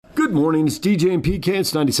Good morning, it's DJ and PK.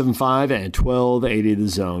 It's 97.5 and 1280 The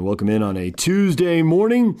Zone. Welcome in on a Tuesday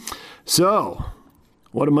morning. So,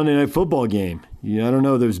 what a Monday Night Football game. I don't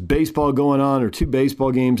know, there's baseball going on, or two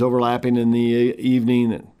baseball games overlapping in the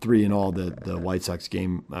evening, three in all, the White Sox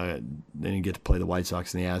game. They didn't get to play the White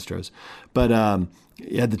Sox and the Astros. But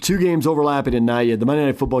you had the two games overlapping at night. You had the Monday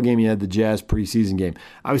Night Football game, you had the Jazz preseason game.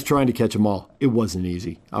 I was trying to catch them all. It wasn't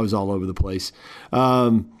easy. I was all over the place.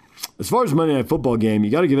 As far as the Monday Night Football game,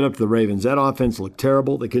 you got to give it up to the Ravens. That offense looked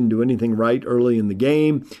terrible. They couldn't do anything right early in the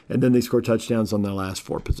game, and then they scored touchdowns on their last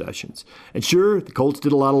four possessions. And sure, the Colts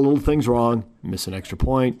did a lot of little things wrong, missed an extra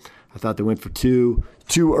point. I thought they went for two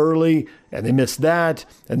too early, and they missed that.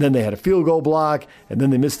 And then they had a field goal block, and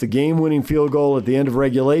then they missed the game-winning field goal at the end of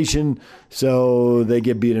regulation, so they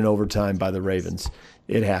get beat in overtime by the Ravens.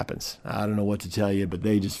 It happens. I don't know what to tell you, but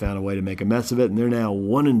they just found a way to make a mess of it, and they're now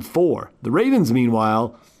 1-4. The Ravens,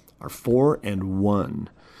 meanwhile, are 4-1.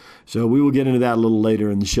 So we will get into that a little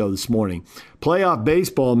later in the show this morning. Playoff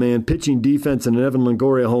baseball, man, pitching defense and an Evan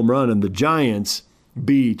Longoria home run, and the Giants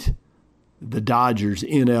beat the Dodgers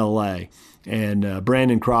in L.A. And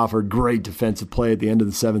Brandon Crawford, great defensive play at the end of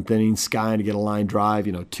the seventh inning, skying to get a line drive,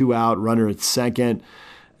 2 out, runner at second.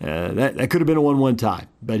 That could have been a 1-1 tie,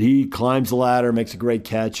 but he climbs the ladder, makes a great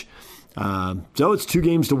catch. So it's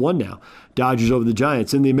 2-1 now. Dodgers over the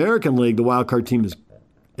Giants. In the American League, the wild card team is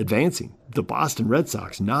advancing. The Boston Red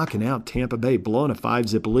Sox knocking out Tampa Bay, blowing a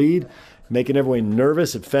 5-zip lead, making everyone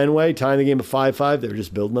nervous at Fenway, tying the game at 5-5. They were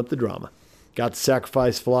just building up the drama. Got the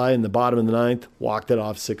sacrifice fly in the bottom of the ninth, walked it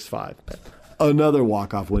off 6-5. Another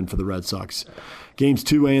walk-off win for the Red Sox. Games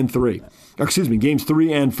 3 and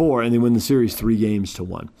 4, and they win the series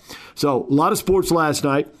 3-1. So a lot of sports last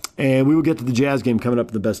night, and we will get to the Jazz game coming up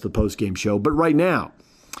in the Best of the Post-Game show. But right now,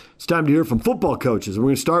 it's time to hear from football coaches. We're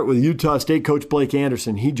going to start with Utah State coach Blake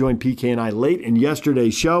Anderson. He joined PK and I late in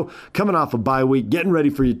yesterday's show, coming off a bye week, getting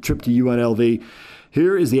ready for your trip to UNLV.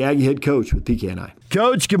 Here is the Aggie head coach with PK and I.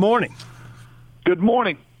 Coach, good morning. Good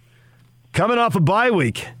morning. Coming off a bye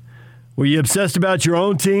week, were you obsessed about your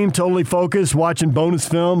own team, totally focused, watching bonus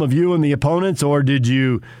film of you and the opponents, or did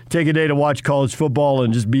you take a day to watch college football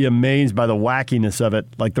and just be amazed by the wackiness of it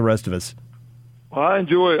like the rest of us? Well, I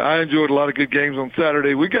enjoyed a lot of good games on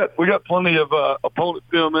Saturday. We got plenty of opponent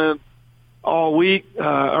film in all week.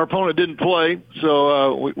 Our opponent didn't play,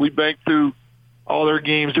 so we banked through all their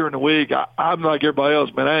games during the week. I'm like everybody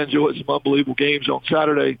else, man. I enjoyed some unbelievable games on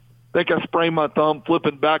Saturday. I think I sprained my thumb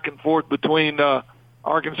flipping back and forth between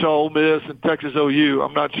Arkansas, Ole Miss, and Texas OU.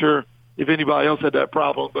 I'm not sure if anybody else had that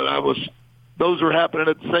problem, but those were happening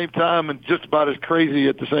at the same time and just about as crazy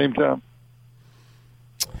at the same time.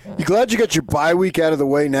 You glad you got your bye week out of the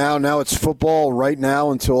way now? Now it's football right now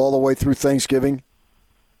until all the way through Thanksgiving?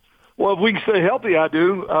 Well, if we can stay healthy, I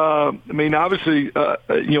do. Obviously,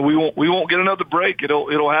 we won't get another break.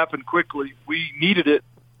 It'll happen quickly. We needed it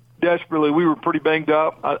desperately. We were pretty banged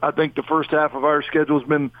up. I think the first half of our schedule has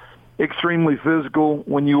been extremely physical.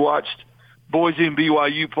 When you watched Boise and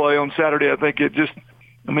BYU play on Saturday, I think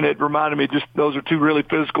it reminded me just those are two really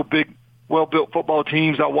physical, big, well-built football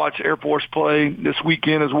teams. I watched Air Force play this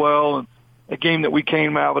weekend as well, and a game that we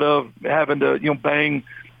came out of having to bang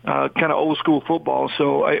kind of old-school football.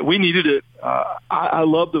 So we needed it. I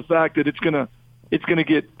love the fact that it's gonna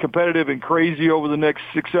get competitive and crazy over the next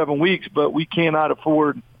 6-7 weeks, but we cannot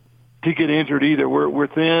afford to get injured either. We're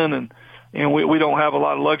thin, and we don't have a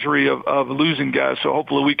lot of luxury of losing guys. So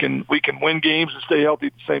hopefully we can win games and stay healthy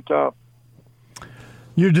at the same time.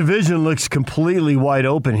 Your division looks completely wide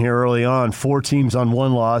open here early on. 4 teams on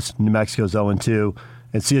 1 loss. New Mexico's 0-2.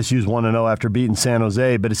 And CSU's 1-0 after beating San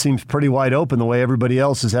Jose. But it seems pretty wide open the way everybody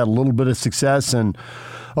else has had a little bit of success and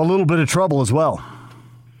a little bit of trouble as well.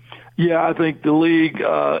 Yeah, I think the league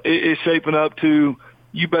is shaping up to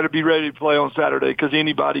you better be ready to play on Saturday because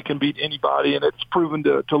anybody can beat anybody, and it's proven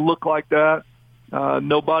to look like that.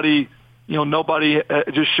 Nobody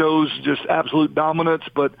just shows just absolute dominance,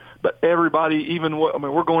 but everybody,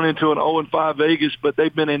 we're going into an 0-5 Vegas, but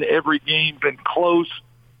they've been in every game, been close,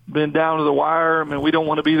 been down to the wire. We don't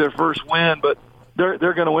want to be their first win, but they're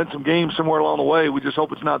going to win some games somewhere along the way. We just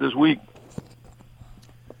hope it's not this week.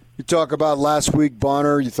 You talk about last week,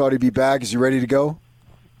 Bonner. You thought he'd be back. Is he ready to go?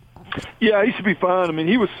 Yeah, he should be fine.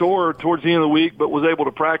 He was sore towards the end of the week, but was able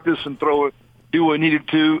to practice and do what he needed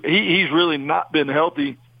to. He's really not been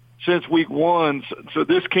healthy since week 1, so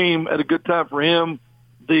this came at a good time for him.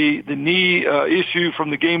 The knee issue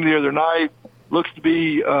from the game the other night looks to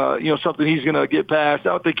be something he's going to get past.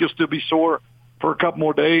 I think he'll still be sore for a couple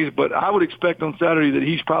more days, but I would expect on Saturday that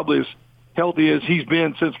he's probably as healthy as he's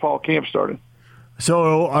been since fall camp started.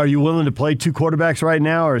 So are you willing to play two quarterbacks right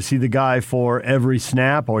now, or is he the guy for every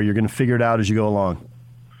snap, or you're going to figure it out as you go along?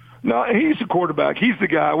 No, he's the quarterback. He's the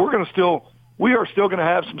guy. We are still going to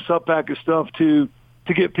have some sub-package stuff to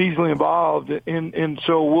get Peasley involved, and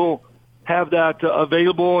so we'll have that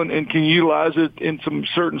available and can utilize it in some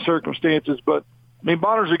certain circumstances. But, I mean,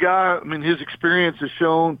 Bonner's a guy, I mean, his experience has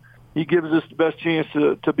shown he gives us the best chance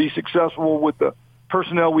to be successful with the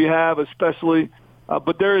personnel we have, especially.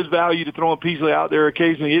 But there is value to throwing Peasley out there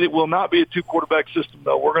occasionally. It will not be a two-quarterback system,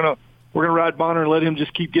 though. We're gonna ride Bonner and let him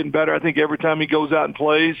just keep getting better. I think every time he goes out and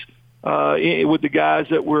plays with the guys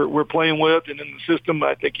that we're playing with and in the system,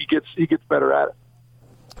 I think he gets better at it.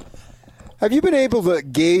 Have you been able to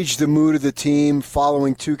gauge the mood of the team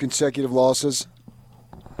following 2 consecutive losses?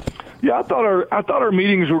 Yeah, I thought our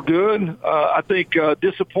meetings were good. I think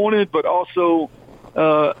disappointed, but also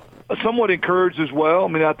somewhat encouraged as well. I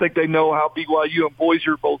mean, I think they know how BYU and Boise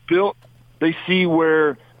are both built. They see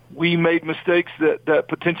where we made mistakes that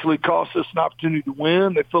potentially cost us an opportunity to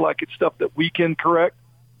win. They feel like it's stuff that we can correct.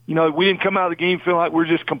 You know, we didn't come out of the game feeling like we're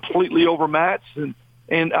just completely overmatched,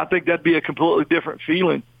 and I think that'd be a completely different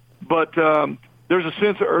feeling. But there's a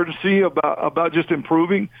sense of urgency about just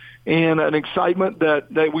improving and an excitement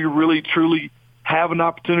that we really, truly have an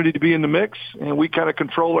opportunity to be in the mix, and we kind of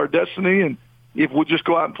control our destiny. And if we'll just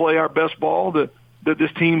go out and play our best ball, that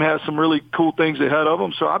this team has some really cool things ahead of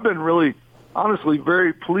them. So I've been really, honestly,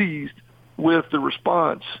 very pleased with the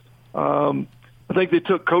response. I think they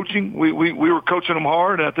took coaching. We were coaching them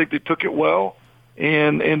hard, and I think they took it well.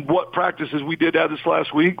 And what practices we did have this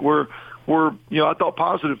last week were I thought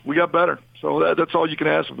positive. We got better. So that's all you can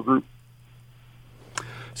ask of the group.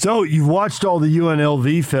 So you've watched all the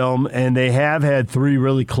UNLV film, and they have had 3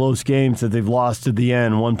 really close games that they've lost at the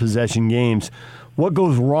end, 1-possession games. What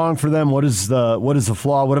goes wrong for them? What is the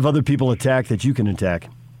flaw? What have other people attacked that you can attack?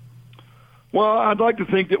 Well, I'd like to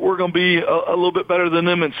think that we're going to be a little bit better than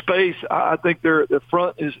them in space. I think their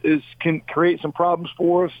front can create some problems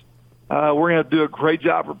for us. We're going to have to do a great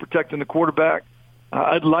job of protecting the quarterback.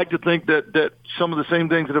 I'd like to think that some of the same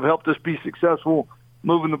things that have helped us be successful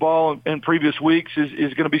moving the ball in previous weeks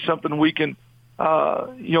is going to be something we can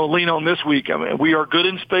lean on this week. I mean, we are good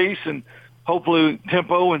in space, and hopefully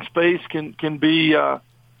tempo and space can be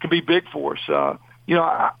big for us.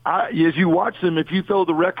 As you watch them, if you throw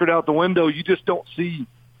the record out the window, you just don't see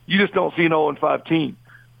an 0-5 team.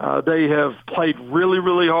 They have played really,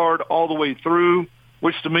 really hard all the way through,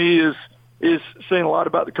 which to me is saying a lot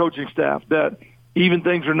about the coaching staff. That even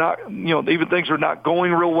things are not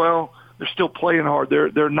going real well, they're still playing hard.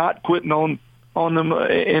 They're not quitting on them,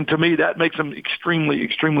 and to me that makes them extremely,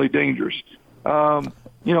 extremely dangerous.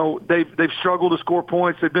 They've struggled to score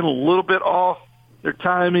points. They've been a little bit off their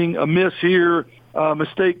timing, a miss here, a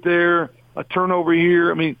mistake there, a turnover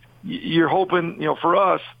here. I mean, you're hoping, for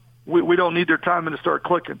us, we don't need their timing to start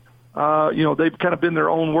clicking. They've kind of been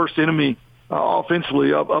their own worst enemy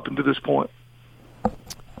offensively up until this point.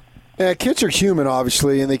 Yeah, kids are human,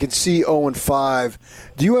 obviously, and they can see 0-5.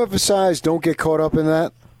 Do you emphasize don't get caught up in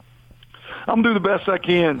that? I'm going to do the best I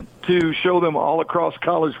can to show them all across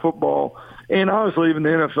college football and honestly even the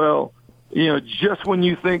NFL, just when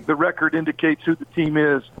you think the record indicates who the team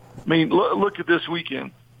is. I mean, look at this weekend.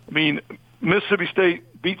 I mean, Mississippi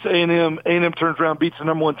State beats A&M. A&M turns around, beats the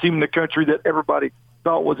number 1 team in the country that everybody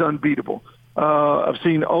thought was unbeatable. I've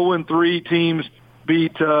seen 0-3 teams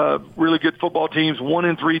beat really good football teams,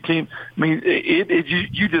 1-3 teams. I mean,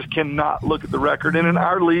 you just cannot look at the record. And in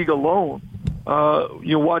our league alone,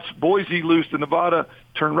 you watch Boise lose to Nevada,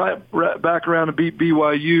 turn right back around and beat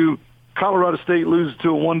BYU. Colorado State loses to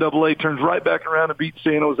a 1AA, turns right back around and beats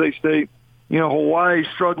San Jose State. Hawaii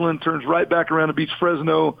struggling, turns right back around and beats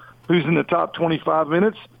Fresno, who's in the top 25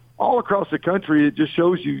 minutes. All across the country, it just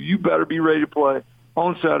shows you better be ready to play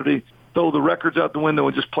on Saturday, throw the records out the window,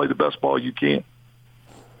 and just play the best ball you can.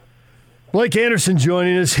 Blake Anderson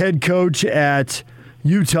joining us, head coach at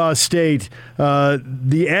Utah State.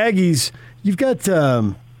 The Aggies, you've got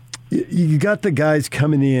the guys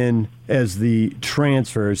coming in as the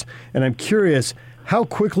transfers, and I'm curious how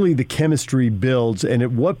quickly the chemistry builds and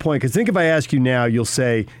at what point, because think if I ask you now, you'll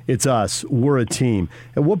say, it's us, we're a team.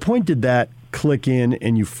 At what point did that click in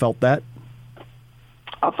and you felt that?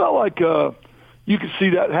 I felt like you could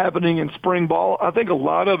see that happening in spring ball. I think a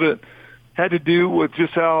lot of it had to do with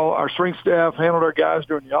just how our strength staff handled our guys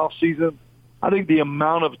during the off season. I think the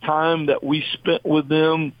amount of time that we spent with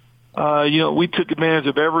them, we took advantage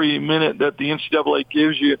of every minute that the NCAA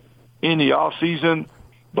gives you in the off season.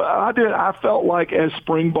 But I felt like as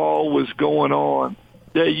spring ball was going on,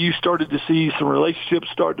 that you started to see some relationships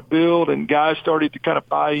start to build and guys started to kind of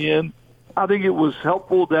buy in. I think it was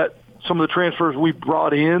helpful that some of the transfers we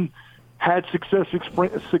brought in had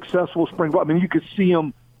successful spring ball. I mean, you could see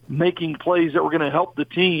them making plays that were going to help the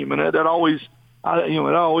team, and that always,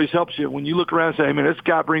 it always helps you when you look around and say, "Hey, man, this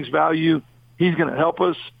guy brings value. He's going to help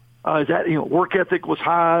us." Is that work ethic was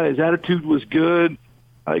high, his attitude was good,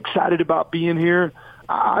 excited about being here.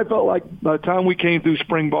 I felt like by the time we came through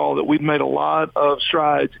spring ball that we'd made a lot of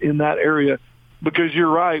strides in that area. Because you're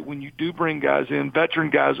right, when you do bring guys in, veteran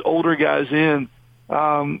guys, older guys in,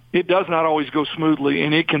 it does not always go smoothly,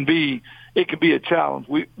 and it can be a challenge.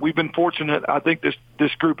 We've been fortunate. I think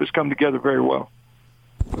this group has come together very well.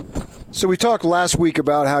 So we talked last week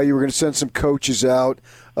about how you were going to send some coaches out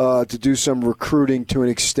to do some recruiting to an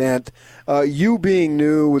extent. You being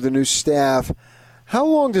new with a new staff, how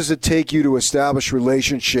long does it take you to establish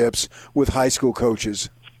relationships with high school coaches?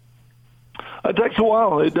 It takes a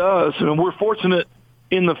while. It does. And we're fortunate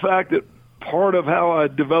in the fact that part of how I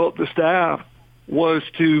developed the staff was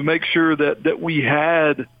to make sure that we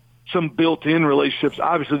had some built-in relationships.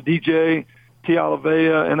 Obviously, DJ,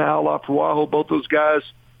 Tialavea, and Al Lafuaho, both those guys,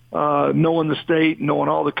 knowing the state, knowing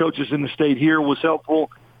all the coaches in the state here was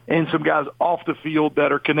helpful, and some guys off the field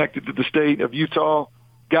that are connected to the state of Utah.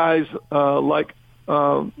 Guys like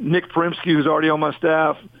Nick Perimsky, who's already on my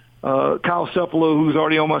staff, Kyle Cepalo, who's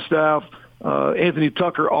already on my staff, Anthony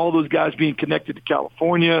Tucker, all those guys being connected to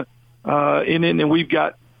California. And then we've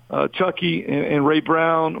got Chucky and Ray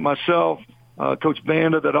Brown, myself, Coach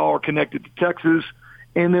Banda, that all are connected to Texas.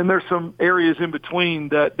 And then there's some areas in between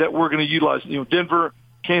that we're going to utilize. Denver,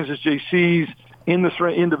 Kansas JCs,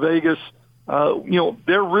 into Vegas.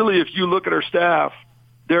 They're really, if you look at our staff,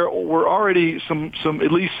 there were already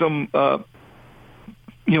at least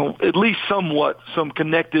somewhat some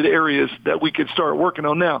connected areas that we could start working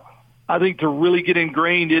on now. I think to really get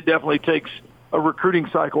ingrained, it definitely takes a recruiting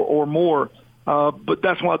cycle or more. But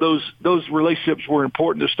that's why those relationships were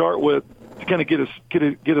important to start with to kind of get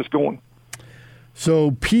us going.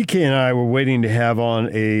 So PK and I were waiting to have on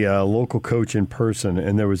a local coach in person,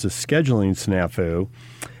 and there was a scheduling snafu.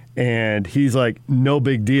 And he's like, "No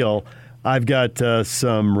big deal. I've got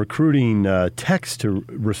some recruiting text to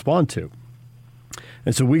respond to."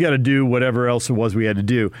 And so we got to do whatever else it was we had to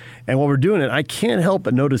do. And while we're doing it, I can't help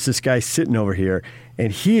but notice this guy sitting over here,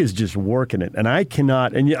 and he is just working it. And I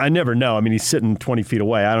cannot, and I never know. I mean, he's sitting 20 feet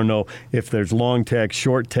away. I don't know if there's long text,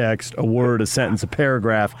 short text, a word, a sentence, a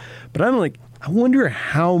paragraph. But I'm like, I wonder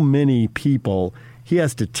how many people he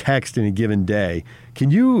has to text in a given day. Can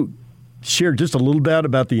you share just a little bit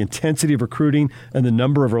about the intensity of recruiting and the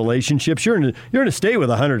number of relationships? You're in a state with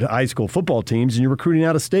 100 high school football teams, and you're recruiting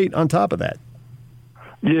out of state on top of that.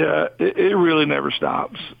 Yeah, it really never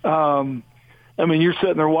stops. I mean, you're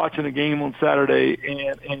sitting there watching a game on Saturday,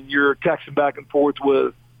 and you're texting back and forth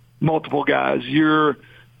with multiple guys. You're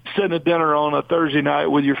sitting at dinner on a Thursday night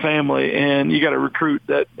with your family, and you got a recruit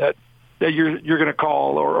that you're going to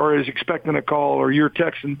call or is expecting a call, or you're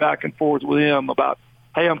texting back and forth with him about,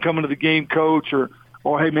 "Hey, I'm coming to the game, coach," or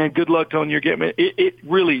 "Hey, man, good luck on your game." It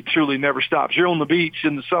really, truly never stops. You're on the beach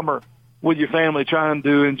in the summer with your family trying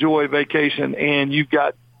to enjoy vacation, and you've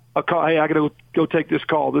got a call. "Hey, I got to go take this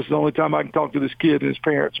call. This is the only time I can talk to this kid and his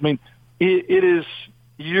parents." I mean, it is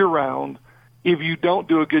year-round. If you don't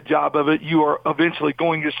do a good job of it, you are eventually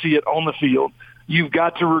going to see it on the field. You've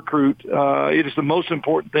got to recruit. It is the most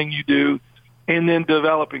important thing you do, and then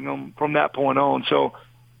developing them from that point on. So,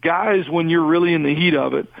 guys, when you're really in the heat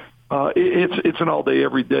of it, it's an all-day,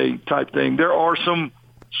 every-day type thing. There are some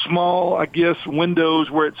small, I guess, windows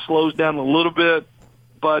where it slows down a little bit,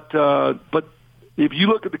 but if you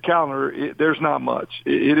look at the calendar, there's not much.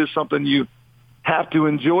 It is something you have to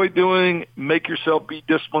enjoy doing, make yourself be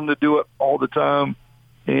disciplined to do it all the time,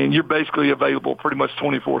 and you're basically available pretty much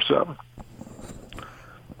 24/7.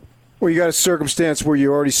 Well, you got a circumstance where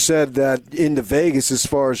you already said that into Vegas as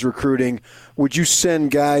far as recruiting. Would you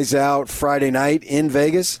send guys out Friday night in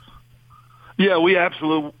Vegas? Yeah, we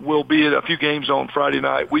absolutely will be at a few games on Friday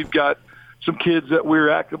night. We've got some kids that we're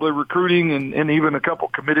actively recruiting and even a couple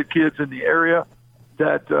committed kids in the area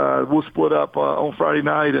that we'll split up on Friday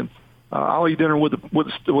night, and I'll eat dinner with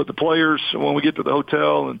the players when we get to the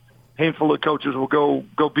hotel, and a handful of coaches will go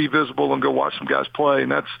be visible and go watch some guys play.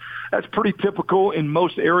 And that's pretty typical in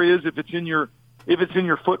most areas if it's in your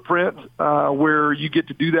footprint where you get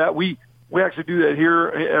to do that. We actually do that here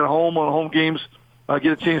at home on home games.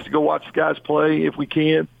 Get a chance to go watch the guys play if we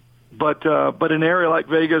can. But an area like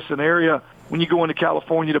Vegas, an area when you go into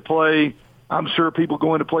California to play, I'm sure people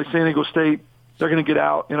going to play San Diego State, they're going to get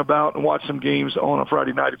out and about and watch some games on a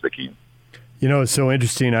Friday night if they can. You know, it's so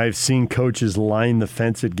interesting. I've seen coaches line the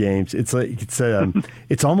fence at games.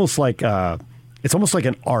 It's almost like it's almost like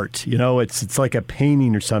an art, it's like a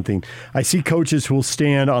painting or something. I see coaches who will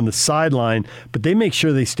stand on the sideline, but they make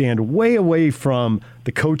sure they stand way away from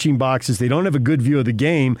the coaching boxes. They don't have a good view of the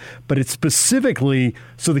game, but it's specifically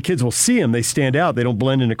so the kids will see them. They stand out. They don't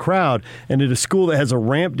blend in a crowd. And at a school that has a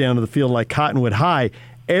ramp down to the field like Cottonwood High,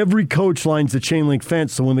 every coach lines the chain link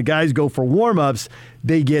fence, so when the guys go for warm-ups,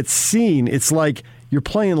 they get seen. It's like you're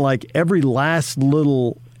playing like every last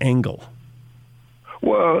little angle.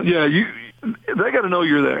 Well, yeah, they got to know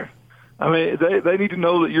you're there. I mean, they need to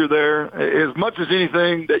know that you're there as much as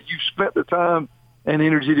anything, that you spent the time and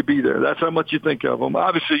energy to be there. That's how much you think of them.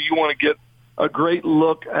 Obviously, you want to get a great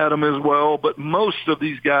look at them as well, but most of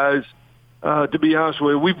these guys, to be honest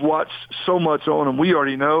with you, we've watched so much on them. We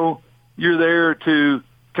already know you're there to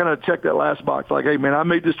kind of check that last box. Like, hey, man, I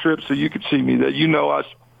made this trip so you could see me, that you know us.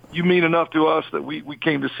 You mean enough to us that we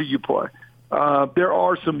came to see you play. There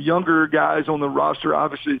are some younger guys on the roster,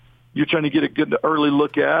 obviously, you're trying to get a good early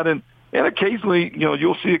look at, and occasionally,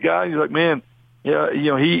 you'll see a guy and you're like, man, yeah,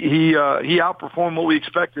 he outperformed what we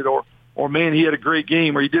expected, or man, he had a great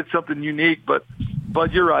game, or he did something unique. But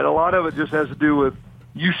you're right, a lot of it just has to do with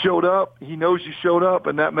you showed up, he knows you showed up,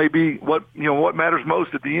 and that may be what matters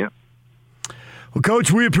most at the end. Well,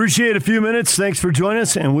 Coach, we appreciate a few minutes. Thanks for joining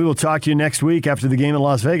us, and we will talk to you next week after the game in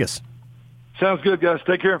Las Vegas. Sounds good, guys.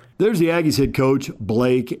 Take care. There's the Aggies head coach,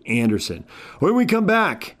 Blake Anderson. When we come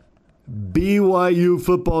back, BYU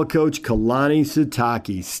football coach Kalani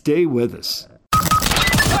Sitake. Stay with us.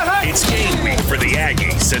 It's game week for the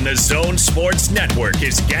Aggies, and the Zone Sports Network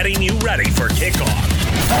is getting you ready for kickoff.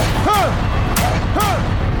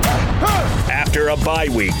 After a bye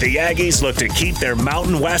week, the Aggies look to keep their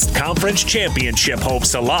Mountain West Conference championship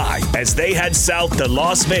hopes alive as they head south to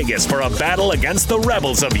Las Vegas for a battle against the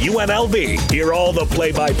Rebels of UNLV. Hear all the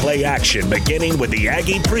play-by-play action beginning with the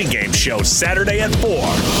Aggie pregame show Saturday at 4.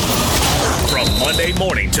 From Monday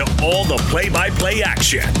morning to all the play-by-play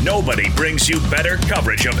action, nobody brings you better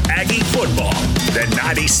coverage of Aggie football than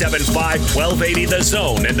 97.5 1280 The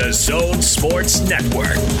Zone and the Zone Sports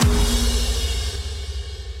Network.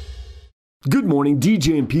 Good morning,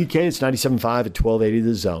 DJ and PK. It's 97.5 at 1280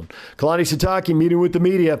 The Zone. Kalani Sitake meeting with the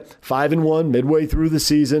media. 5-1 midway through the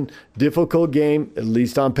season. Difficult game, at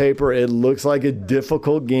least on paper. It looks like a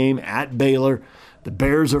difficult game at Baylor. The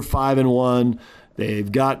Bears are 5-1.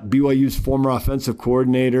 They've got BYU's former offensive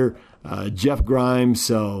coordinator, Jeff Grimes.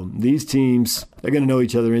 So these teams, they're going to know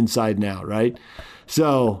each other inside and out, right?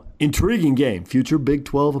 So, intriguing game. Future Big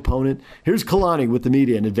 12 opponent. Here's Kalani with the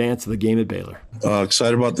media in advance of the game at Baylor.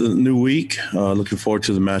 Excited about the new week. Looking forward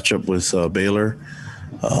to the matchup with Baylor.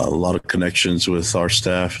 A lot of connections with our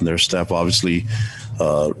staff and their staff, obviously.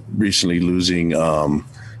 Recently losing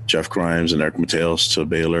Jeff Grimes and Eric Mateos to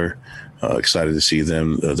Baylor. Excited to see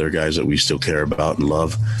them. They're guys that we still care about and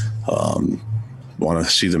love. Want to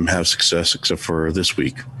see them have success, except for this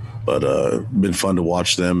week. But been fun to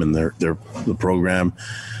watch them and the program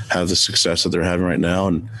have the success that they're having right now.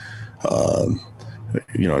 And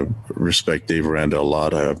respect Dave Aranda a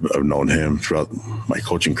lot. I've known him throughout my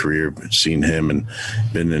coaching career, seen him and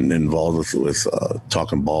been involved with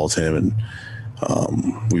talking ball with him,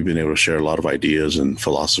 and we've been able to share a lot of ideas and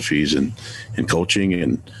philosophies in coaching.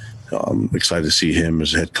 And excited to see him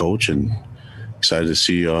as head coach, and excited to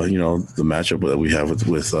see the matchup that we have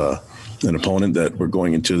with an opponent that we're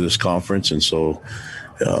going into this conference. And so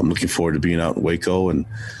I'm looking forward to being out in Waco and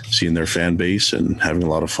seeing their fan base and having a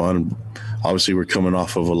lot of fun. Obviously, we're coming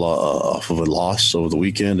off of a loss over the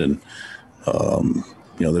weekend, and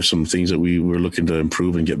there's some things that we're looking to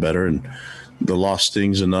improve and get better. And the loss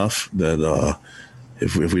stings enough that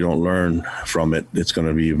if we don't learn from it, it's going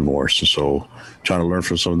to be even worse. And so, trying to learn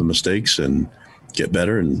from some of the mistakes and get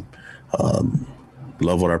better, and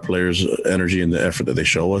love what our players' energy and the effort that they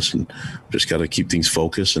show us, and just got to keep things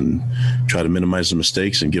focused and try to minimize the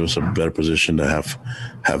mistakes and give us a better position to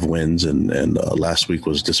have wins. And last week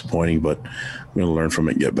was disappointing, but we're going to learn from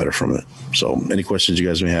it and get better from it. So any questions you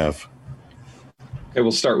guys may have? Okay,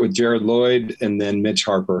 we'll start with Jared Lloyd and then Mitch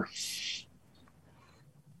Harper.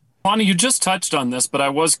 Lonnie, you just touched on this, but I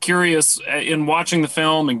was curious in watching the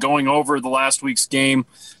film and going over the last week's game,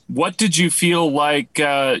 what did you feel like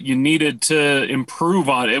you needed to improve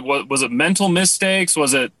on? Was it mental mistakes?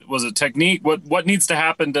 Was it technique? What needs to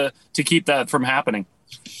happen to keep that from happening?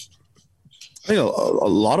 I think a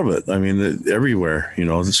lot of it. I mean, everywhere,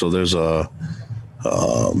 so there's not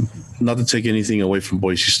to take anything away from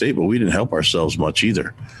Boise State, but we didn't help ourselves much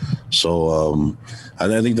either. So I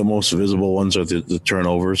think the most visible ones are the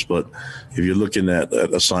turnovers. But if you're looking at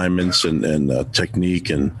assignments and technique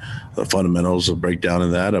and the fundamentals of breakdown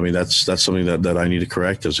in that, I mean, that's something that I need to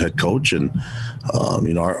correct as head coach. And,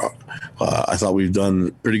 I thought we've done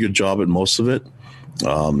a pretty good job at most of it.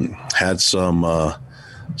 Had some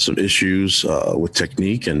issues with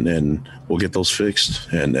technique, and we'll get those fixed.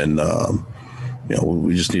 And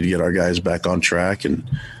we just need to get our guys back on track. And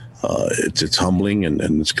it's humbling,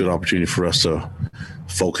 and it's a good opportunity for us to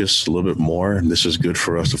focus a little bit more. And this is good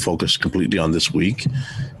for us to focus completely on this week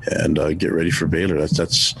and get ready for Baylor.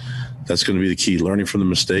 That's going to be the key, learning from the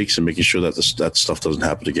mistakes and making sure that that stuff doesn't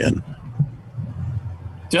happen again.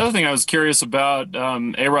 The other thing I was curious about,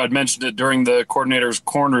 A-Rod mentioned it during the Coordinator's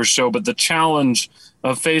Corners show, but the challenge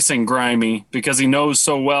of facing Grimy, because he knows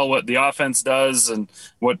so well what the offense does and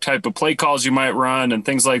what type of play calls you might run and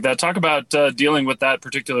things like that. Talk about dealing with that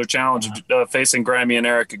particular challenge of facing Grimy and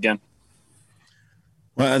Eric again.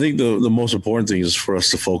 Well, I think the most important thing is for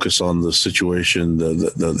us to focus on the situation,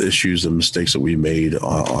 the issues, the mistakes that we made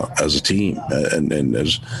as a team and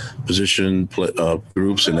as position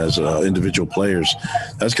groups and as individual players.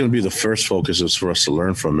 That's going to be the first focus, is for us to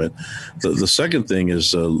learn from it. The second thing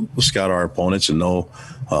is scout our opponents and know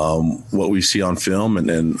what we see on film.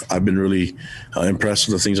 And I've been really impressed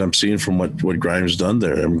with the things I'm seeing from what Grimes done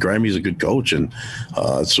there. I mean, Grimey's a good coach, and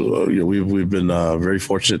we've been very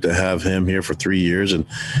fortunate to have him here for 3 years and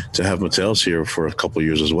to have Mateos here for a couple of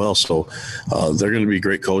years as well. So they're going to be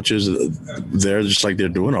great coaches there, just like they're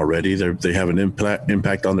doing already. They have an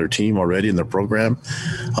impact on their team already in their program,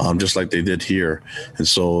 just like they did here. And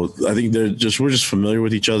so I think we're just familiar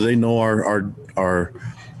with each other. They know our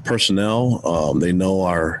personnel. They know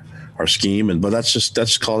our scheme, but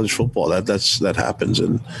that's college football. That happens,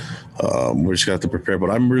 and we just got to prepare. But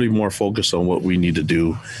I'm really more focused on what we need to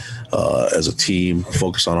do as a team.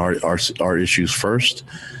 Focus on our issues first,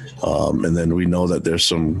 and then we know that there's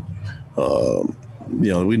some.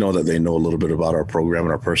 We know that they know a little bit about our program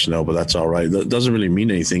and our personnel, but that's all right. That doesn't really mean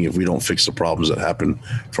anything if we don't fix the problems that happened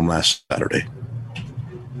from last Saturday.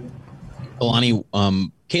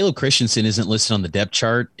 Kalani, Caleb Christensen isn't listed on the depth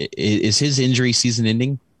chart. Is his injury season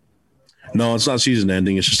ending? No, it's not season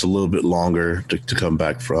ending. It's just a little bit longer to come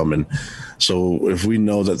back from. And so if we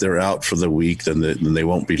know that they're out for the week, then they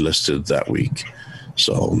won't be listed that week.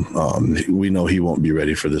 So we know he won't be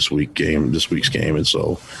ready for this week's game. And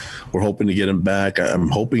so we're hoping to get him back. I'm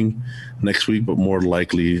hoping next week, but more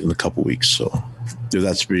likely in a couple weeks. So if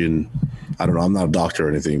that's I don't know, I'm not a doctor or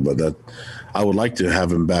anything, but I would like to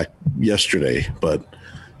have him back yesterday, but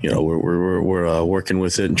we're working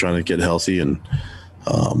with it and trying to get healthy. And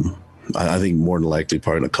I think more than likely,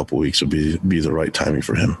 probably in a couple weeks would be the right timing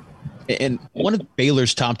for him. And one of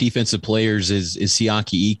Baylor's top defensive players is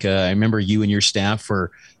Siaki Ika. I remember you and your staff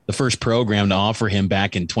were the first program to offer him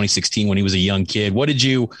back in 2016 when he was a young kid. What did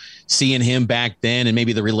you see in him back then, and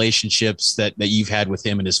maybe the relationships that you've had with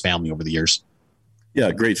him and his family over the years?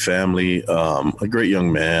 Yeah, great family, a great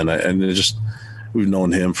young man. We've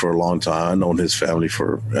known him for a long time. I've known his family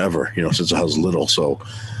forever, since I was little. So,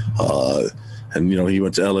 he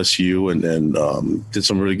went to LSU and did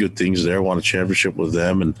some really good things there, won a championship with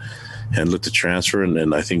them and looked to transfer.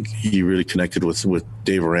 And I think he really connected with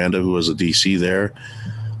Dave Aranda, who was a DC there.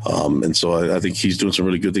 And so I think he's doing some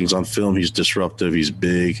really good things on film. He's disruptive. He's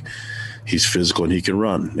big. He's physical, and he can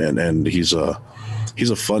run. And he's a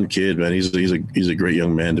fun kid, man. He's a great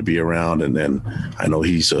young man to be around. And then I know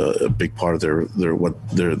he's a big part of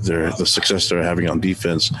the success they're having on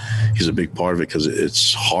defense. He's a big part of it because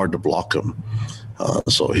it's hard to block him.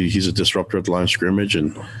 So he's a disruptor at the line of scrimmage,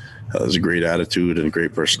 and has a great attitude and a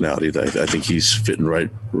great personality. I think he's fitting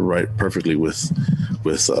right perfectly with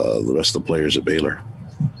the rest of the players at Baylor.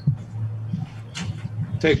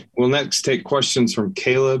 We'll next take questions from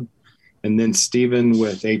Caleb, and then Steven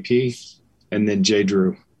with AP, and then Jay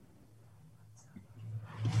Drew.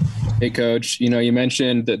 Hey, Coach. You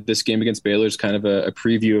mentioned that this game against Baylor is kind of a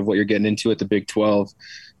preview of what you're getting into at the Big 12.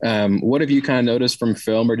 What have you kind of noticed from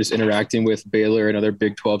film or just interacting with Baylor and other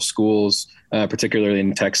Big 12 schools, particularly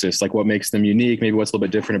in Texas? Like, what makes them unique? Maybe what's a little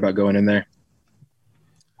bit different about going in there?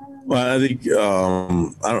 Well, I think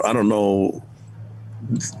I don't know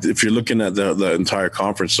if you're looking at the entire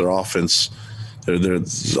conference, their offense. Their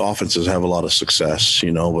offenses have a lot of success,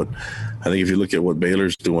 but I think if you look at what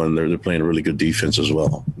Baylor's doing, they're playing a really good defense as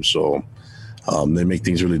well. So they make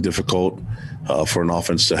things really difficult for an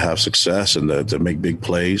offense to have success and to make big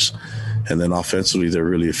plays. And then offensively, they're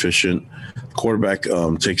really efficient. The quarterback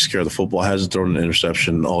takes care of the football, hasn't thrown an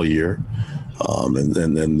interception all year. And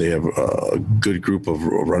then they have a good group of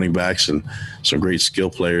running backs and some great skill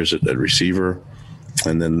players at receiver.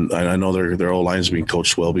 And then I know their O-line is being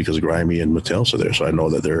coached well because Grimey and Mateus are there. So I know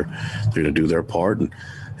that they're going to do their part. And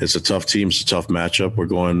it's a tough team. It's a tough matchup. We're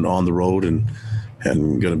going on the road and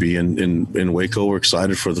going to be in Waco. We're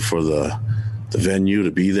excited for the venue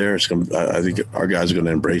to be there. I think our guys are going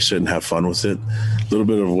to embrace it and have fun with it. A little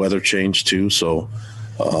bit of a weather change too. So,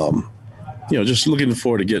 just looking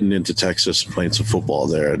forward to getting into Texas and playing some football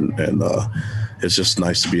there. And it's just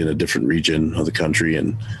nice to be in a different region of the country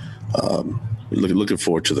and looking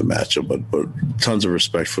forward to the matchup. But tons of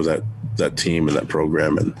respect for that team and that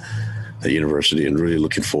program and that university, and really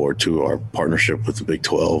looking forward to our partnership with the Big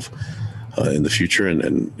 12 in the future.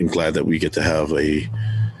 And glad that we get to have an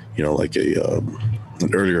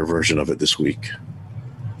earlier version of it this week.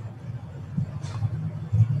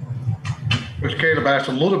 Coach Caleb asked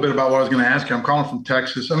a little bit about what I was going to ask you. I'm calling from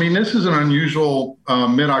Texas. I mean, this is an unusual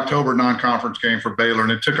mid-October non-conference game for Baylor,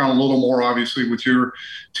 and it took on a little more, obviously, with your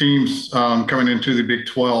teams coming into the Big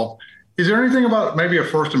 12. Is there anything about maybe a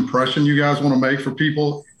first impression you guys want to make for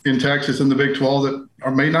people in Texas in the Big 12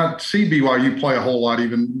 that may not see BYU play a whole lot,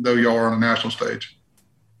 even though you are on a national stage?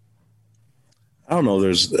 I don't know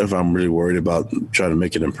if I'm really worried about trying to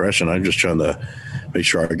make an impression. I'm just trying to make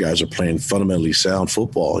sure our guys are playing fundamentally sound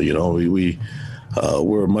football. You know,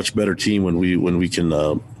 we're a much better team when we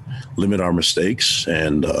can limit our mistakes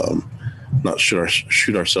and not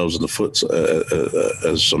shoot ourselves in the foot,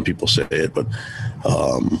 as some people say it. But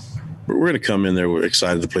we're going to come in there. We're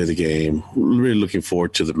excited to play the game. We're really looking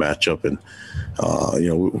forward to the matchup. And,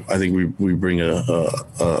 I think we bring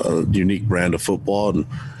a unique brand of football.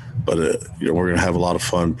 But we're going to have a lot of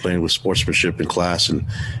fun playing with sportsmanship in class and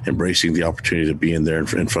embracing the opportunity to be in there in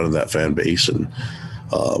front of that fan base. And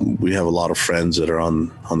we have a lot of friends that are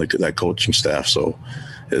on that coaching staff. So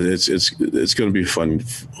it's going to be a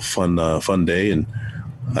fun day. And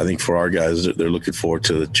I think for our guys, they're looking forward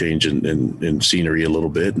to the change in scenery a little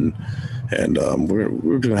bit. And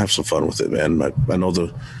we're going to have some fun with it, man. I know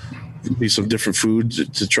there'll be some different foods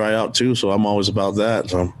to try out too. So I'm always about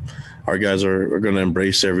that. So our guys are going to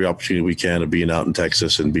embrace every opportunity we can of being out in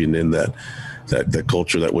Texas and being in that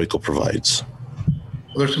culture that Waco provides.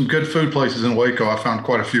 Well, there's some good food places in Waco. I found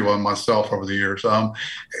quite a few of them myself over the years.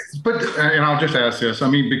 But I'll just ask this. I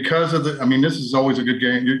mean, this is always a good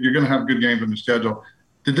game. You're going to have good games in the schedule.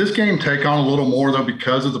 Did this game take on a little more, though,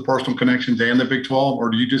 because of the personal connections and the Big 12? Or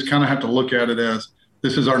do you just kind of have to look at it as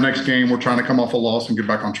this is our next game, we're trying to come off a loss and get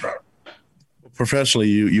back on track? Professionally,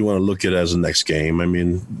 you want to look at it as the next game. I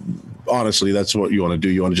mean, honestly, that's what you want to do.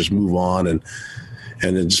 You want to just move on and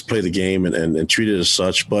then just play the game and treat it as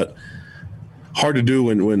such. But hard to do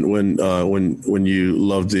when you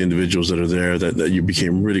love the individuals that are there, that you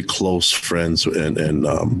became really close friends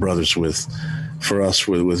and brothers with. For us,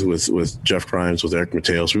 with Jeff Grimes, with Eric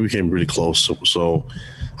Mateus, we became really close. So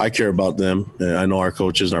I care about them. And I know our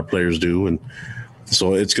coaches and our players do, and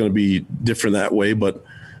so it's going to be different that way. But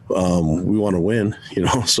we want to win,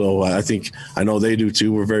 So I know they do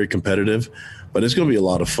too. We're very competitive, but it's going to be a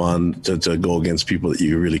lot of fun to go against people that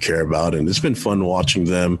you really care about. And it's been fun watching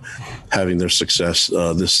them having their success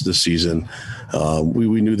this season.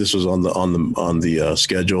 We knew this was on the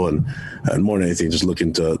schedule, and more than anything, just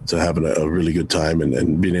looking to having a really good time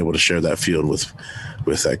and being able to share that field with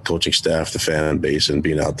that coaching staff, the fan base, and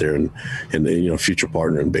being out there and future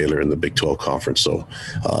partner in Baylor in the Big 12 conference. So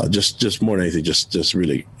just more than anything, just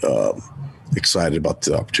really excited about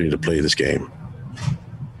the opportunity to play this game.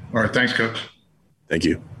 All right. Thanks, Coach. Thank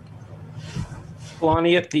you.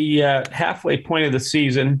 Lonnie, at the halfway point of the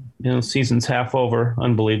season, season's half over,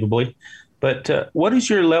 unbelievably. But what is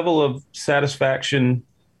your level of satisfaction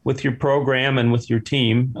with your program and with your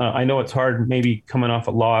team? I know it's hard maybe coming off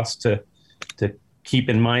a loss to keep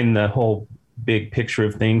in mind the whole big picture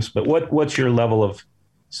of things, but what's your level of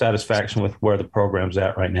satisfaction with where the program's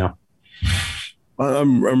at right now?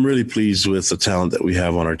 I'm really pleased with the talent that we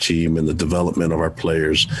have on our team and the development of our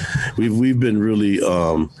players. We've been really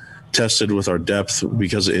tested with our depth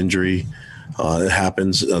because of injury. It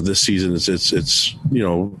happens this season. It's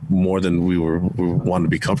more than we wanted to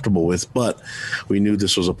be comfortable with, but we knew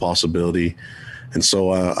this was a possibility, and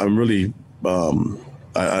so I'm really from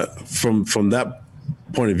that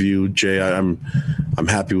point of view, Jay. I'm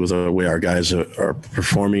happy with the way our guys are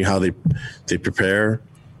performing, how they prepare.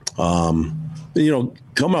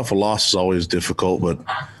 Coming off a loss is always difficult, but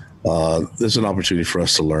there's an opportunity for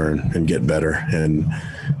us to learn and get better. And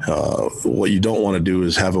what you don't want to do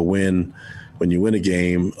is have a win. When you win a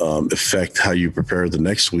game, affect how you prepare the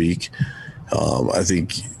next week. I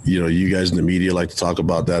think you guys in the media like to talk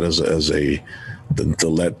about that as the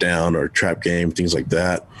letdown or trap game, things like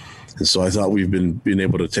that. And so I thought we've been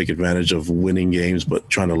able to take advantage of winning games, but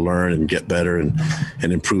trying to learn and get better and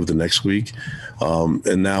improve the next week.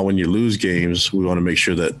 And now when you lose games, we want to make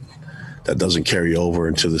sure that doesn't carry over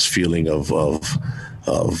into this feeling of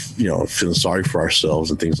feeling sorry for ourselves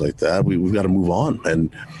and things like that. We've got to move on. And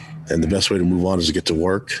the best way to move on is to get to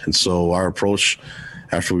work. And so our approach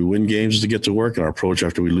after we win games is to get to work, and our approach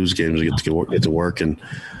after we lose games is to get to work. And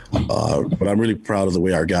but I'm really proud of the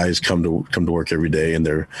way our guys come to work every day and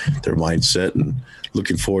their mindset, and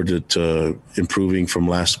looking forward to improving from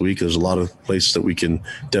last week. There's a lot of places that we can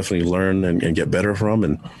definitely learn and get better from.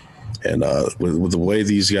 And with the way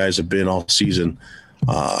these guys have been all season,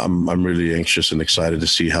 I'm really anxious and excited to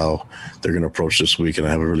see how they're going to approach this week, and I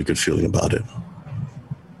have a really good feeling about it.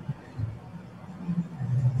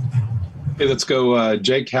 Okay, let's go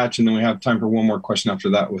Jake Hatch, and then we have time for one more question after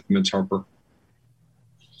that with Mitch Harper.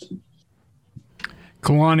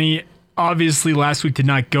 Kalani, obviously last week did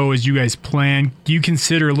not go as you guys planned. Do you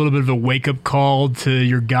consider a little bit of a wake-up call to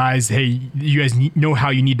your guys, hey, you guys know how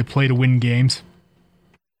you need to play to win games?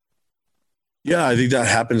 Yeah, I think that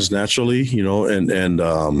happens naturally, and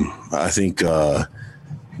I think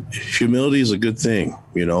humility is a good thing.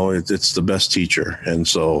 It's the best teacher. And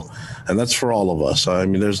that's for all of us. I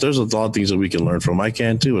mean, there's a lot of things that we can learn from. I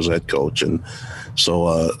can too as a head coach. And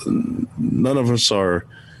so none of us are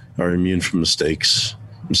immune from mistakes.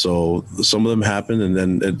 So some of them happen, and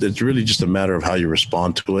then it's really just a matter of how you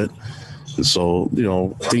respond to it. And so,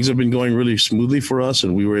 things have been going really smoothly for us,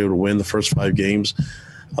 and we were able to win the first 5 games.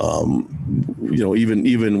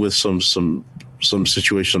 Even with some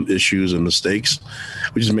situational issues and mistakes,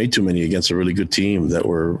 we just made too many against a really good team that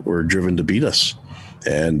were driven to beat us.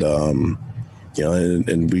 And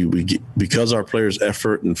we because our players'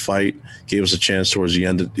 effort and fight gave us a chance towards the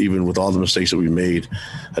end, even with all the mistakes that we made,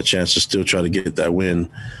 a chance to still try to get that win.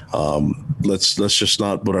 Let's just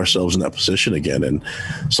not put ourselves in that position again. And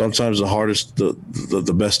sometimes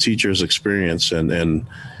the best teacher is experience, and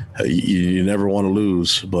you never want to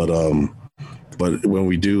lose, but when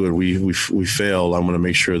we do and we fail, I'm going to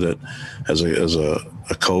make sure that as a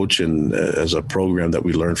coach and as a program that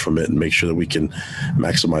we learn from it and make sure that we can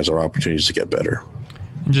maximize our opportunities to get better.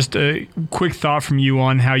 Just a quick thought from you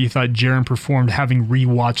on how you thought Jaren performed, having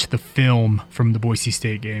rewatched the film from the Boise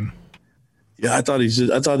State game. Yeah, I thought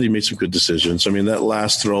he made some good decisions. I mean, that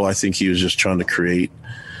last throw, I think he was just trying to create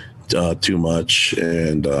too much,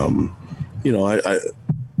 and I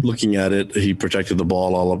looking at it, he protected the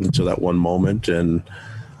ball all up until that one moment, and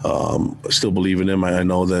I still believe in him. I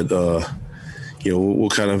know that we'll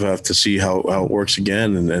kind of have to see how it works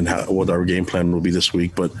again, and what our game plan will be this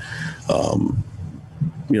week. But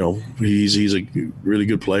he's a really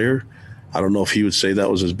good player. I don't know if he would say that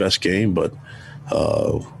was his best game, but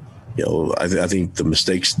I think the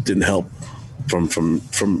mistakes didn't help from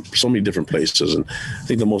so many different places, and I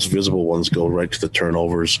think the most visible ones go right to the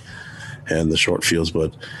turnovers and the short fields.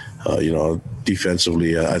 But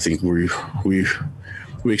defensively, I think we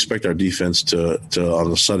expect our defense to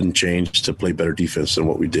on a sudden change to play better defense than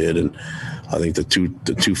what we did. And I think the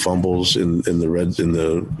two fumbles in the red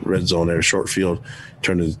zone there, short field,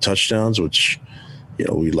 turned into touchdowns, which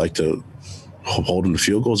we'd like to hold them to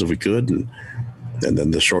field goals if we could, and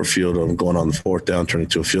then the short field going on the 4th down turned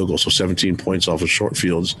into a field goal. So 17 points off of short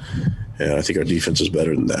fields. And I think our defense is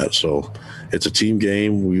better than that. So it's a team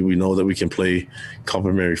game. We know that we can play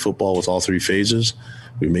complementary football with all 3 phases.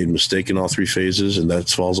 We made a mistake in all 3 phases, and that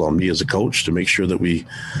falls on me as a coach to make sure that we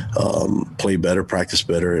play better, practice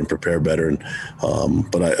better, and prepare better. And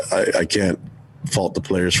but I can't fault the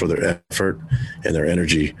players for their effort and their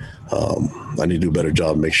energy. I need to do a better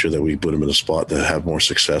job and make sure that we put them in a spot to have more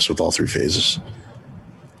success with all 3 phases.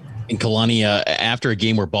 And Kalani, after a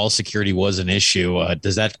game where ball security was an issue,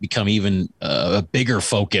 does that become even a bigger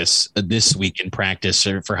focus this week in practice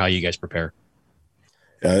for how you guys prepare?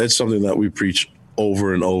 Yeah, it's something that we preach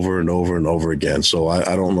over and over and over and over again. So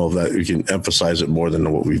I don't know if that we can emphasize it more than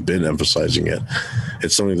what we've been emphasizing it.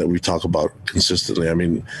 It's something that we talk about consistently. I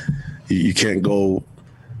mean, you can't go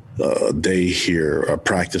a day here, a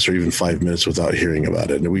practice, or even 5 minutes without hearing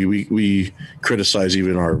about it. And we criticize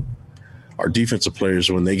even our defensive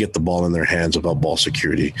players when they get the ball in their hands about ball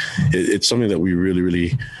security. It's something that we really,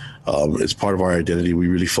 really, it's part of our identity. We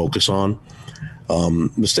really focus on.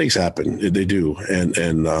 Mistakes happen, they do,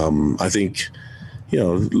 and I think,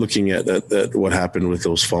 looking at what happened with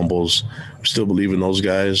those fumbles, we still believe in those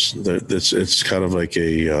guys. It's kind of like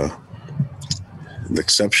an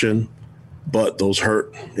exception, but those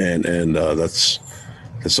hurt, and that's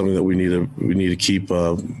something that we need to keep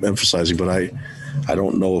emphasizing. But I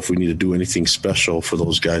don't know if we need to do anything special for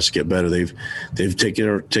those guys to get better. They've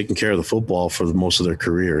taken care of the football for most of their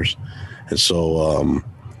careers, and so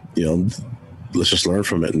let's just learn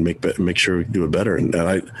from it and make sure we do it better. And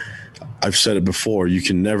I've said it before. You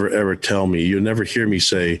can never ever tell me. You'll never hear me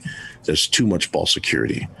say there's too much ball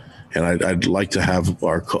security, and I'd like to have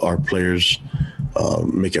our players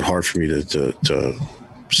make it hard for me to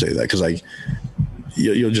say that, because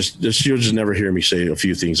you'll just never hear me say a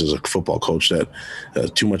few things as a football coach that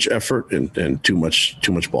too much effort and too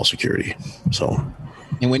much ball security. So.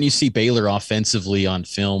 And when you see Baylor offensively on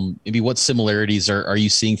film, maybe what similarities are you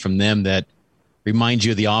seeing from them that remind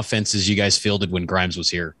you of the offenses you guys fielded when Grimes was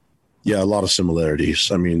here? Yeah, a lot of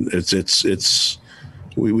similarities. I mean,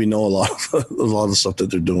 we know a lot of the stuff that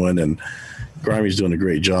they're doing, and Grimey's doing a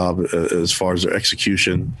great job as far as their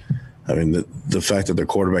execution. I mean, the fact that their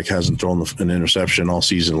quarterback hasn't thrown an interception all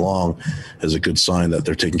season long is a good sign that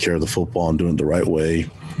they're taking care of the football and doing it the right way.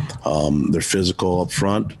 They're physical up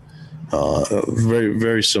front. Very,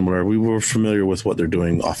 very similar. We were familiar with what they're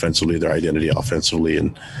doing offensively, their identity offensively,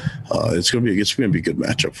 and it's going to be a good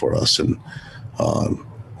matchup for us. And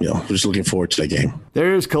we're just looking forward to that game.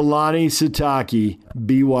 There's Kalani Sitake,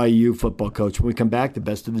 BYU football coach. When we come back, the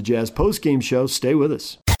Best of the Jazz post-game show. Stay with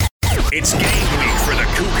us. It's game week for the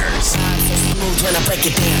Cougars.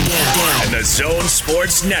 And the Zone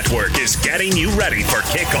Sports Network is getting you ready for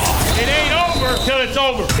kickoff. It ain't over till it's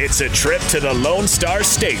over. It's a trip to the Lone Star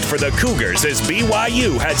State for the Cougars as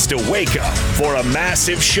BYU heads to Waco for a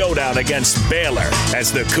massive showdown against Baylor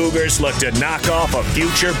as the Cougars look to knock off a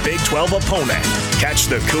future Big 12 opponent. Catch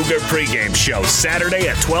the Cougar pregame show Saturday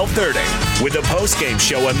at 12:30 with the postgame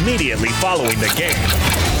show immediately following the game.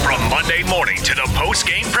 From Monday morning to the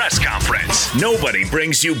postgame press conference, nobody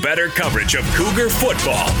brings you better coverage of Cougar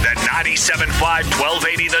football than 97.5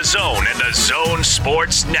 1280 The Zone and the Zone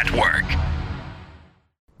Sports Network.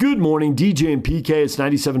 Good morning, DJ and PK. It's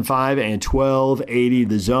 97.5 and 1280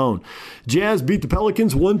 The Zone. Jazz beat the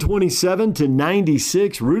Pelicans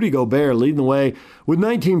 127-96. Rudy Gobert leading the way with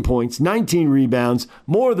 19 points, 19 rebounds,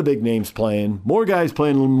 more of the big names playing, more guys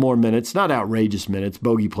playing a little more minutes, not outrageous minutes.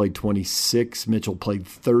 Bogey played 26, Mitchell played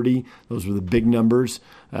 30. Those were the big numbers.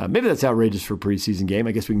 Maybe that's outrageous for a preseason game.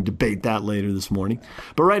 I guess we can debate that later this morning.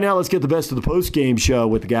 But right now, let's get the best of the post-game show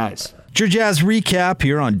with the guys. It's your Jazz recap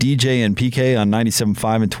here on DJ and PK on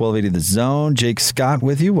 97.5 and 1280 The Zone. Jake Scott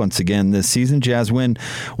with you once again this season. Jazz win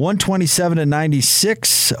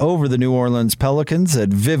 127-96 over the New Orleans Pelicans at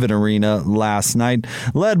Vivint Arena last night,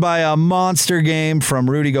 led by a monster game from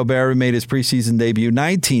Rudy Gobert, who made his preseason debut.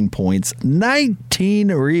 19 points,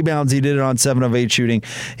 19 rebounds. He did it on 7 of 8 shooting.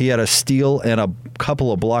 He had a steal and a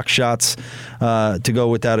couple of block shots to go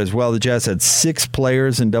with that as well. The Jazz had 6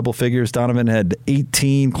 players in double figures. Donovan had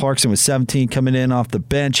 18. Clarkson was 17 coming in off the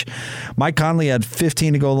bench. Mike Conley had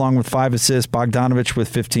 15 to go along with 5 assists. Bogdanovich with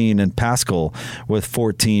 15 and Pascal with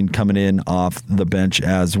 14 coming in off the bench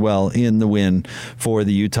as well in the win for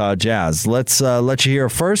the Utah Jazz. Let's let you hear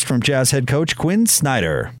first from Jazz head coach Quinn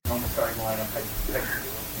Snyder.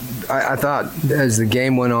 I thought as the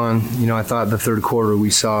game went on, I thought the third quarter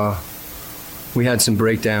we had some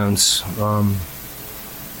breakdowns,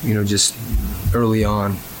 just early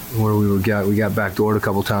on where we got backdoored a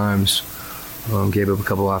couple times, gave up a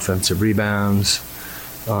couple offensive rebounds.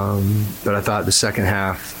 But I thought the second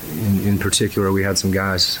half in particular, we had some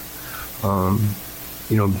guys,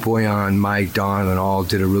 Boyan, Mike, Donovan all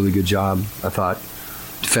did a really good job, I thought,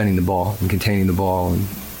 defending the ball and containing the ball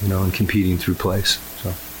and competing through plays.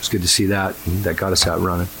 So it's good to see that, and that got us out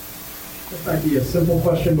running. This might be a simple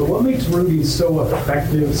question, but what makes Rudy so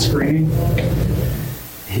effective screening?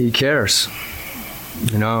 He cares.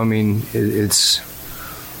 It's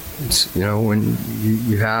when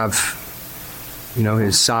you have,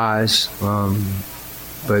 his size,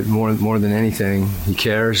 but more than anything, he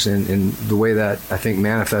cares, and the way that I think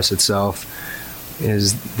manifests itself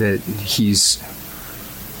is that he's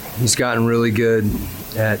gotten really good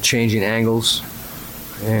at changing angles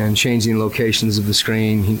and changing locations of the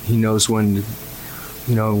screen. He knows when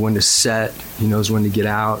to set. He knows when to get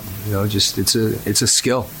out. It's a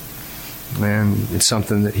skill, and it's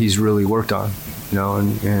something that he's really worked on.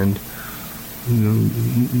 And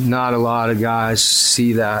not a lot of guys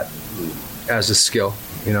see that as a skill.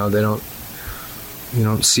 They don't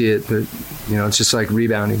see it, but it's just like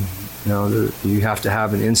rebounding. You have to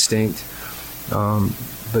have an instinct. But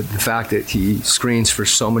the fact that he screens for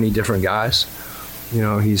so many different guys.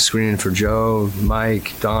 He's screening for Joe,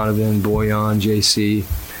 Mike, Donovan, Boyan, JC,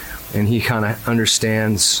 and he kind of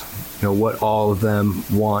understands, what all of them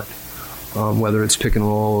want whether it's pick and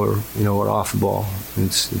roll or or off the ball.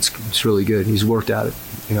 It's really good. He's worked at it,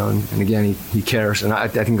 and again he cares, and I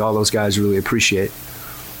think all those guys really appreciate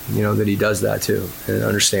that he does that too and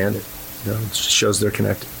understand it. It just shows they're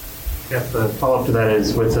connected. Yes, the follow-up to that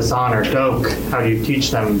is with Hassan or Doak, how do you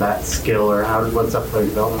teach them that skill, or what's up their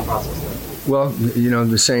development process? Well,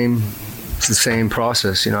 it's the same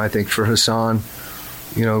process. I think for Hassan,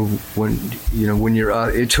 when you're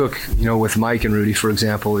it took with Mike and Rudy, for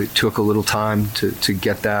example, it took a little time to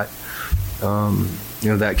get that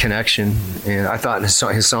that connection, and I thought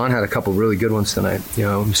Hassan had a couple really good ones tonight,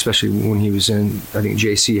 especially when he was in. I think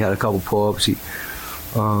JC had a couple pull-ups.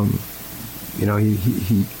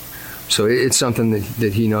 So it's something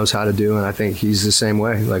that he knows how to do, and I think he's the same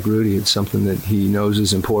way, like Rudy. It's something that he knows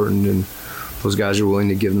is important, and those guys are willing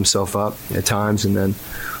to give themselves up at times. And then,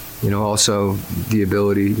 also the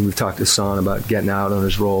ability, we've talked to Hassan about getting out on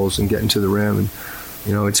his rolls and getting to the rim, and,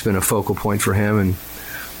 it's been a focal point for him. And,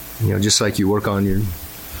 just like you work on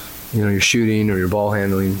your shooting or your ball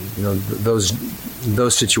handling, those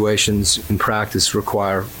situations in practice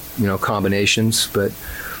require, combinations, but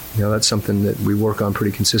that's something that we work on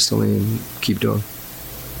pretty consistently and keep doing.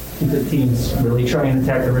 The teams really try and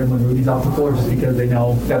attack the rim when Rudy's off the floor just because they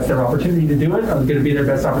know that's their opportunity to do it, or it's going to be their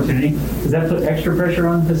best opportunity. Does that put extra pressure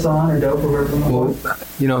on Hassan or Doak or whoever?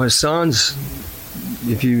 Well, Hassan's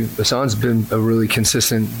been a really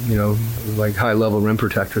consistent, like high-level rim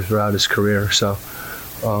protector throughout his career. So,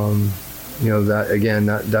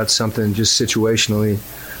 that's something just situationally,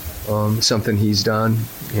 something he's done,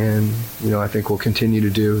 and I think we'll continue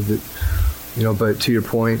to do that. But to your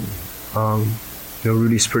point,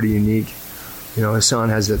 Rudy's pretty unique. Hassan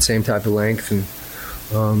has that same type of length, and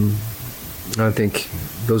I think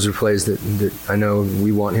those are plays that I know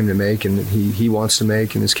we want him to make, and that he wants to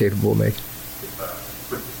make, and is capable of making.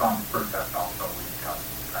 With Hassan's first half also, we got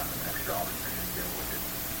kind of an extra opportunity to look at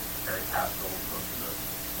Eric Pascal, close to the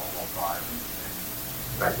 5,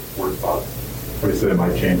 and back to 4 spots. Obviously, it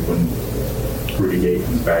might change when Rudy Gay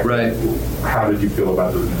comes back. Right. How did you feel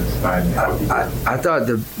about those minutes tonight? I thought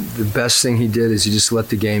the best thing he did is he just let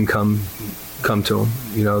the game come to him.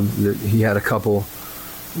 He had a couple,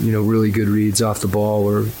 really good reads off the ball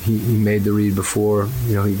where he made the read before,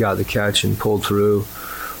 he got the catch and pulled through.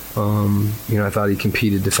 I thought he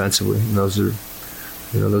competed defensively, and those are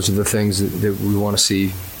the things that we want to see,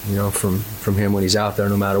 from him when he's out there,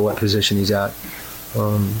 no matter what position he's at.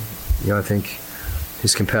 I think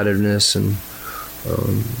his competitiveness and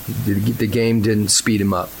the game didn't speed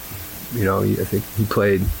him up. I think he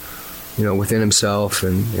played, within himself,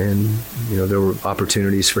 and there were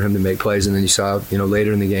opportunities for him to make plays. And then you saw,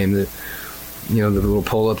 later in the game that, the little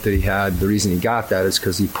pull-up that he had, the reason he got that is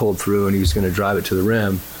because he pulled through and he was going to drive it to the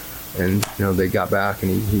rim. And, they got back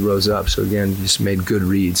and he rose up. So, again, just made good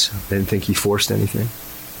reads. I didn't think he forced anything.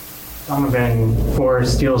 Donovan, 4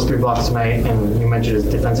 steals, 3 blocks tonight, and you mentioned his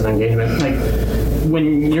defensive engagement.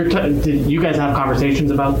 When did you guys have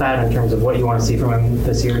conversations about that in terms of what you want to see from him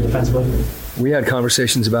this year defensively? We had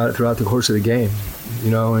conversations about it throughout the course of the game,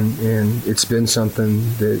 and it's been something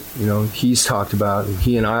that, he's talked about.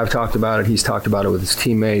 He and I have talked about it. He's talked about it with his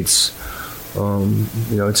teammates.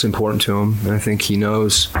 It's important to him, and I think he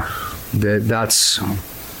knows that that's,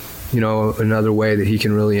 another way that he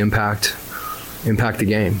can really impact the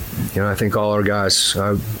game. I think all our guys,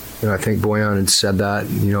 I think Bojan had said that,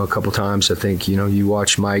 a couple times. I think, you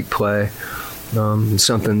watch Mike play. It's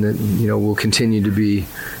something that, will continue to be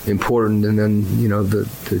important. And then,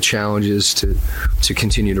 the challenge is to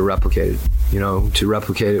continue to replicate it, to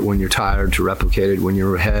replicate it when you're tired, to replicate it when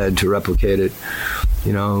you're ahead, to replicate it,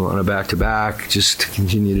 on a back-to-back, just to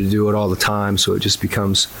continue to do it all the time. So it just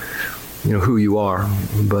becomes, who you are.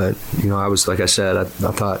 But, I was, like I said, I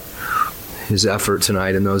thought his effort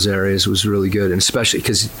tonight in those areas was really good, and especially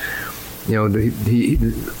because,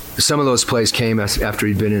 some of those plays came after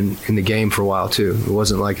he'd been in the game for a while too. It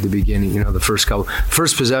wasn't like at the beginning, the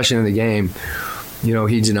first possession of the game,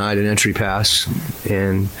 he denied an entry pass,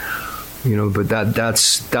 and but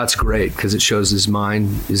that's great because it shows his mind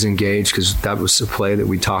is engaged, because that was a play that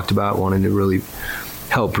we talked about, wanting to really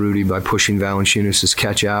help Rudy by pushing Valanciunas'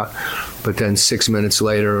 catch out. But then 6 minutes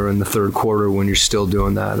later, or in the third quarter, when you're still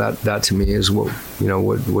doing that to me is what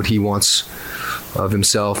what he wants of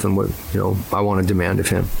himself, and what I want to demand of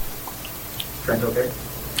him. Trent, okay?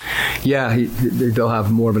 Yeah, they'll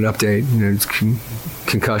have more of an update. It's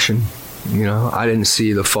concussion. I didn't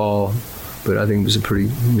see the fall, but I think it was a pretty.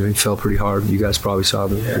 He fell pretty hard. You guys probably saw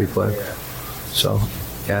the replay. Yeah. So,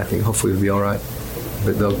 I think hopefully it'll be all right.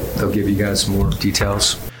 But they'll give you guys more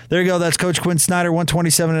details. There you go. That's Coach Quinn Snyder.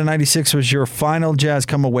 127-96 was your final. Jazz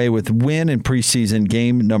come away with win in preseason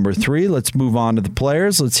game number 3. Let's move on to the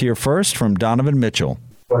players. Let's hear first from Donovan Mitchell.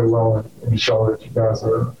 Very well in Charlotte. You guys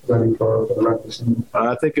are ready for the rest of the season.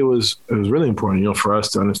 I think it was really important, for us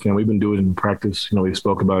to understand. We've been doing it in practice. We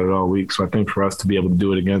spoke about it all week. So I think for us to be able to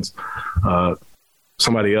do it against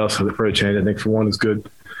somebody else for a change, I think for one is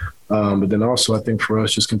good. But then also I think for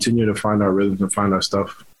us just continue to find our rhythms and find our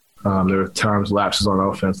stuff. There are times lapses on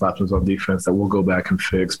offense, lapses on defense that we'll go back and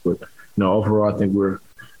fix. But overall I think we're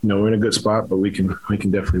in a good spot, but we can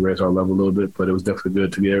definitely raise our level a little bit. But it was definitely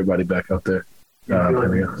good to get everybody back out there. You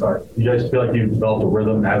guys feel like you developed a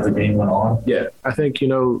rhythm as the game went on? Yeah, I think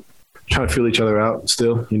trying to feel each other out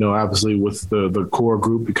still. Obviously with the core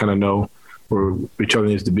group, you kind of know where each other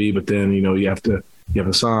needs to be. But then you have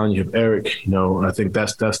Hassan, you have Eric. I think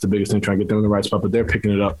that's the biggest thing, trying to get them in the right spot. But they're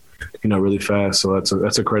picking it up, really fast. So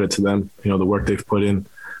that's a credit to them. The work they've put in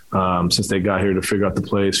since they got here to figure out the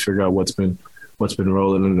plays, figure out what's been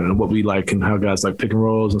rolling and what we like and how guys like pick and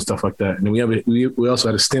rolls and stuff like that. And then we also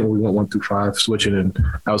had a stint where we went 1 through 5 switching, and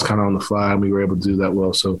that was kind of on the fly, and we were able to do that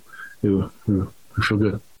well. So we feel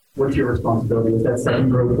good. What's your responsibility with that second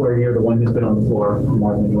group where you're the one who's been on the floor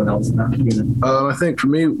more than anyone else in that unit? I think for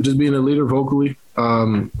me, just being a leader vocally,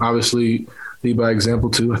 obviously lead by example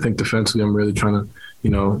too. I think defensively, I'm really trying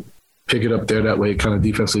to, pick it up there. That way, kind of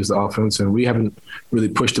defense leads the offense. And we haven't really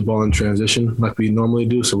pushed the ball in transition like we normally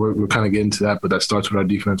do. So we're kind of getting to that, but that starts with our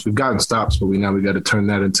defense. We've gotten stops, but we got to turn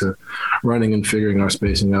that into running and figuring our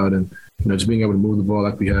spacing out and, just being able to move the ball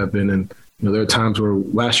like we have been. And, there are times where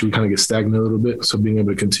last year we kind of get stagnant a little bit. So being able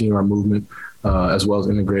to continue our movement as well as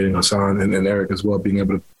integrating Hassan and Eric as well, being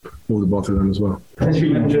able to move the ball through them as well. As you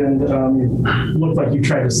mentioned, it looked like you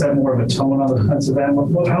tried to set more of a tone on the defensive end.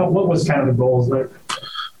 What was kind of the goals there?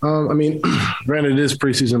 Granted, it is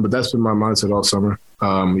preseason, but that's been my mindset all summer.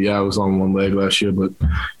 I was on one leg last year, but,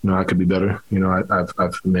 I could be better.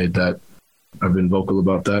 I've made that. I've been vocal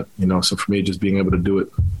about that, so for me, just being able to do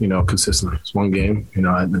it, consistently. It's one game,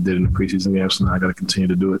 I did it in the preseason game, so now I got to continue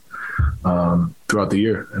to do it throughout the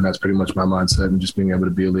year. And that's pretty much my mindset, and just being able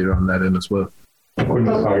to be a leader on that end as well. When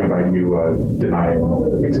you was talking about you denying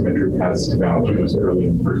asymmetric passes to Valanciunas early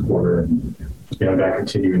in the first quarter, and that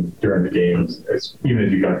continuing during the games, even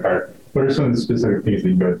as you got tired, what are some of the specific things that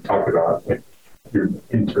you guys talked about, like your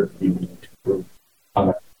intervening on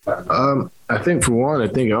that? I think for one,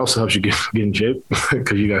 it also helps you get in shape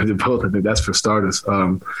because you guys did both. I think that's for starters.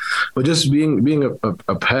 But just being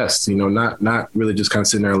a pest, not really just kind of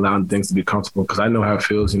sitting there allowing things to be comfortable, because I know how it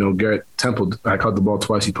feels. Garrett Temple, I caught the ball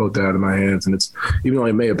twice, he poked it out of my hands, and it's, even though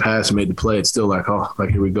he made a pass and made the play, it's still like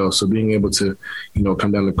here we go. So being able to,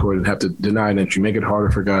 come down the court and have to deny an entry, make it harder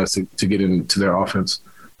for guys to get into their offense.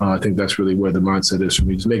 I think that's really where the mindset is for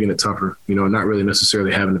me, just making it tougher, not really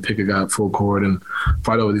necessarily having to pick a guy up full court and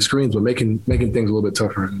fight over these screens, but making things a little bit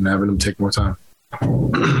tougher and having them take more time.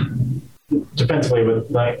 Defensively, with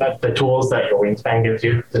the tools that your wingspan gives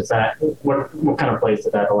you, what kind of plays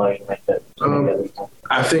did that allow you to make that?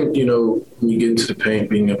 I think, when you get into the paint,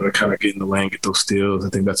 being able to kind of get in the lane, get those steals, I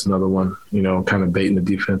think that's another one, kind of baiting the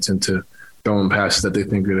defense into throwing passes that they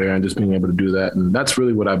think are there and just being able to do that. And that's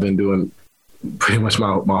really what I've been doing pretty much my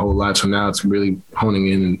whole life. So now it's really honing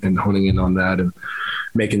in on that and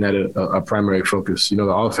making that a primary focus. The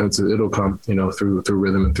offense, it'll come, through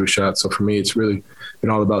rhythm and through shots. So for me, it's really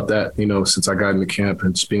been all about that, since I got into camp,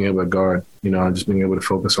 and just being able to guard, and just being able to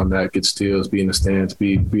focus on that, get steals, be in the stands,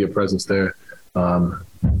 be a presence there.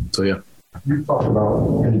 So yeah. You talked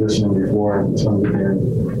about conditioning before in terms of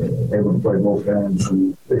being able to play both ends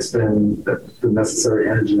and expend the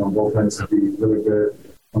necessary energy on both ends to be really good.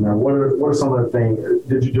 What are some of the things?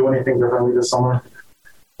 Did you do anything differently this summer?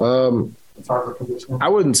 I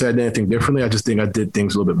wouldn't say I did anything differently. I just think I did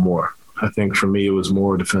things a little bit more. I think for me, it was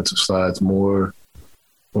more defensive slides, more.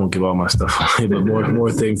 I won't give all my stuff away, but more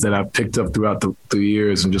things that I picked up throughout the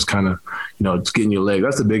years, and just kind of, just getting your leg.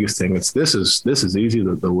 That's the biggest thing. This is easy,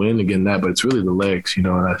 the win again, that, but it's really the legs, and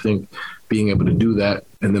I think being able to do that,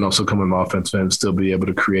 and then also coming on offense and still be able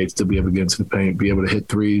to create, still be able to get into the paint, be able to hit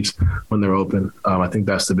threes when they're open. I think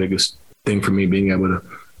that's the biggest thing for me, being able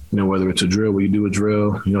to, whether it's a drill where you do a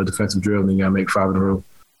drill, defensive drill, and then you got to make 5 in a row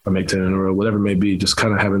or make 10 in a row, whatever it may be, just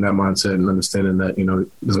kind of having that mindset and understanding that,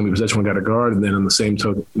 there's going to be possession when I got a guard, and then on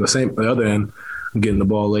the other end, I'm getting the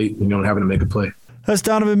ball late, and having to make a play. That's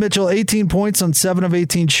Donovan Mitchell, 18 points on 7 of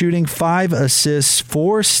 18 shooting, 5 assists,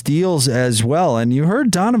 4 steals as well. And you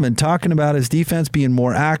heard Donovan talking about his defense being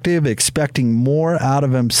more active, expecting more out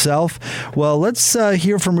of himself. Well, let's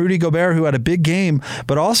hear from Rudy Gobert, who had a big game,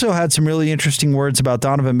 but also had some really interesting words about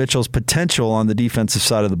Donovan Mitchell's potential on the defensive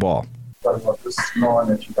side of the ball. about just knowing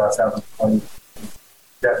that you guys haven't played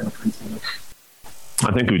yet in the preseason?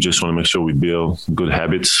 I think we just want to make sure we build good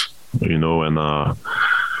habits, and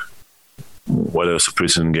whether it's a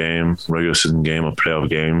preseason game, regular season game, or playoff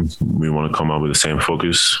game, we want to come out with the same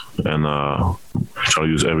focus and try to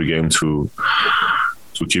use every game to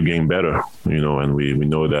keep getting better, and we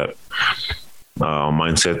know that our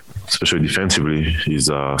mindset, especially defensively, is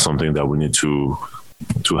something that we need to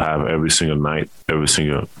have every single night, every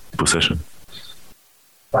single possession.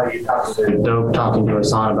 Dope talking to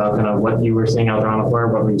Hassan about kind of what you were seeing out there on the floor.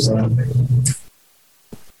 What were you saying?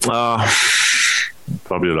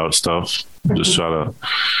 Probably a lot of stuff. Just try to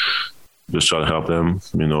help them.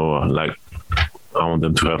 Like I want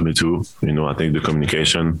them to help me too. I think the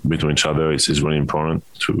communication between each other is really important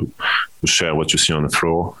to share what you see on the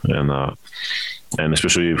floor, and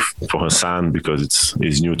especially for Hassan, because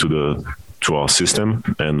he's new to our system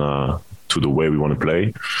and to the way we want to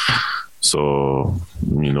play. So,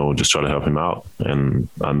 just try to help him out. And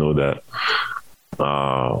I know that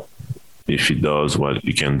if he does what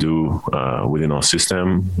he can do within our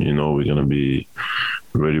system, we're going to be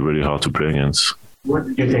really, really hard to play against. What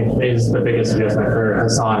do you think is the biggest adjustment for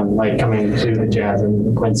Hassan, like coming to the Jazz and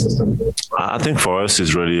the Quinn system? I think for us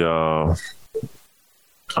is really,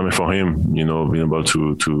 for him, being able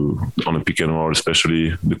to on the pick and roll,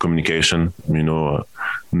 especially the communication,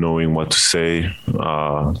 knowing what to say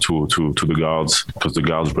to the guards, because the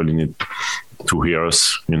guards really need to hear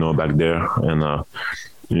us, back there, and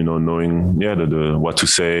knowing what to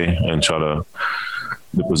say and try to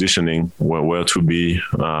the positioning where to be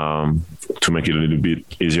to make it a little bit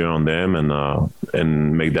easier on them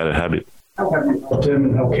and make that a habit. How have you helped him,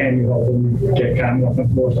 and how can you help him get kind of up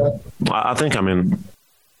more stuff? I think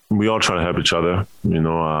we all try to help each other.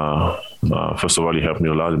 First of all, he helped me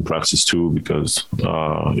a lot in practice too, because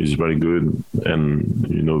he's very good,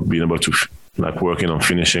 and being able to working on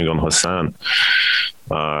finishing on Hassan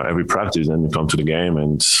every practice, and you come to the game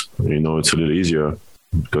and it's a little easier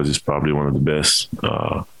because he's probably one of the best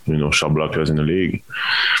shot blockers in the league.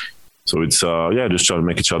 So it's just try to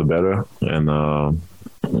make each other better, and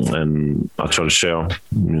I try to share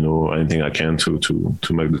anything I can to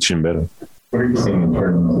make the team better. What are you seeing in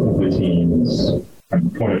terms of the team's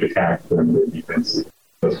point of attack for the defense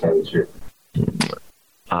thus far this year?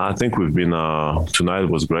 I think we've been tonight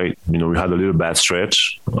was great. We had a little bad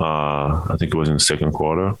stretch. I think it was in the second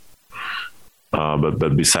quarter.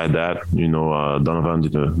 But beside that, Donovan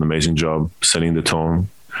did an amazing job setting the tone.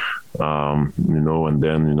 And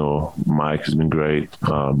then Mike has been great.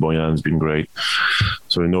 Bojan's been great.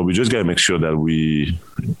 So we just gotta make sure that we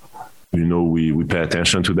pay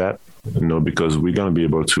attention to that. Because we're gonna be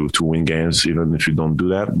able to win games even if you don't do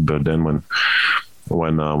that. But then when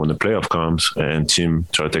the playoff comes and team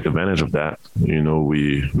try to take advantage of that,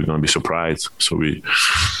 we're gonna be surprised. So we,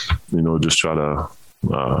 just try to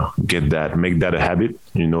make that a habit.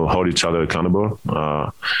 Hold each other accountable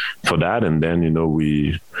for that, and then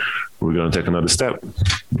we're gonna take another step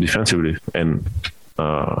defensively and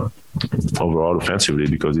overall offensively,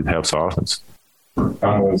 because it helps our offense.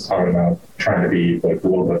 I was talking about trying to be a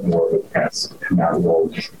little bit more of a pass in that role,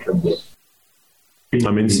 just in terms of.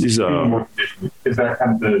 Is that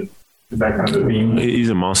kind of the theme? He's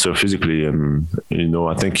a monster physically, and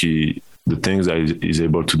I think the things that he's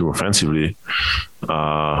able to do offensively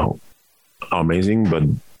are amazing, but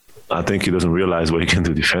I think he doesn't realize what he can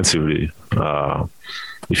do defensively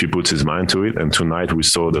if he puts his mind to it. And tonight we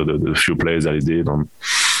saw the few plays that he did on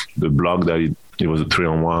the block that it was a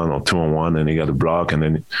 3-on-1 or 2-on-1, and he got a block, and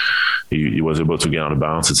then he was able to get out of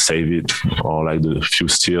bounds and save it, or like the few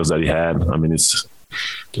steals that he had.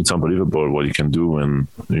 It's unbelievable what he can do, and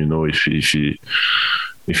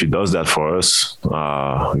if he does that for us,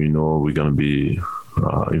 we're gonna be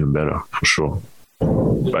even better for sure.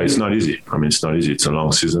 But it's not easy. It's not easy. It's a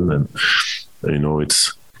long season, and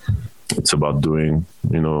it's about doing,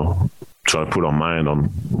 try to put our mind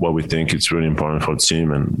on what we think it's really important for the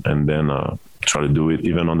team, and then try to do it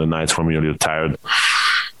even on the nights when we're a little tired.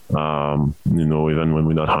 Even when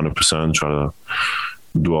we're not 100%, try to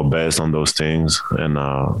do our best on those things, and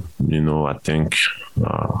I think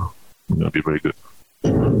we're gonna be very good.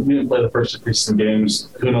 You didn't play the first preseason games.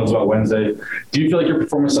 Who knows about Wednesday? Do you feel like your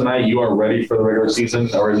performance tonight, you are ready for the regular season,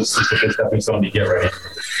 or is this just a good stepping stone to get ready?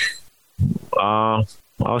 I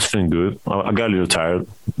was feeling good. I got a little tired,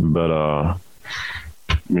 but I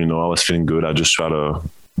was feeling good. I just try to,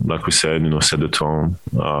 like we said, set the tone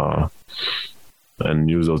and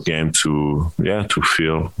use those games to get a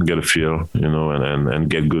feel, and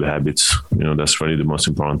get good habits. That's really the most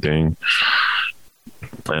important thing.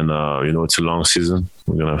 And it's a long season.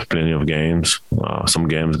 We're gonna have plenty of games. Some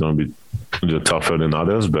games are gonna be little tougher than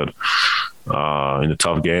others, but in the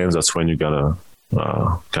tough games, that's when you gotta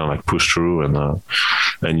kind of like push through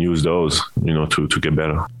and use those, to get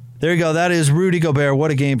better. There you go. That is Rudy Gobert.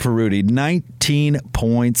 What a game for Rudy. 19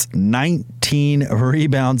 points, 19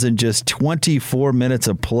 rebounds in just 24 minutes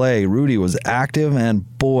of play. Rudy was active, and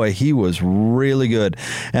boy, he was really good.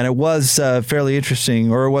 And it was very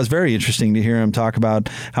interesting to hear him talk about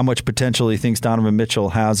how much potential he thinks Donovan Mitchell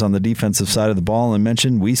has on the defensive side of the ball, and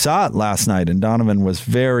mentioned we saw it last night, and Donovan was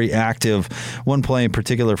very active. One play in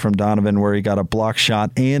particular from Donovan where he got a block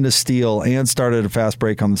shot and a steal and started a fast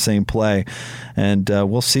break on the same play. And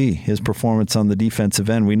we'll see his performance on the defensive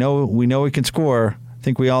end. We know he can score. I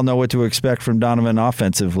think we all know what to expect from Donovan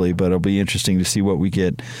offensively, but it'll be interesting to see what we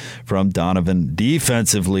get from Donovan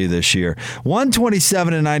defensively this year.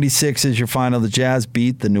 127-96 is your final. The Jazz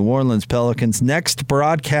beat the New Orleans Pelicans. Next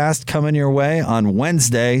broadcast coming your way on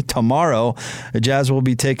Wednesday, tomorrow. The Jazz will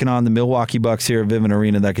be taking on the Milwaukee Bucks here at Vivint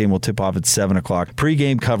Arena. That game will tip off at 7 o'clock.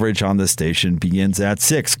 Pre-game coverage on this station begins at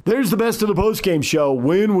 6. There's the best of the post-game show.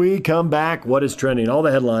 When we come back, what is trending? All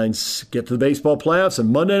the headlines. Get to the baseball playoffs and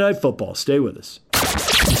Monday Night Football. Stay with us.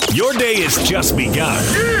 Your day has just begun.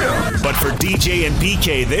 Yeah! But for DJ and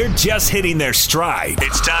PK, they're just hitting their stride.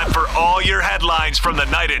 It's time for all your headlines from the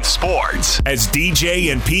night in sports as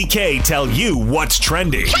DJ and PK tell you what's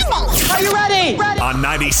trending. Are you ready? On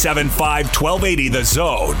 97.5 1280 The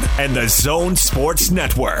Zone and The Zone Sports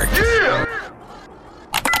Network. Yeah!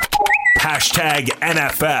 Hashtag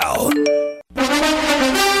NFL.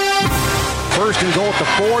 First and goal at the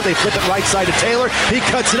 4. They flip it right side to Taylor. He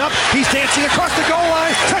cuts it up. He's dancing across the goal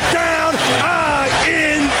line. Touchdown,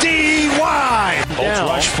 I-N-D-Y. Bolts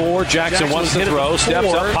rush 4. Jackson wants to throw.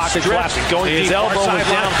 Steps up. Pocket collapsing. Going deep. His elbow was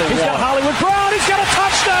down to 1. He's got Hollywood Brown. He's got a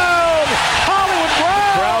touchdown. Hollywood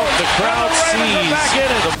Brown. The crowd sees.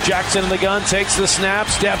 Jackson in the gun. Takes the snap.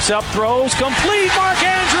 Steps up. Throws. Complete. Mark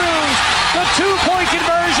Andrews. The 2-point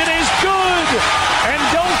conversion is good. And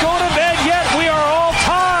don't go to bed yet. We are all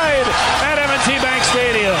tied at M&T Bank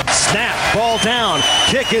Stadium. Snap, ball down,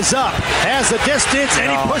 kick is up, has the distance, and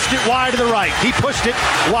he pushed it wide to the right. He pushed it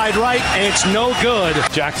wide right, and it's no good.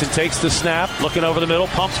 Jackson takes the snap, looking over the middle,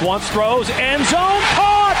 pumps once, throws, end zone,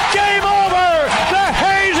 caught, game over! The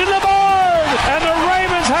Hayes in the board, and the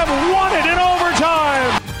Ravens have won it in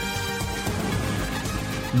overtime.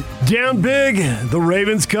 Down big, the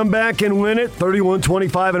Ravens come back and win it,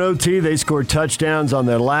 31-25 in OT. They scored touchdowns on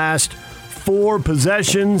their last 4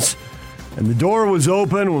 possessions. And the door was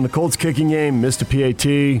open when the Colts kicking game missed a PAT.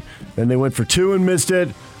 Then they went for 2 and missed it.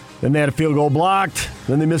 Then they had a field goal blocked.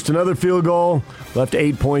 Then they missed another field goal. Left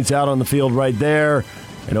 8 points out on the field right there.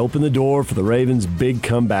 And opened the door for the Ravens' big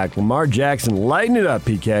comeback. Lamar Jackson lighting it up,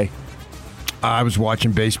 PK. I was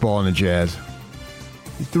watching baseball in the Jazz.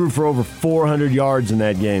 He threw for over 400 yards in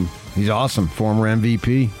that game. He's awesome. Former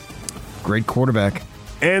MVP. Great quarterback.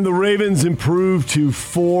 And the Ravens improved to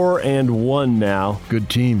 4-1 now. Good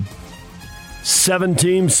team. 7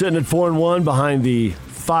 teams sitting at 4-1 behind the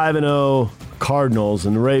 5-0 Cardinals,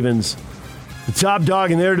 and the Ravens, the top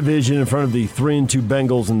dog in their division, in front of the 3-2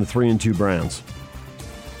 Bengals and the 3-2 Browns.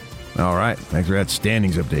 All right, thanks for that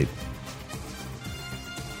standings update.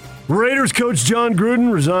 Raiders coach John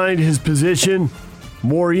Gruden resigned his position.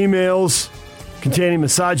 More emails containing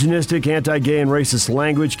misogynistic, anti-gay, and racist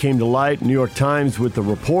language came to light. New York Times with the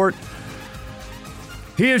report.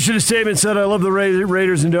 He issued a statement, said, I love the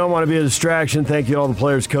Raiders and don't want to be a distraction. Thank you to all the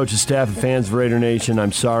players, coaches, staff, and fans of Raider Nation.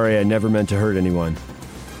 I'm sorry. I never meant to hurt anyone.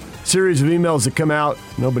 Series of emails that come out.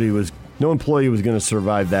 No employee was going to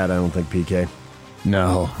survive that, I don't think, PK.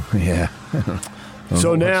 No. Yeah.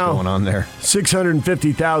 So now, what's going on there?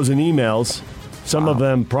 650,000 emails. Some of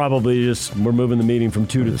them probably just we're moving the meeting from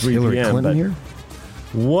 2 to 3 Hillary p.m. Clinton here?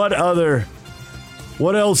 What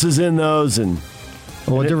else is in those? And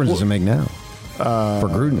what difference does it make now? For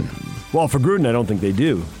Gruden? Well, for Gruden, I don't think they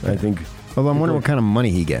do. I think. Well, I'm wondering what kind of money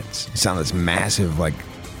he gets. It sounds this massive, like,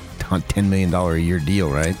 $10 million a year deal,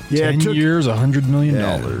 right? Yeah, 10 years, $100 million.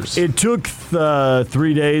 It took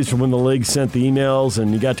 3 days from when the league sent the emails,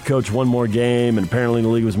 and he got to coach one more game, and apparently the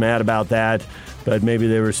league was mad about that, but maybe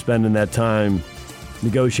they were spending that time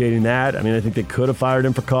negotiating that. I mean, I think they could have fired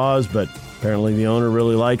him for cause, but apparently the owner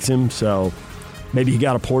really likes him, so maybe he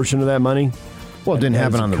got a portion of that money. Well, it didn't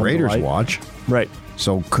happen on the Raiders' watch. Right.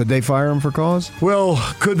 So could they fire him for cause? Well,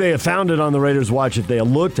 could they have found it on the Raiders' watch if they had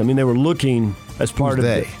looked? I mean, they were looking as part of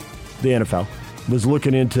the NFL. Was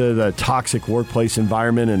looking into the toxic workplace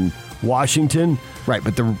environment in Washington. Right,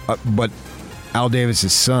 but Al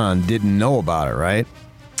Davis's son didn't know about it, right?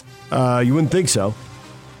 You wouldn't think so.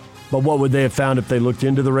 But what would they have found if they looked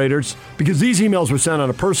into the Raiders? Because these emails were sent on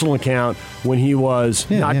a personal account when he was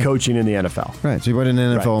not coaching in the NFL. Right, so he wasn't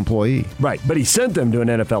an NFL employee. Right, but he sent them to an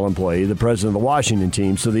NFL employee, the president of the Washington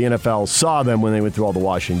team, so the NFL saw them when they went through all the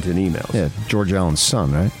Washington emails. Yeah, George Allen's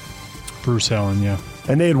son, right? Bruce Allen, yeah.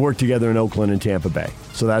 And they had worked together in Oakland and Tampa Bay,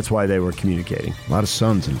 so that's why they were communicating. A lot of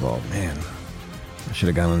sons involved. Man, I should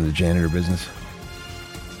have gone into the janitor business.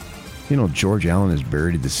 You know, George Allen is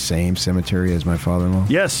buried in the same cemetery as my father-in-law?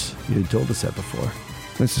 Yes, you had told us that before.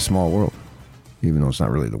 It's a small world, even though it's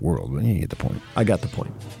not really the world, but you get the point. I got the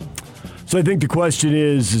point. So I think the question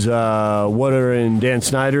is, what are in Dan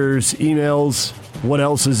Snyder's emails? What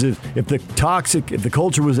else is it? If the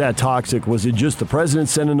culture was that toxic, was it just the president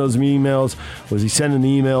sending those emails? Was he sending the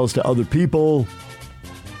emails to other people?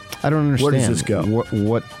 I don't understand. Where does this go?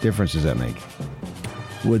 What difference does that make?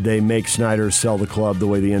 Would they make Snyder sell the club the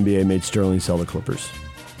way the NBA made Sterling sell the Clippers?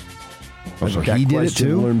 Oh, so he did it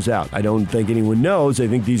too? Worms out. I don't think anyone knows. I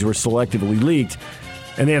think these were selectively leaked.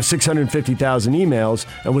 And they have 650,000 emails.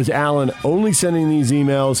 And was Allen only sending these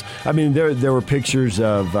emails? I mean, there were pictures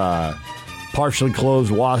of partially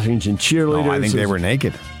clothed Washington cheerleaders. No, I think they were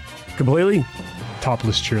naked. Completely?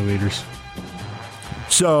 Topless cheerleaders.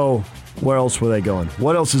 So where else were they going?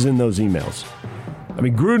 What else is in those emails? I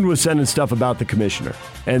mean, Gruden was sending stuff about the commissioner,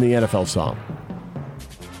 and the NFL saw him.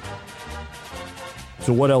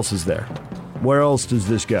 So what else is there? Where else does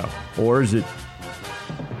this go? Or is it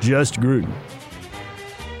just Gruden?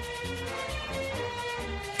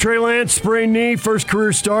 Trey Lance, sprained knee, first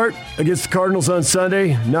career start against the Cardinals on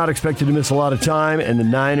Sunday. Not expected to miss a lot of time, and the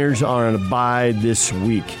Niners are on a bye this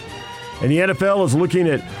week. And the NFL is looking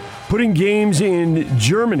at putting games in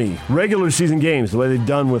Germany, regular season games, the way they've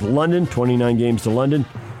done with London, 29 games to London.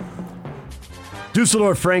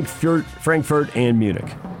 Dusseldorf, Frankfurt, and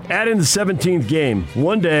Munich. Add in the 17th game.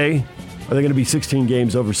 One day, are there going to be 16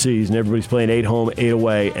 games overseas, and everybody's playing 8 home, 8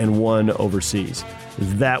 away, and 1 overseas?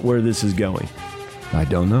 Is that where this is going? I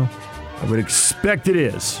don't know. I would expect it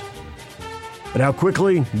is. But how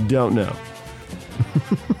quickly? Don't know.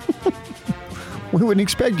 We wouldn't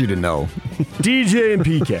expect you to know. DJ and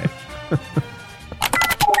PK.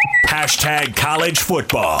 Hashtag college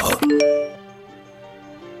football.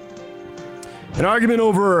 An argument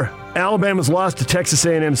over Alabama's loss to Texas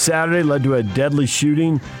A&M Saturday led to a deadly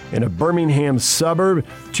shooting in a Birmingham suburb.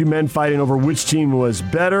 2 men fighting over which team was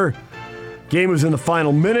better. Game was in the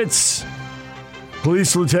final minutes.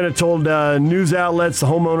 Police lieutenant told news outlets the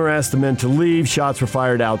homeowner asked the men to leave. Shots were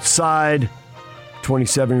fired outside.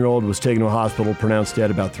 27-year-old was taken to a hospital, pronounced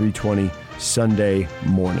dead about 3:20 Sunday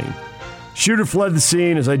morning. Shooter fled the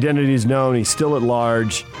scene. His identity is known. He's still at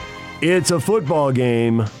large. It's a football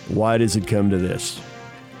game. Why does it come to this?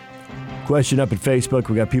 Question up at Facebook.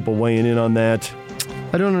 We got people weighing in on that.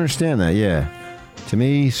 I don't understand that, yeah. To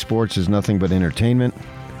me, sports is nothing but entertainment.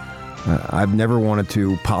 I've never wanted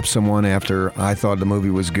to pop someone after I thought the movie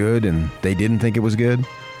was good and they didn't think it was good.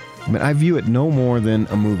 I mean, I view it no more than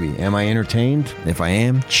a movie. Am I entertained? If I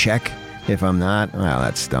am, check. If I'm not, well,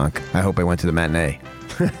 that stunk. I hope I went to the matinee.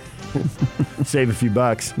 Save a few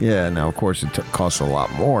bucks. Yeah, now, of course, it costs a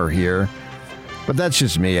lot more here. But that's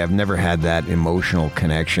just me. I've never had that emotional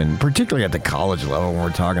connection, particularly at the college level when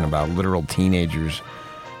we're talking about literal teenagers.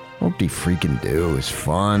 What they freaking do is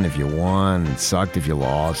fun if you won. It sucked if you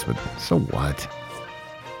lost, but so what?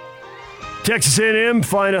 Texas A&M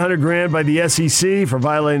fined $100,000 by the SEC for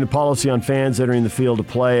violating the policy on fans entering the field to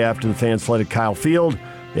play after the fans flooded Kyle Field.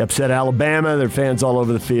 They upset Alabama. There are fans all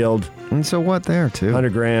over the field. And so what there, too?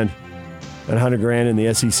 $100,000. And $100,000 in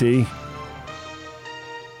the SEC.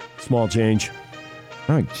 Small change.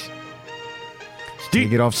 Right.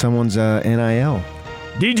 Take it off someone's NIL.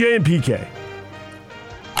 DJ and PK.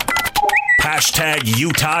 Hashtag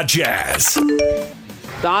Utah Jazz.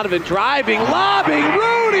 Donovan driving, lobbing,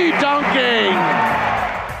 Rudy dunking.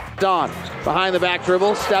 Don behind the back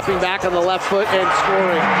dribble, stepping back on the left foot and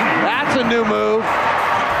scoring. That's a new move.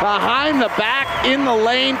 Behind the back, in the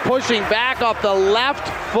lane, pushing back off the left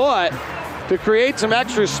foot to create some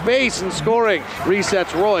extra space and scoring.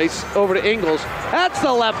 Resets Royce over to Ingles. That's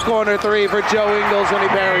the left corner three for Joe Ingles when he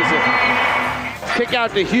buries it. Kick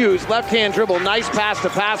out to Hughes, left-hand dribble, nice pass to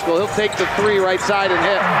Pascal. He'll take the three right side and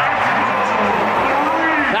hit.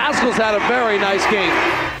 Pascal's had a very nice game.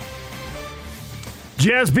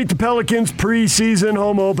 Jazz beat the Pelicans preseason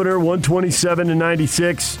home opener,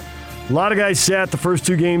 127-96. A lot of guys sat the first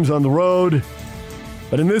 2 games on the road.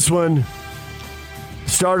 But in this one, the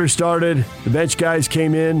starters started, the bench guys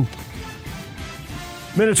came in.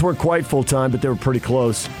 Minutes weren't quite full-time, but they were pretty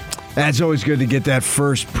close. That's always good to get that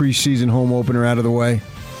first preseason home opener out of the way.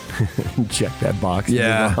 Check that box.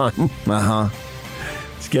 Yeah. Uh-huh.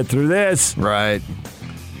 It's get through this. Right.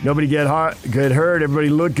 Nobody get hurt. Everybody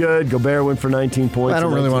look good. Gobert went for 19 points. I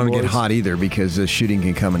don't really want to get boards. hot either because the shooting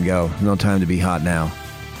can come and go. No time to be hot now.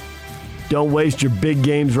 Don't waste your big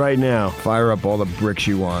games right now. Fire up all the bricks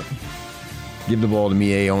you want. Give the ball to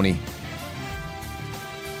Miaoni.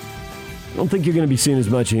 I don't think you're going to be seeing as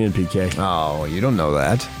much in PK. Oh, you don't know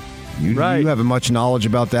that. You have as much knowledge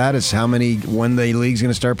about that as when the league's going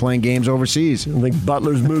to start playing games overseas. You don't think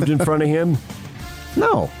Butler's moved in front of him?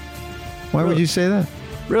 No. Why would you say that?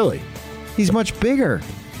 Really? He's much bigger.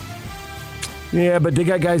 Yeah, but they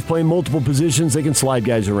got guys playing multiple positions. They can slide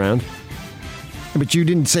guys around. But you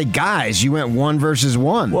didn't say guys. You went 1 versus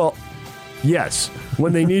 1. Well, yes.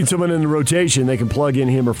 When they need someone in the rotation, they can plug in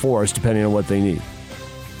him or Forrest, depending on what they need.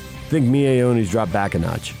 I think Miaoni's dropped back a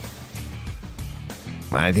notch.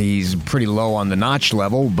 I think he's pretty low on the notch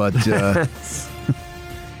level, but he's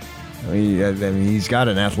got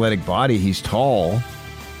an athletic body. He's tall.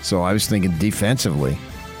 So I was thinking defensively.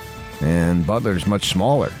 And Butler's much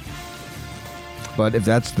smaller. But if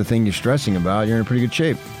that's the thing you're stressing about, you're in pretty good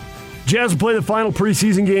shape. Jazz will play the final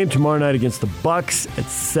preseason game tomorrow night against the Bucks at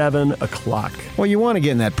 7 o'clock. Well, you want to get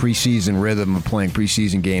in that preseason rhythm of playing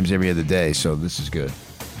preseason games every other day, so this is good.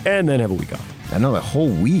 And then have a week off. I know, the whole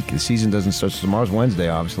week. The season doesn't start. Tomorrow's Wednesday,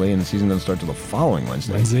 obviously, and the season doesn't start till the following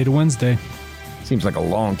Wednesday. Wednesday to Wednesday. Seems like a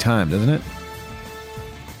long time, doesn't it?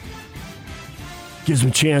 Gives them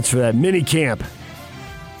a chance for that mini camp.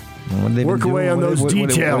 Work away on those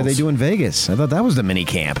details. What do they do in Vegas? I thought that was the mini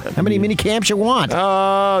camp. How many mini camps you want? 2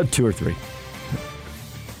 or 3.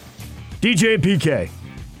 DJ and PK.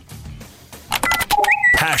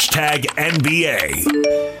 Hashtag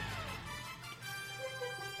NBA.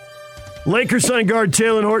 Lakers signed guard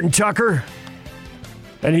Talen Horton-Tucker,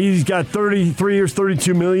 and he's got 33 years,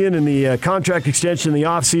 $32 million in the contract extension in the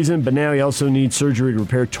offseason, but now he also needs surgery to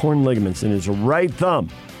repair torn ligaments in his right thumb.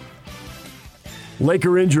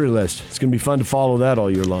 Laker injury list. It's going to be fun to follow that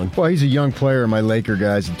all year long. Well, he's a young player. My Laker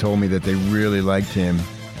guys had told me that they really liked him.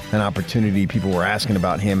 An opportunity. People were asking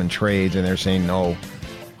about him in trades, and they're saying no.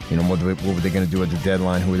 You know, what were they going to do at the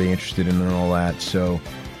deadline? Who were they interested in and all that? So,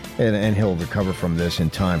 and he'll recover from this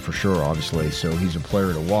in time for sure, obviously. So he's a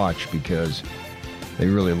player to watch because they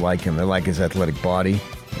really like him. They like his athletic body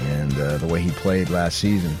and the way he played last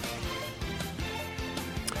season.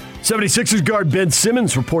 76ers guard Ben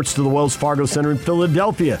Simmons reports to the Wells Fargo Center in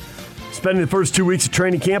Philadelphia, spending the first 2 weeks of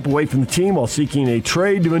training camp away from the team while seeking a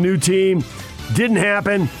trade to a new team. Didn't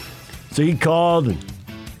happen, so he called and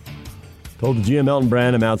told the GM Elton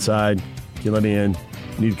Brand, I'm outside. Can you let me in?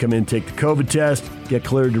 You need to come in, take the COVID test, get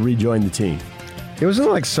cleared to rejoin the team. It was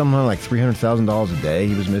like something like $300,000 a day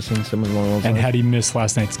he was missing, something along those lines. And had he missed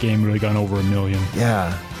last night's game, really gone over $1 million.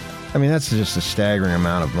 Yeah. I mean, that's just a staggering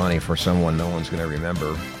amount of money for someone no one's going to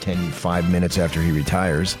remember 5 minutes after he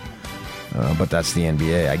retires. But that's the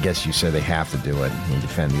NBA. I guess you say they have to do it and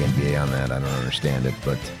defend the NBA on that. I don't understand it.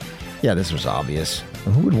 But, yeah, this was obvious.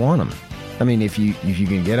 And who would want him? I mean, if you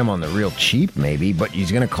can get him on the real cheap, maybe, but he's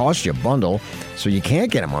going to cost you a bundle, so you can't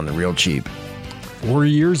get him on the real cheap. 4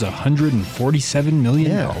 years, $147 million.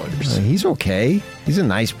 Yeah, he's okay. He's a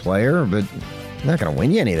nice player, but he's not going to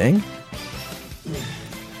win you anything.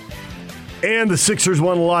 And the Sixers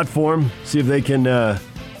want a lot for him. See if they can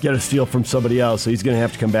get a steal from somebody else. So he's going to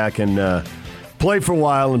have to come back and play for a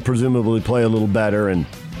while and presumably play a little better and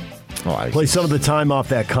play some of the time off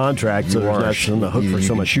that contract so there's not on the hook for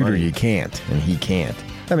so much shooter, money. You can't, and he can't.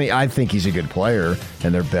 I mean, I think he's a good player,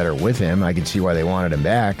 and they're better with him. I can see why they wanted him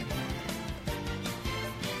back.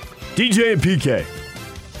 DJ and PK.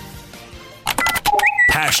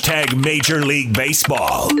 Hashtag Major League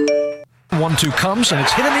Baseball. 1-2 comes, and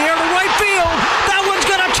it's hit in the air to right field. That one's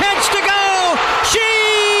got a chance to go.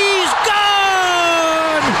 She's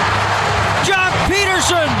gone! Jock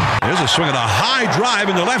Peterson. There's a swing at a high drive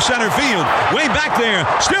into left center field. Way back there.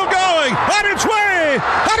 Still going. On its way.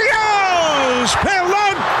 Adios,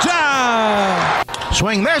 Pelota.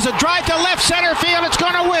 Swing. There's a drive to left center field. It's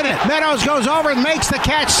going to win it. Meadows goes over and makes the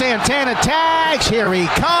catch. Santana tags. Here he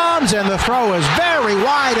comes, and the throw is very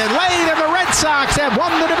wide and late, and the Red Sox have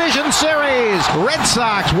won the division series. Red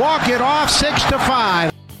Sox walk it off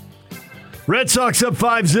 6-5. Red Sox up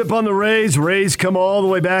 5-0 on the Rays. Rays come all the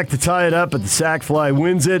way back to tie it up, but the sac fly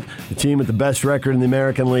wins it. The team with the best record in the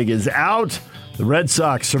American League is out. The Red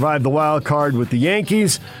Sox survived the wild card with the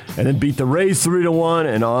Yankees and then beat the Rays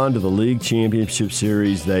 3-1, and on to the League Championship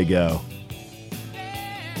Series they go.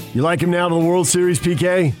 You like him now to the World Series,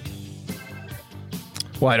 PK?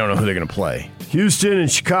 Well, I don't know who they're going to play. Houston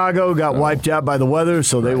and Chicago got wiped out by the weather,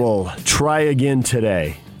 so they will try again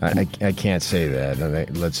today. I can't say that.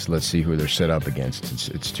 Let's see who they're set up against.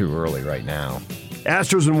 It's too early right now.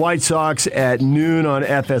 Astros and White Sox at noon on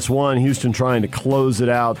FS1. Houston trying to close it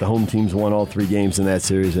out. The home teams won all 3 games in that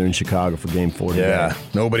series. They're in Chicago for Game 4 today. Yeah,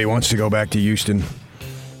 nobody wants to go back to Houston.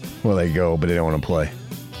 Well, they go, but they don't want to play.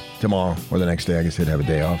 Tomorrow or the next day, I guess they'd have a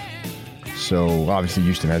day off. So, obviously,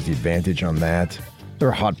 Houston has the advantage on that. They're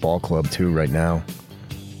a hot ball club, too, right now.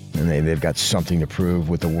 And they've got something to prove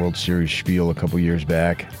with the World Series spiel a couple years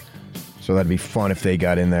back. So that'd be fun if they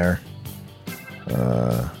got in there.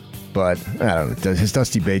 But, I don't know, has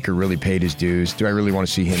Dusty Baker really paid his dues? Do I really want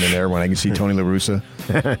to see him in there when I can see Tony La Russa?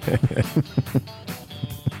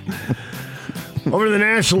 Over to the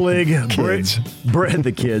National League. Kids.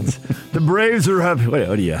 The kids. The Braves are up, what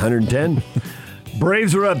are you, 110?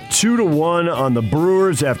 Braves are up 2-1 on the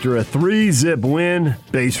Brewers after a 3-zip win.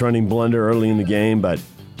 Base running blunder early in the game, but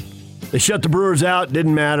they shut the Brewers out.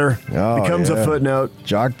 Didn't matter. Becomes a footnote.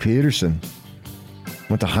 Jock Peterson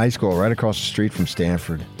went to high school right across the street from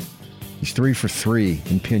Stanford. He's 3 for 3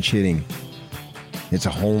 in pinch hitting. It's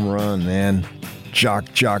a home run, man. Jock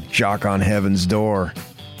on heaven's door.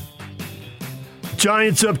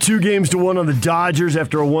 Giants up 2-1 on the Dodgers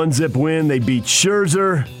after a 1-zip win. They beat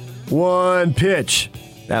Scherzer. 1 pitch.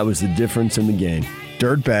 That was the difference in the game.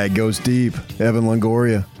 Dirtbag goes deep. Evan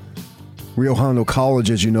Longoria. Rio Hondo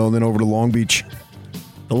College, as you know, and then over to Long Beach.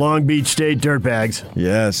 The Long Beach State Dirtbags.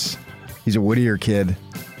 Yes. He's a Whittier kid.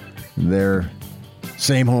 They're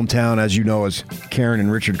same hometown, as you know, as Karen and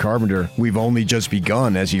Richard Carpenter. We've only just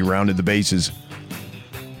begun as he rounded the bases.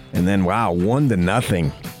 And then, wow,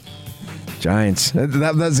 1-0. Giants.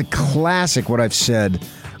 That's a classic, what I've said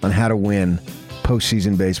on how to win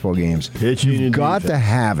postseason baseball games. You've got to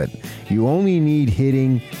have it. You only need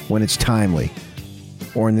hitting when it's timely.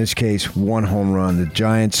 Or in this case, 1 home run. The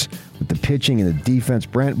Giants, with the pitching and the defense,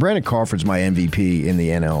 Brandon Crawford's my MVP in the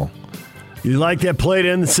NL. You like that play to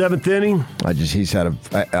end the 7th inning? He's had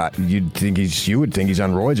you would think he's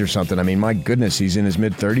on roids or something. I mean, my goodness, he's in his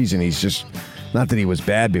mid-30s and he's just, not that he was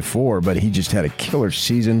bad before, but he just had a killer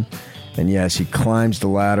season. And yes, he climbs the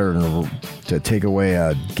ladder to take away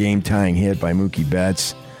a game-tying hit by Mookie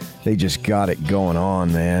Betts. They just got it going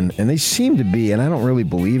on, man. And they seem to be, and I don't really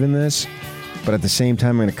believe in this, but at the same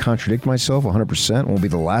time, I'm going to contradict myself 100%. Won't be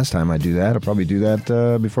the last time I do that. I'll probably do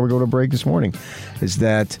that before we go to break this morning, is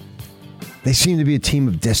that they seem to be a team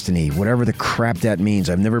of destiny, whatever the crap that means.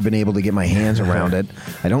 I've never been able to get my hands around it.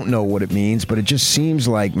 I don't know what it means, but it just seems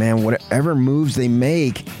like, man, whatever moves they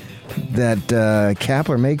make, that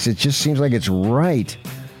Kapler makes, it just seems like it's right.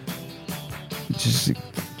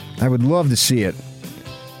 I would love to see it.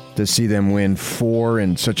 To see them win 4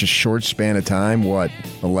 in such a short span of time. What,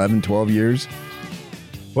 11, 12 years?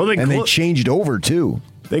 Well, they changed over, too.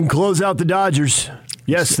 They can close out the Dodgers.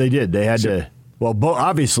 Yes, they did. They had to. Well,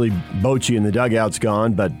 obviously, Bochy in the dugout's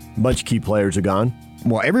gone, but a bunch of key players are gone.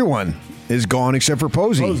 Well, everyone is gone except for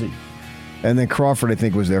Posey. And then Crawford, I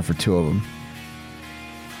think, was there for 2 of them.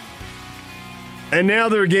 And now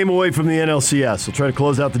they're a game away from the NLCS. We'll try to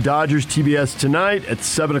close out the Dodgers TBS tonight at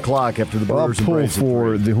 7 o'clock after the Brewers and Braves. I'll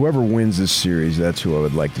pull for whoever wins this series. That's who I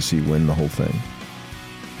would like to see win the whole thing.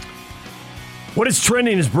 What is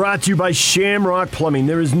trending is brought to you by Shamrock Plumbing.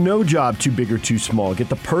 There is no job too big or too small. Get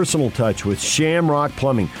the personal touch with Shamrock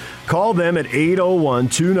Plumbing. Call them at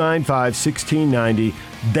 801-295-1690.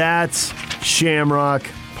 That's Shamrock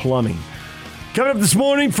Plumbing. Coming up this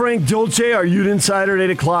morning, Frank Dolce, our Ute Insider at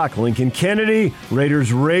 8 o'clock. Lincoln Kennedy,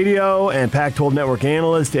 Raiders Radio, and Pac-12 Network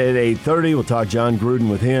analyst at 8:30. We'll talk John Gruden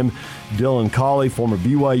with him. Dylan Cawley, former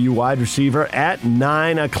BYU wide receiver, at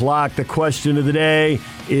 9 o'clock. The question of the day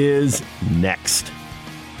is next.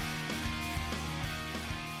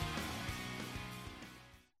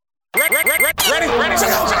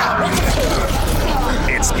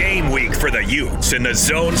 It's game week for the Utes, and the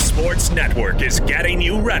Zone Sports Network is getting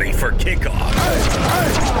you ready for kickoff.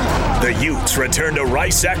 The Utes return to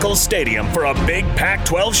Rice-Eccles Stadium for a big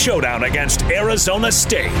Pac-12 showdown against Arizona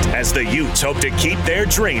State, as the Utes hope to keep their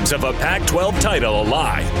dreams of a Pac-12 title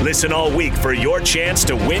alive. Listen all week for your chance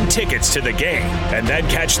to win tickets to the game, and then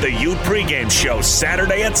catch the Ute pregame show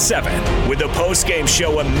Saturday at 7, with the postgame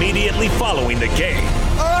show immediately following the game.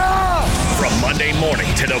 From Monday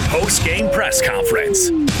morning to the post-game press conference,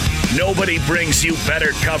 nobody brings you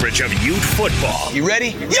better coverage of Ute football. You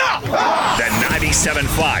ready? Yeah! The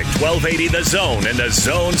 97.5, 1280 The Zone and the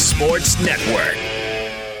Zone Sports Network.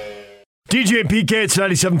 DJ and PK, it's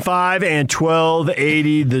 97.5 and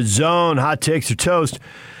 1280 The Zone. Hot Takes or Toast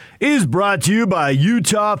is brought to you by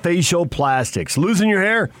Utah Facial Plastics. Losing your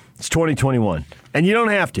hair? It's 2021, and you don't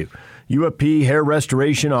have to. UFP Hair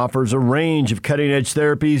Restoration offers a range of cutting-edge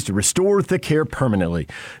therapies to restore thick hair permanently.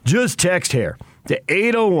 Just text HAIR to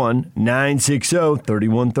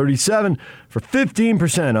 801-960-3137 for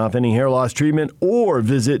 15% off any hair loss treatment, or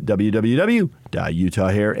visit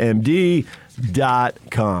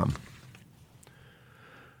www.utahhairmd.com.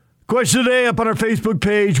 Question today up on our Facebook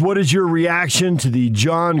page: what is your reaction to the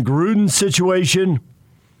John Gruden situation?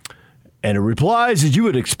 And it replies, as you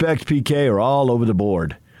would expect, PK, are all over the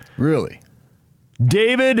board. Really?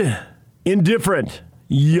 David, indifferent.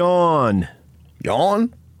 Yawn.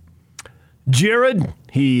 Yawn? Jared,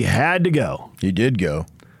 he had to go. He did go.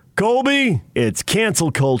 Colby, it's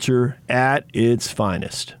cancel culture at its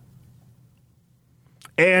finest.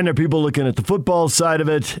 And are people looking at the football side of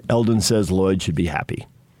it? Eldon says Lloyd should be happy,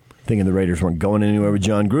 thinking the Raiders weren't going anywhere with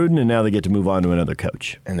John Gruden, and now they get to move on to another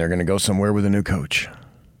coach. And they're going to go somewhere with a new coach.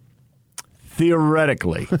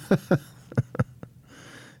 Theoretically.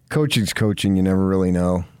 Coaching's coaching. You never really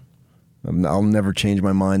know. I'll never change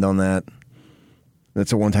my mind on that.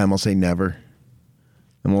 That's the one time I'll say never.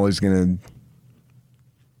 I'm always going to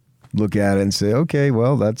look at it and say, okay,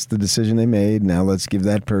 well, that's the decision they made. Now let's give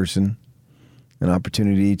that person an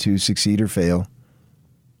opportunity to succeed or fail.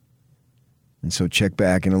 And so check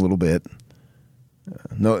back in a little bit.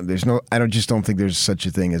 I just don't think there's such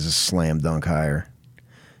a thing as a slam dunk hire.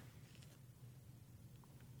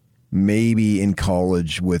 Maybe in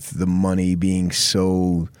college, with the money being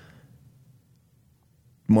so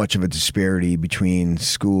much of a disparity between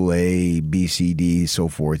school A, B, C, D, so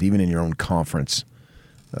forth, even in your own conference.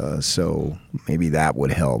 So maybe that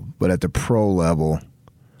would help. But at the pro level,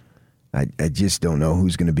 I just don't know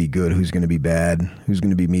who's going to be good, who's going to be bad, who's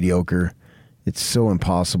going to be mediocre. It's so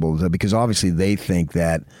impossible, because obviously they think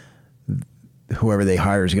that whoever they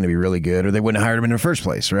hire is going to be really good, or they wouldn't have hired him in the first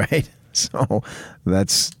place, right? So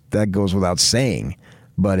that goes without saying.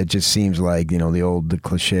 But it just seems like, the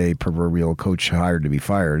cliche proverbial coach hired to be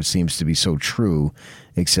fired seems to be so true,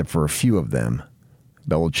 except for a few of them.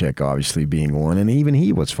 Belichick obviously being one, and even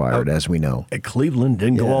he was fired, as we know. At Cleveland,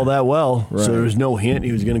 didn't go all that well, right. So there was no hint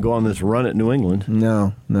he was going to go on this run at New England.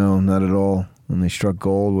 No, not at all. And they struck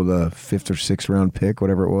gold with a 5th or 6th round pick,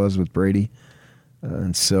 whatever it was, with Brady.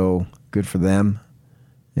 And so good for them,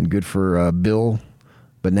 and good for Bill.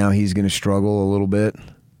 But now he's going to struggle a little bit.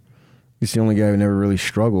 He's the only guy who never really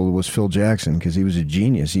struggled was Phil Jackson, because he was a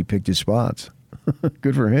genius. He picked his spots.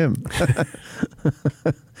 Good for him.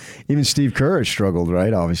 Even Steve Kerr has struggled,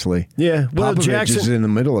 right? Obviously. Yeah. Well, Popovich Jackson is in the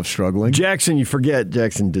middle of struggling. Jackson, you forget,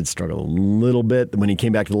 Jackson did struggle a little bit when he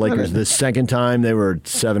came back to the Lakers the second time. They were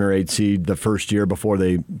 7 or 8 seed the first year before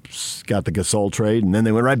they got the Gasol trade, and then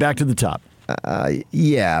they went right back to the top.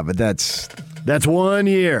 Yeah, but that's 1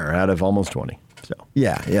 year out of almost 20. So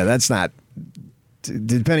yeah, that's not.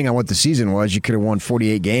 Depending on what the season was, you could have won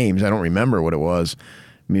 48 games. I don't remember what it was.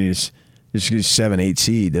 I mean, it's 7, 8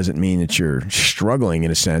 seed doesn't mean that you're struggling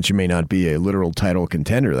in a sense. You may not be a literal title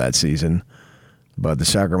contender that season, but the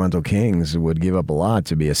Sacramento Kings would give up a lot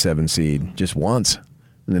to be a 7 seed just once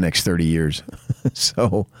in the next 30 years.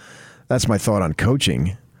 So that's my thought on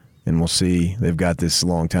coaching, and we'll see. They've got this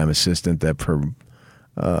longtime assistant that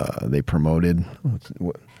they promoted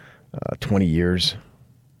 20 years.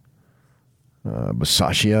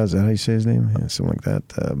 Basashia, is that how you say his name? Yeah, something like that.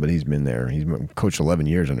 But he's been there. He's coached 11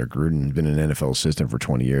 years under Gruden, been an NFL assistant for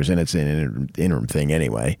 20 years, and it's an interim thing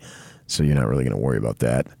anyway, so you're not really going to worry about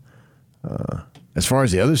that. As far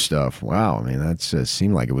as the other stuff, wow, I mean, that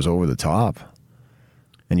seemed like it was over the top.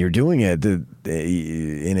 And you're doing it in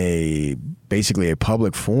basically a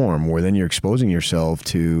public forum where then you're exposing yourself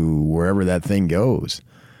to wherever that thing goes.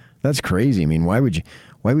 That's crazy. I mean, why would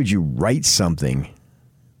you write something?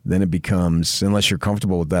 Then it becomes, unless you're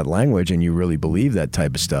comfortable with that language and you really believe that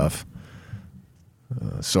type of stuff.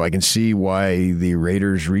 So I can see why the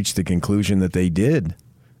Raiders reached the conclusion that they did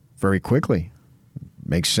very quickly.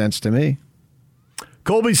 Makes sense to me.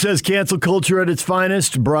 Colby says cancel culture at its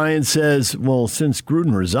finest. Brian says, well, since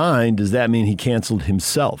Gruden resigned, does that mean he canceled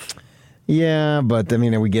himself? Yeah, but I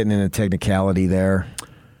mean, are we getting into technicality there?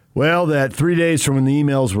 Well, that 3 days from when the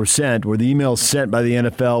emails were sent, were the emails sent by the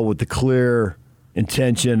NFL with the clear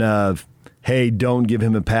intention of, hey, don't give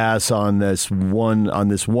him a pass on this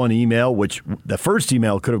one email, which the first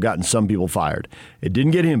email could have gotten some people fired. It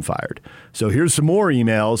didn't get him fired. So here's some more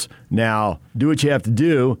emails. Now do what you have to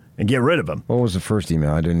do and get rid of them. What was the first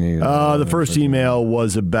email? I didn't even. The first email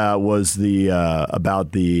was about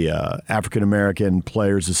the African American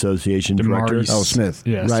Players Association director. Oh, Smith.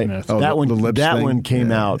 Yeah, right. Smith. Oh, that thing? one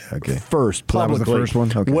came out first publicly. That was the first one?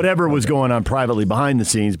 Okay. Whatever was going on privately behind the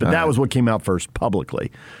scenes, but that was what came out first publicly.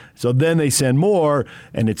 So then they send more,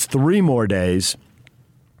 and it's 3 more days.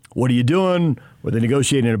 What are you doing? Were they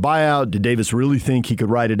negotiating a buyout? Did Davis really think he could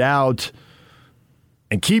ride it out?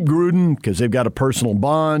 and keep Gruden because they've got a personal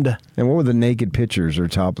bond. And what were the naked pictures or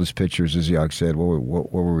topless pictures, as Yock said?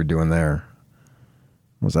 What were we doing there?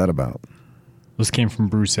 What was that about? This came from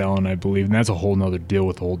Bruce Allen, I believe, and that's a whole nother deal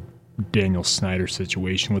with the whole Daniel Snyder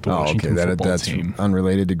situation with the Washington football team. That's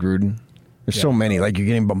unrelated to Gruden? There's so many. Like, you're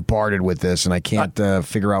getting bombarded with this, and I can't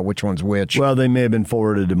figure out which one's which. Well, they may have been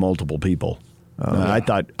forwarded to multiple people. I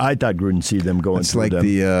thought Gruden see them going through them.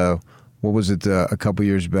 It's like what was it, a couple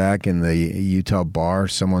years back in the Utah bar,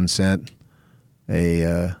 someone sent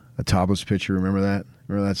a topless picture. Remember that?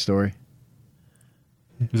 Remember that story?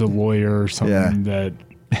 It was a lawyer or something that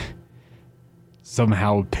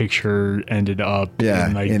somehow a picture ended up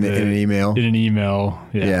in an email. In an email,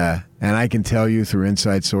 yeah. And I can tell you through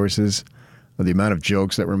inside sources the amount of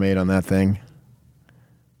jokes that were made on that thing,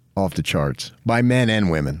 off the charts, by men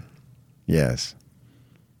and women. Yes.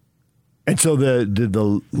 And so did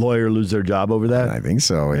the lawyer lose their job over that? I think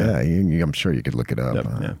so, yeah. I'm sure you could look it up.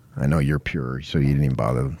 Yep, I know you're pure, so you didn't even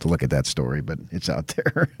bother to look at that story, but it's out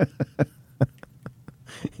there.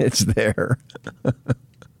 It's there.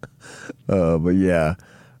 But yeah,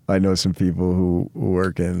 I know some people who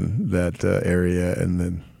work in that area, and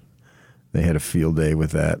then they had a field day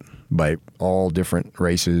with that by all different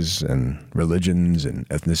races and religions and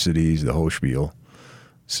ethnicities, the whole spiel.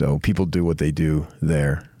 So people do what they do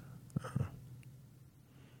there.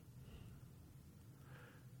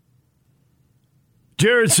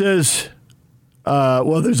 Jared says,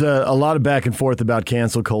 there's a lot of back and forth about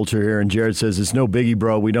cancel culture here, and Jared says, it's no biggie,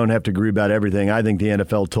 bro. We don't have to agree about everything. I think the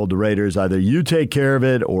NFL told the Raiders, either you take care of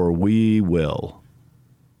it or we will.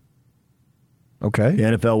 Okay. The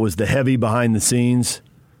NFL was the heavy behind the scenes.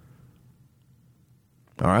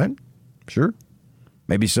 All right. Sure.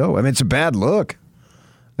 Maybe so. I mean, it's a bad look.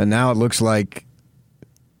 And now it looks like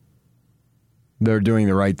they're doing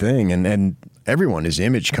the right thing. And everyone is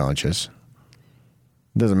image conscious.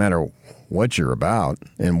 It doesn't matter what you're about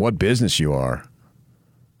and what business you are.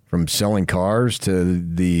 From selling cars to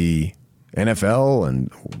the NFL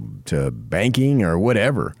and to banking or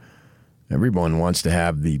whatever. Everyone wants to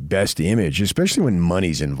have the best image, especially when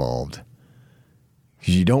money's involved.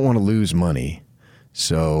 Because you don't want to lose money.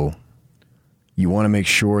 So you want to make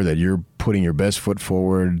sure that you're putting your best foot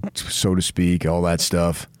forward, so to speak, all that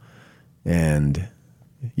stuff. And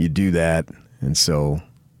you do that. And so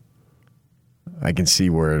I can see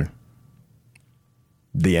where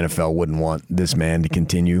the NFL wouldn't want this man to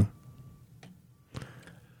continue.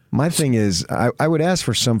 My thing is, I would ask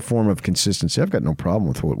for some form of consistency. I've got no problem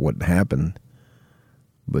with what happened.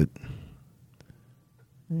 But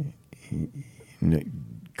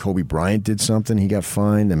Kobe Bryant did something. He got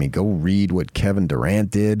fined. I mean, go read what Kevin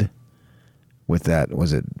Durant did with that.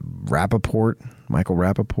 Was it Michael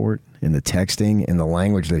Rappaport, in the texting, in the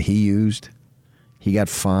language that he used? He got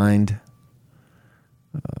fined.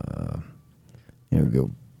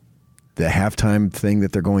 The halftime thing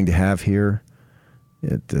that they're going to have here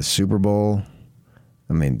at the Super Bowl.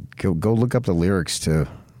 I mean, go look up the lyrics to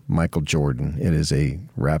Michael Jordan. It is a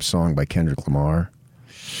rap song by Kendrick Lamar.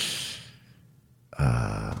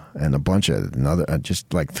 And a bunch of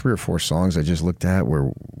just like 3 or 4 songs I just looked at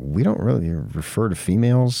where we don't really refer to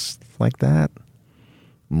females like that.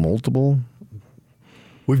 Multiple.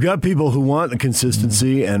 We've got people who want the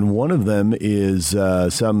consistency, and one of them is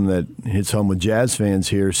something that hits home with Jazz fans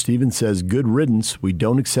here. Steven says, good riddance. We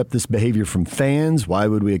don't accept this behavior from fans. Why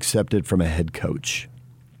would we accept it from a head coach?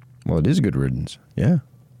 Well, it is good riddance. Yeah.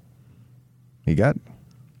 He got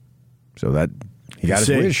his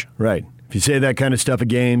wish. Right. If you say that kind of stuff at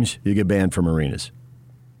games, you get banned from arenas.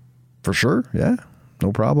 For sure, yeah.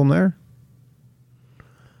 No problem there.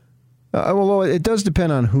 Well, it does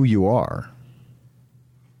depend on who you are.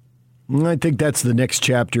 I think that's the next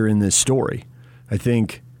chapter in this story. I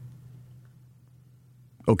think,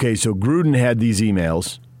 okay, so Gruden had these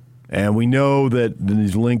emails, and we know that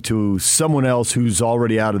he's linked to someone else who's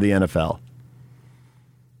already out of the NFL.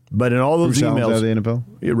 But in all those Bruce emails, out of the NFL?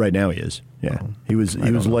 Right now he is. Yeah, he was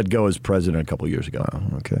let go as president a couple years ago.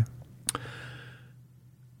 Oh, okay.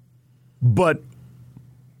 But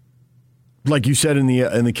like you said in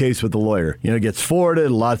the case with the lawyer, it gets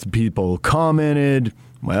forwarded. Lots of people commented.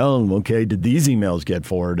 Well, okay, did these emails get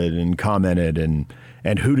forwarded and commented,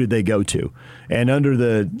 and who did they go to? And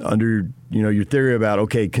under your theory about,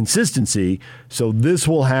 okay, consistency, so this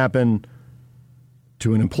will happen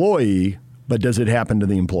to an employee, but does it happen to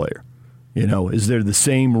the employer? Is there the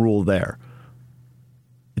same rule there?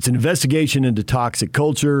 It's an investigation into toxic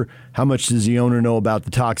culture. How much does the owner know about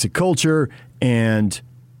the toxic culture, and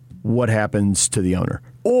what happens to the owner?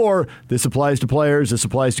 Or this applies to players, this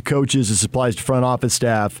applies to coaches, this applies to front office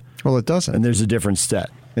staff. Well, it doesn't. And there's a different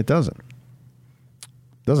set. It doesn't.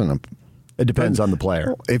 Doesn't it depends on the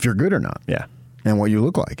player. If you're good or not. Yeah. And what you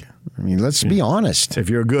look like. I mean, let's be honest. If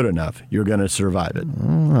you're good enough, you're going to survive it.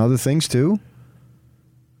 Other things too.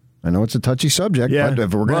 I know it's a touchy subject, but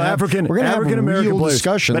if we're going to have real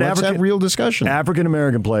discussion. Let's have real discussion. African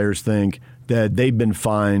American players think that they've been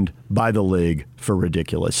fined by the league for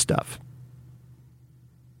ridiculous stuff.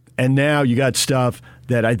 And now you got stuff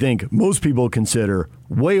that I think most people consider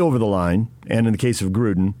way over the line, and in the case of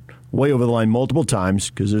Gruden, way over the line multiple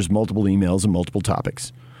times because there's multiple emails and multiple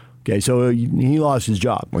topics. Okay, so he lost his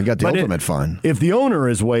job. We got the ultimate fine. If the owner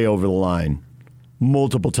is way over the line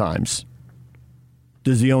multiple times,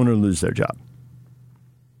 does the owner lose their job?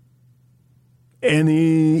 And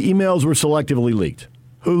the emails were selectively leaked.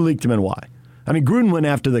 Who leaked them and why? I mean, Gruden went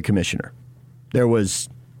after the commissioner. There was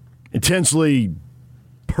intensely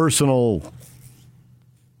personal,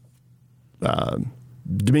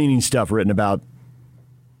 demeaning stuff written about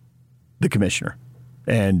the commissioner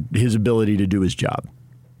and his ability to do his job.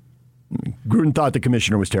 Gruden thought the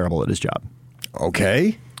commissioner was terrible at his job.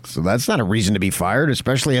 Okay. So that's not a reason to be fired,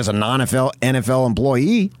 especially as a non-NFL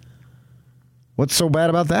employee. What's so bad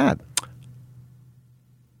about that?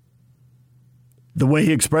 The way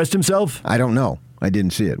he expressed himself? I don't know. I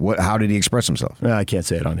didn't see it. How did he express himself? I can't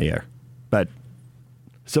say it on the air. But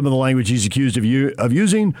some of the language he's accused of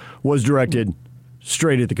using was directed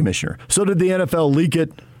straight at the commissioner. So did the NFL leak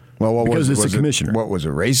it? Well, because it's the commissioner. What was it?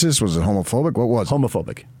 Racist? Was it homophobic? What was it?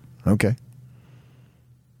 Homophobic. Okay.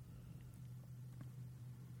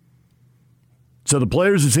 So the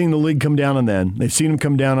players have seen the league come down on them. They've seen him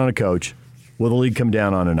come down on a coach. Will the league come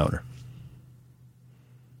down on an owner?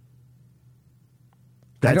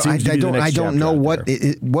 I don't know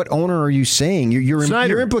what owner are you saying?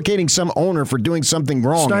 You're implicating some owner for doing something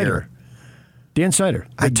wrong. Snyder. Here. Dan Snyder.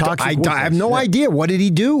 I have no idea. What did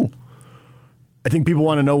he do? I think people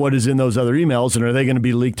want to know what is in those other emails, and are they going to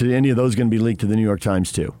be leaked to any of those going to be leaked to the New York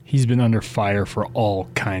Times too? He's been under fire for all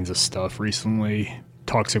kinds of stuff recently.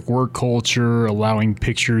 Toxic work culture, allowing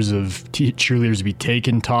pictures of cheerleaders to be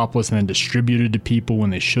taken topless and then distributed to people when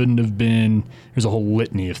they shouldn't have been. There's a whole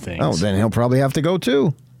litany of things. Oh, then he'll probably have to go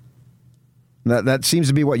too. That seems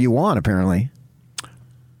to be what you want, apparently.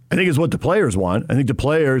 I think it's what the players want. I think the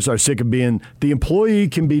players are sick of being... The employee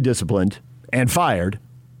can be disciplined and fired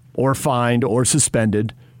or fined or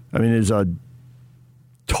suspended. I mean, there's a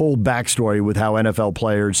whole backstory with how NFL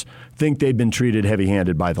players think they've been treated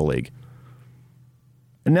heavy-handed by the league.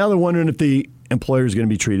 And now they're wondering if the employer is going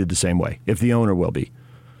to be treated the same way, if the owner will be.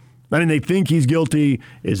 I mean, they think he's guilty.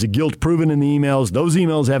 Is the guilt proven in the emails? Those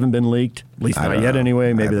emails haven't been leaked, at least not yet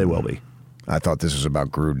anyway. Maybe they will be. I thought this was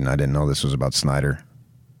about Gruden. I didn't know this was about Snyder.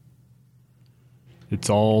 It's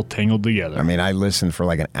all tangled together. I mean, I listened for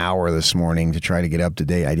like an hour this morning to try to get up to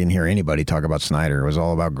date. I didn't hear anybody talk about Snyder. It was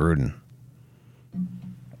all about Gruden.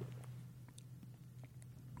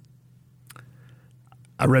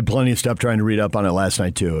 I read plenty of stuff trying to read up on it last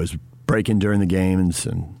night, too. I was breaking during the games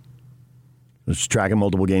and I was tracking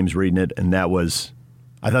multiple games, reading it, and I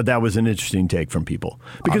thought that was an interesting take from people.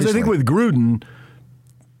 Because obviously, I think with Gruden,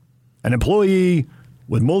 an employee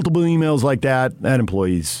with multiple emails like that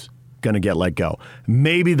employee's going to get let go.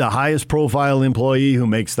 Maybe the highest profile employee who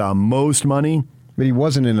makes the most money. But he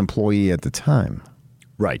wasn't an employee at the time.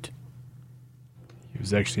 Right. He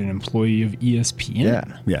was actually an employee of ESPN.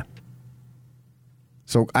 Yeah. Yeah.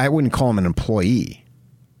 So I wouldn't call him an employee.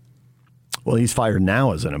 Well, he's fired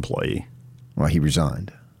now as an employee. Well, he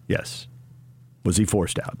resigned. Yes. Was he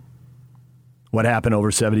forced out? What happened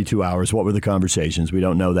over 72 hours? What were the conversations? We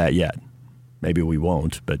don't know that yet. Maybe we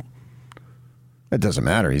won't, but... It doesn't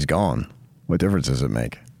matter. He's gone. What difference does it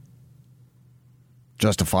make?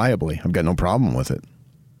 Justifiably. I've got no problem with it.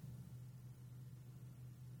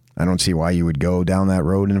 I don't see why you would go down that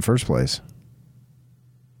road in the first place.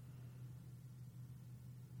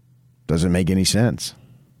 Doesn't make any sense.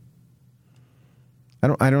 I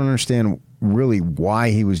don't understand really why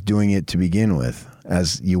he was doing it to begin with.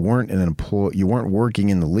 As you weren't an employee, you weren't working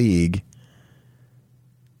in the league.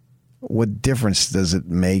 What difference does it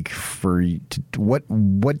make for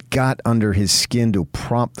what got under his skin to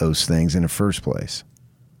prompt those things in the first place?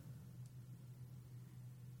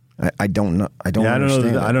 I don't know. I don't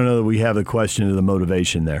understand. I don't know that we have the question of the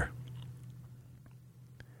motivation there.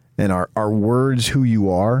 And are words who you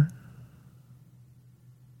are?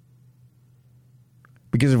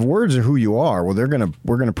 Because if words are who you are, well,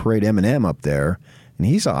 we're gonna parade Eminem up there, and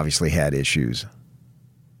he's obviously had issues.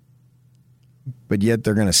 But yet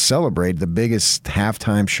they're going to celebrate the biggest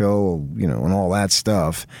halftime show, and all that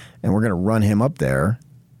stuff, and we're going to run him up there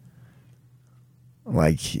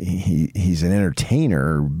like he's an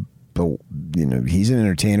entertainer, But, he's an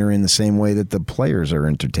entertainer in the same way that the players are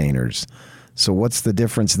entertainers. So what's the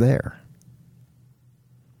difference there?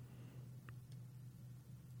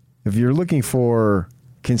 If you're looking for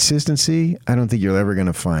consistency, I don't think you're ever going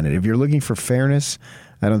to find it. If you're looking for fairness,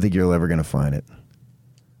 I don't think you're ever going to find it.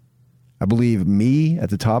 I believe me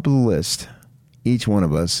at the top of the list, each one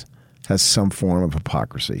of us has some form of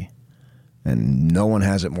hypocrisy. And no one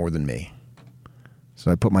has it more than me.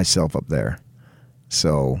 So I put myself up there.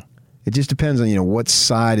 So it just depends on, what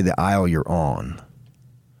side of the aisle you're on.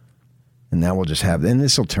 And that will just have, and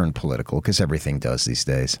this will turn political because everything does these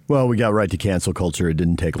days. Well, we got right to cancel culture. It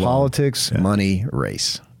didn't take long. Politics, money,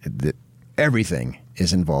 race. Everything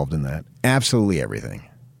is involved in that. Absolutely everything.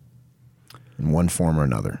 In one form or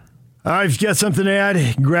another. All right, if you got something to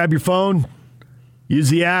add, grab your phone, use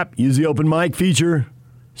the app, use the open mic feature,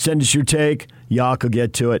 send us your take. Yak will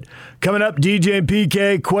get to it. Coming up, DJ and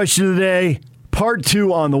PK, question of the day. Part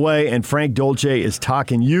 2 on the way, and Frank Dolce is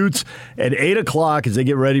talking Utes at 8 o'clock as they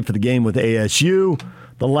get ready for the game with ASU.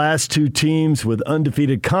 The last 2 teams with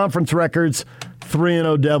undefeated conference records,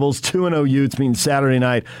 3-0 Devils, 2-0 Utes, means Saturday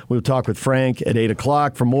night. We'll talk with Frank at 8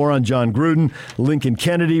 o'clock. For more on John Gruden, Lincoln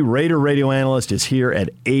Kennedy, Raider radio analyst, is here at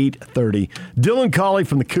 8:30. Dylan Colley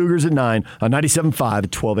from the Cougars at 9 on 97.5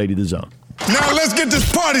 at 1280 The Zone. Now let's get this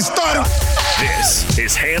party started. This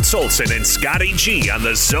is Hans Olsen and Scotty G on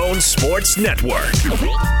the Zone Sports Network.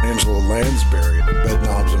 Angela Lansbury at the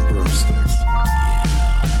Bedknobs and Broomsticks.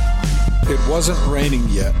 It wasn't raining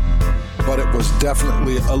yet, but it was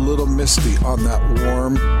definitely a little misty on that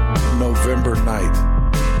warm November night.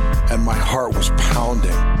 And my heart was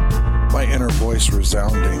pounding, my inner voice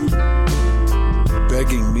resounding,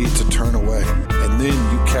 begging me to turn away. And then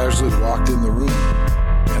you casually walked in the room.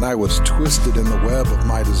 And I was twisted in the web of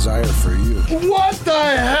my desire for you. What the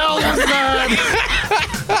hell is that?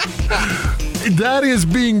 That is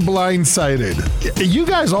being blindsided. You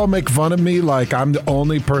guys all make fun of me like I'm the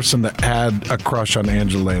only person that had a crush on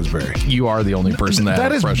Angela Lansbury. You are the only person that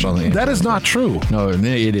had a crush on Angela. That is not true. No,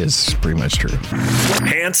 it is pretty much true.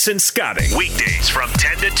 Hans and Scotty, weekdays from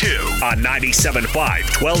 10 to 2 on 97.5,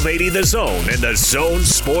 1280 The Zone and the Zone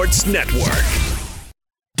Sports Network.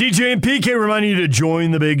 DJ and PK reminding you to join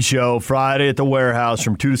the big show Friday at the Warehouse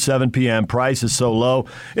from 2 to 7 p.m. Price is so low,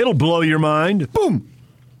 it'll blow your mind. Boom.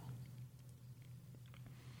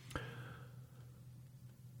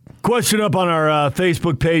 Question up on our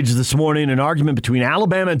Facebook page this morning, an argument between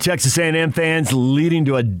Alabama and Texas A&M fans leading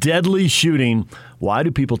to a deadly shooting. Why do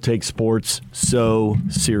people take sports so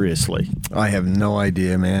seriously? I have no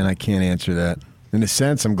idea, man. I can't answer that. In a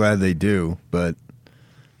sense, I'm glad they do, but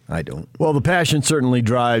I don't. Well, the passion certainly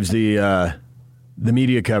drives the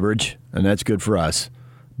media coverage, and that's good for us.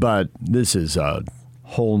 But this is a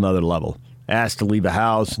whole nother level. Asked to leave a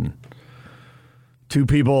house, and 2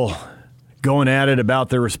 people going at it about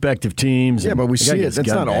their respective teams. Yeah, but we see it. That's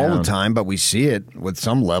not all the time, but we see it with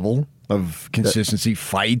some level of consistency.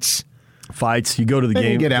 Fights. You go to the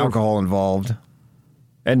game. Get alcohol involved.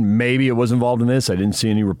 And maybe it was involved in this. I didn't see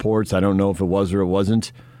any reports. I don't know if it was or it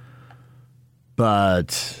wasn't.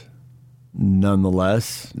 But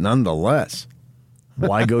nonetheless,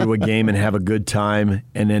 why go to a game and have a good time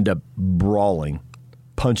and end up brawling,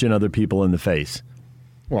 punching other people in the face?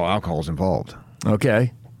 Well, alcohol's involved.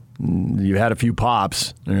 Okay. You had a few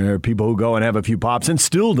pops. There are people who go and have a few pops and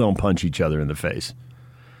still don't punch each other in the face.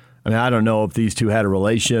 I mean, I don't know if these two had a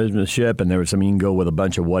relationship and there was some, you can go with a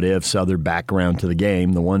bunch of what ifs, other background to the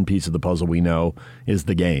game. The one piece of the puzzle we know is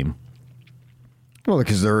the game. Well,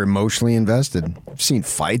 because they're emotionally invested. I've seen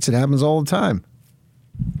fights. It happens all the time.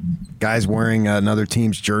 Guys wearing another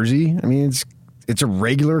team's jersey. I mean, it's a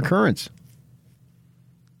regular occurrence.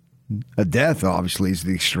 A death, obviously, is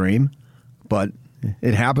the extreme, but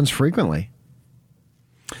it happens frequently.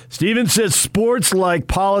 Steven says sports like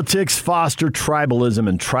politics foster tribalism,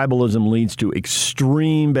 and tribalism leads to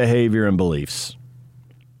extreme behavior and beliefs.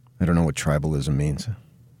 I don't know what tribalism means.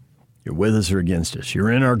 You're with us or against us.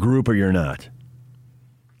 You're in our group or you're not.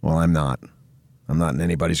 Well, I'm not. I'm not in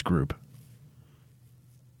anybody's group.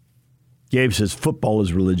 Gabe says football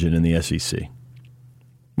is religion in the SEC.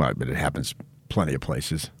 Right, but it happens plenty of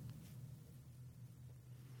places.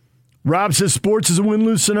 Rob says sports is a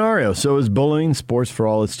win-lose scenario. So is bullying. Sports, for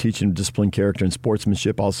all its teaching of discipline, character, and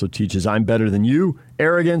sportsmanship, also teaches I'm better than you,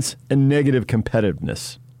 arrogance, and negative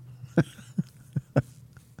competitiveness.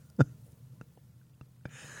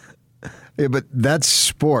 Yeah, but that's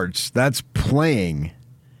sports. That's playing.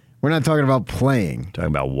 We're not talking about playing. Talking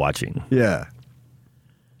about watching. Yeah.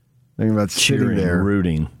 Talking about cheering, sitting there,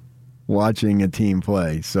 rooting, watching a team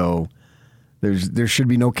play. So there should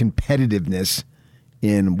be no competitiveness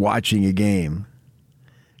in watching a game.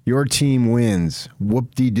 Your team wins.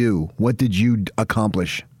 Whoop-de-doo. What did you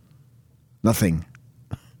accomplish? Nothing.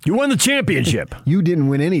 You won the championship. You didn't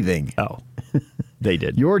win anything. Oh, they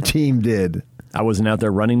did. Your team did. I wasn't out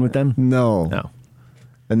there running with them? No.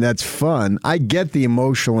 And that's fun. I get the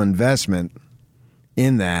emotional investment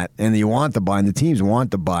in that, and you want to buy in. The teams want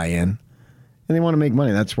to buy in, and they want to make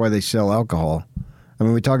money. That's why they sell alcohol. I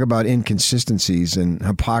mean, we talk about inconsistencies and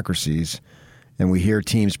hypocrisies, and we hear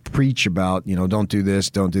teams preach about, don't do this,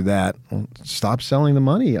 don't do that. Well, stop selling the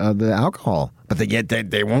money, the alcohol. But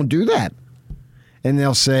they won't do that. And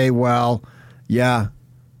they'll say, well, yeah,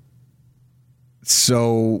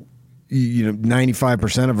 so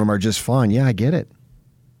 95% of them are just fun. Yeah, I get it.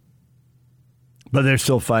 But there's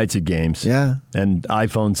still fights at games. Yeah. And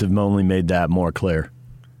iPhones have only made that more clear.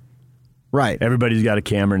 Right. Everybody's got a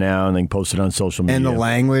camera now and they can post it on social media. And the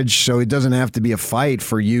language, so it doesn't have to be a fight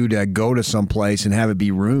for you to go to some place and have it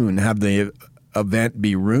be ruined, have the event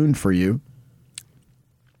be ruined for you.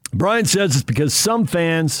 Brian says it's because some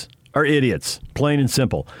fans are idiots, plain and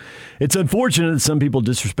simple. It's unfortunate that some people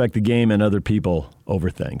disrespect the game and other people over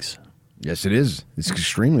things. Yes, it is. It's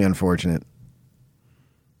extremely unfortunate.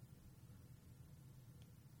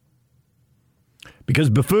 Because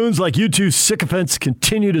buffoons like you two sycophants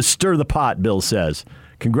continue to stir the pot, Bill says.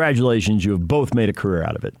 Congratulations, you have both made a career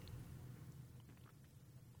out of it.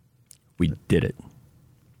 We did it.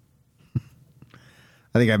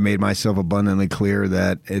 I think I've made myself abundantly clear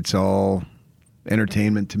that it's all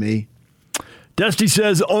entertainment to me. Dusty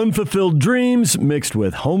says unfulfilled dreams mixed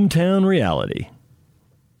with hometown reality.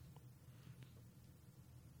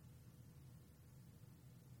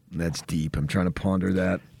 That's deep. I'm trying to ponder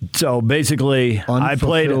that. So basically, I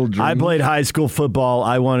played high school football.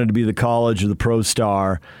 I wanted to be the college or the pro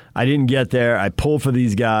star. I didn't get there. I pull for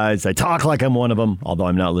these guys. I talk like I'm one of them, although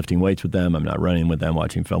I'm not lifting weights with them. I'm not running with them,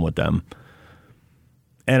 watching film with them.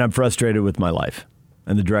 And I'm frustrated with my life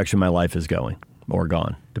and the direction my life is going or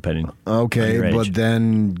gone, depending on your age. But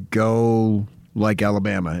then go like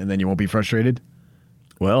Alabama, and then you won't be frustrated?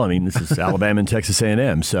 Well, I mean, this is Alabama and Texas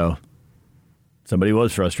A&M, so somebody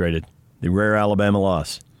was frustrated. The rare Alabama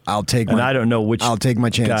loss. I'll take my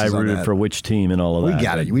chances guy on rooted that. for which team and all of that. We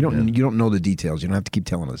got it. You don't know the details. You don't have to keep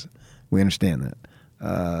telling us. We understand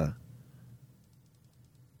that.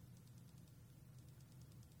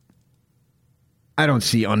 I don't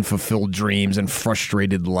see unfulfilled dreams and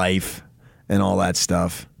frustrated life and all that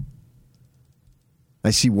stuff.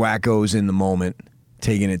 I see wackos in the moment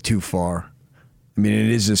taking it too far. I mean, it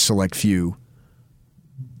is a select few.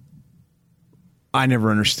 I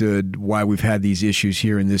never understood why we've had these issues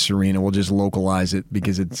here in this arena. We'll just localize it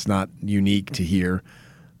because it's not unique to here.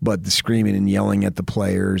 But the screaming and yelling at the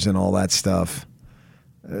players and all that stuff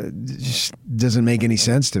just doesn't make any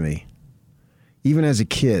sense to me. Even as a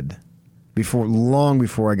kid, long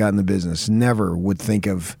before I got in the business, never would think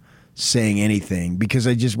of saying anything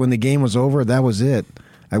because when the game was over, that was it.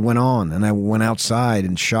 I went on and I went outside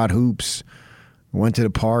and shot hoops, went to the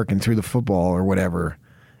park and threw the football or whatever.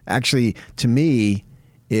 Actually, to me,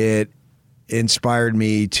 it inspired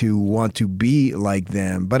me to want to be like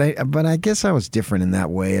them. But I guess I was different in that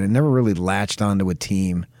way, and I never really latched onto a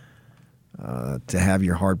team to have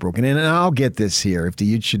your heart broken. And I'll get this here: if the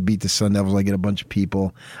Utes should beat the Sun Devils, I get a bunch of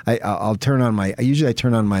people. I'll turn on my. Usually, I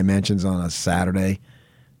turn on my mentions on a Saturday.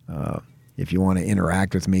 If you want to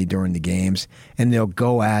interact with me during the games, and they'll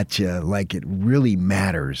go at you like it really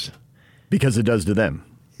matters, because it does to them.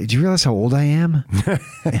 Did you realize how old I am?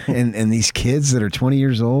 and these kids that are 20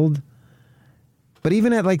 years old? But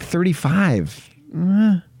even at like 35,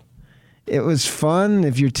 it was fun.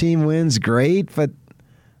 If your team wins, great. But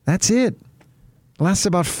that's it. Lasts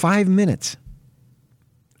about 5 minutes.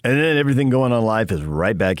 And then everything going on in life is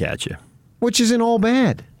right back at you. Which isn't all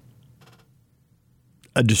bad.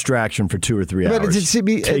 A distraction for 2 or 3 hours. But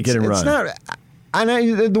Take it and run. It's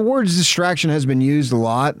not, the word distraction has been used a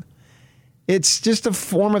lot. It's just a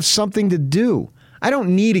form of something to do. I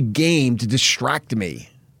don't need a game to distract me.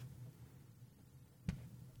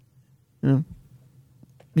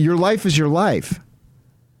 Your life is your life.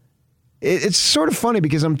 It's sort of funny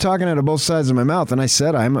because I'm talking out of both sides of my mouth, and I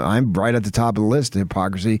said I'm right at the top of the list of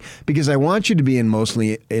hypocrisy because I want you to be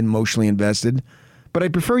emotionally invested, but I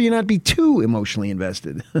prefer you not be too emotionally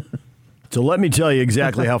invested. So let me tell you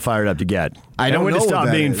exactly how fired up to get. I don't know when to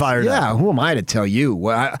stop being fired up. Yeah, who am I to tell you?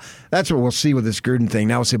 Well, that's what we'll see with this Gruden thing.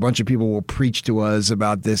 Now we'll see a bunch of people will preach to us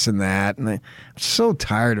about this and that. And I'm so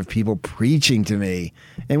tired of people preaching to me.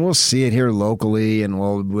 And we'll see it here locally, and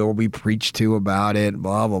we'll be preached to about it,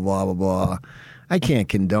 blah, blah, blah, blah, blah. I can't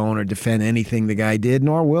condone or defend anything the guy did,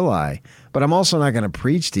 nor will I. But I'm also not going to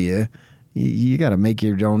preach to you you got to make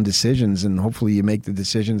your own decisions, and hopefully you make the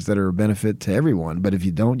decisions that are a benefit to everyone. But if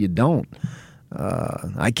you don't, you don't.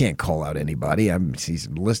 I can't call out anybody. The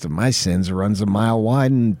list of my sins runs a mile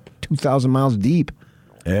wide and 2,000 miles deep.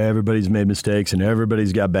 Everybody's made mistakes, and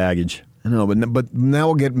everybody's got baggage. I know, but now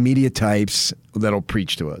we'll get media types that'll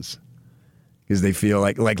preach to us because they feel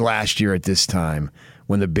like last year at this time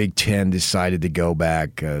when the Big Ten decided to go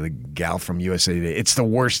back, the gal from USA Today, it's the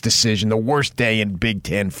worst decision, the worst day in Big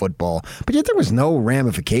Ten football. But yet there was no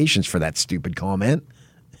ramifications for that stupid comment.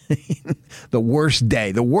 The worst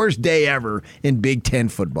day ever in Big Ten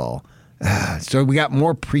football. So we got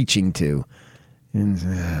more preaching to. And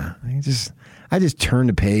I just turn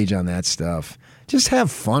the page on that stuff. Just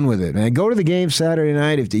have fun with it, man. Go to the game Saturday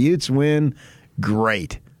night. If the Utes win,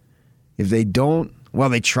 great. If they don't, well,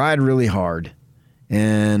 they tried really hard.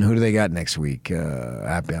 And who do they got next week?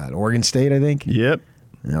 Oregon State, I think. Yep.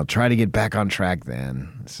 And they'll try to get back on track then.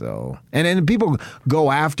 So, and then people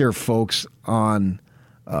go after folks on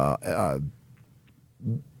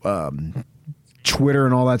Twitter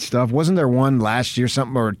and all that stuff. Wasn't there one last year,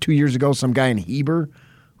 or 2 years ago, some guy in Heber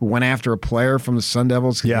who went after a player from the Sun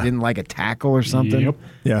Devils because he didn't like a tackle or something? Yep.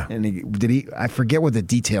 Yeah. And I forget what the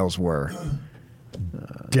details were.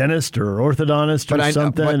 Dentist or orthodontist or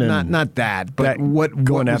something. But not that. But what was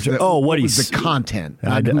the content?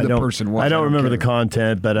 Not who the person was. I don't remember the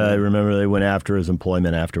content, but I remember they went after his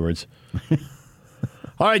employment afterwards.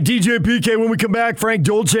 All right, DJ PK, when we come back, Frank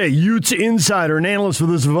Dolce, Utes insider and analyst for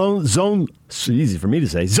the Zone, it's easy for me to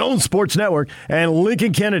say, Zone Sports Network, and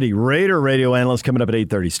Lincoln Kennedy, Raider radio analyst, coming up at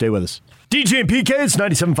 8:30. Stay with us. DJ and PK, it's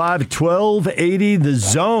 97.5 at 1280 The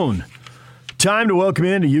Zone. Time to welcome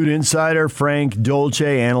in to Ute insider Frank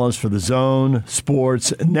Dolce, analyst for the Zone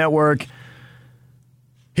Sports Network.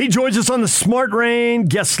 He joins us on the Smart Rain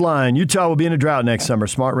guest line. Utah will be in a drought next summer.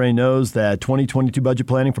 Smart Rain knows that 2022 budget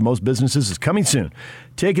planning for most businesses is coming soon.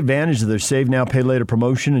 Take advantage of their Save Now, Pay Later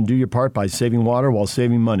promotion and do your part by saving water while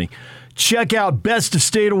saving money. Check out Best of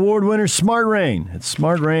State Award winner Smart Rain at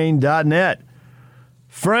smartrain.net.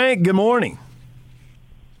 Frank, good morning.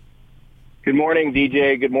 Good morning,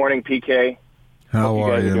 DJ. Good morning, PK. How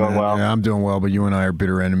are you? Doing well. Yeah, I'm doing well, but you and I are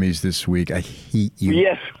bitter enemies this week. I hate you.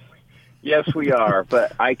 Yes, we are,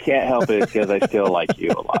 but I can't help it because I still like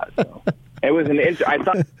you a lot. So. It was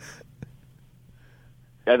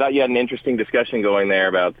I thought you had an interesting discussion going there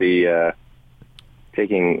about the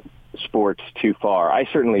taking sports too far. I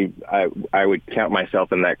certainly I would count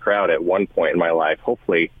myself in that crowd at one point in my life.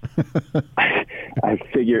 Hopefully, I've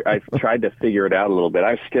tried to figure it out a little bit.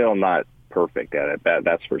 I'm still not perfect at it.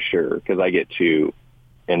 That's for sure, because I get too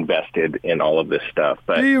invested in all of this stuff.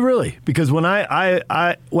 But do you really? Because when I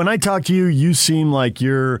talk to you, you seem like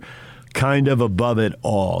you're kind of above it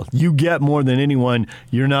all. You get more than anyone.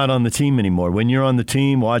 You're not on the team anymore. When you're on the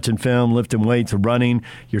team, watching film, lifting weights, running,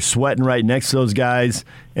 you're sweating right next to those guys,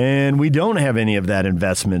 and we don't have any of that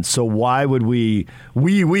investment. So why would we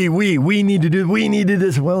need to do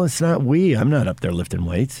this? Well, it's not we. I'm not up there lifting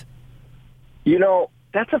weights. You know,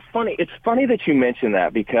 it's funny that you mention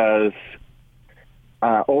that, because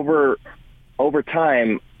over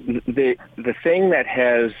time, the thing that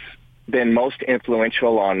has been most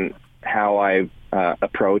influential on how I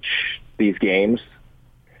approach these games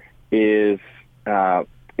is the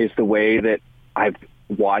way that I've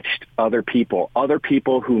watched other people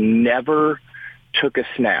who never took a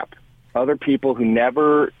snap, other people who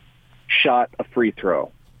never shot a free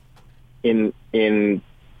throw in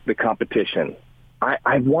the competition.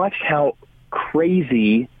 I've watched how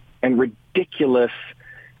crazy and ridiculous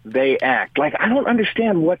they act. Like, I don't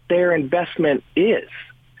understand what their investment is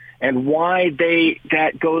and why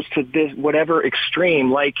that goes to this whatever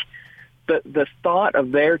extreme. Like, the thought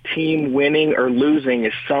of their team winning or losing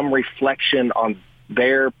is some reflection on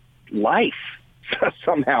their life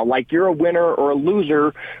somehow. Like, you're a winner or a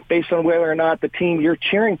loser based on whether or not the team you're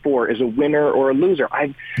cheering for is a winner or a loser.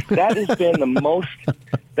 That has been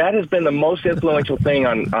the most influential thing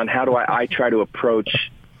on how I try to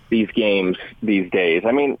approach these games these days.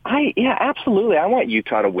 I mean, absolutely. I want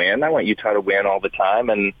Utah to win. I want Utah to win all the time.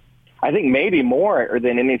 And I think maybe more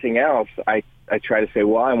than anything else, I try to say,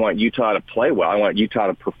 well, I want Utah to play well. I want Utah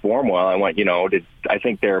to perform well. I want, I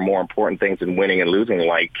think there are more important things than winning and losing,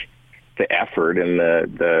 like the effort and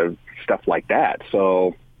the stuff like that.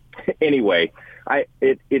 So anyway,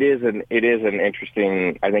 it is an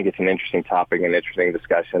interesting, I think it's an interesting topic, an interesting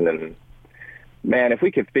discussion. And man, if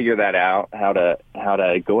we could figure that out, how to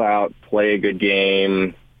go out, play a good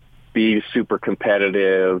game, be super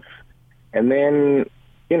competitive, and then,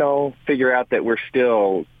 figure out that we're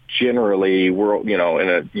still generally, in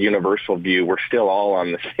a universal view, we're still all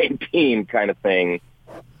on the same team kind of thing.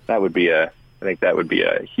 I think that would be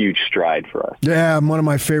a huge stride for us. Yeah, one of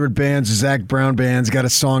my favorite bands, the Zac Brown Band's got a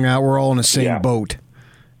song out. We're all in the same boat.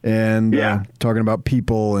 And talking about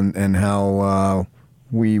people and how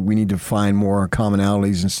we need to find more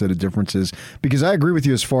commonalities instead of differences. Because I agree with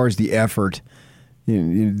you as far as the effort.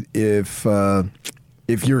 If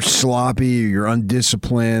you're sloppy or you're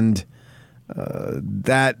undisciplined,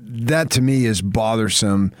 that to me is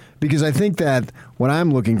bothersome, because I think that what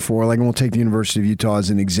I'm looking for, like, and we'll take the University of Utah as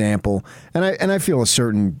an example, and I feel a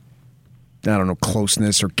certain, I don't know,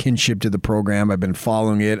 closeness or kinship to the program. I've been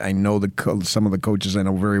following it. I know some of the coaches I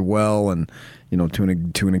know very well, and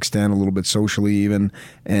to an extent a little bit socially even,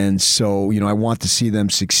 and so I want to see them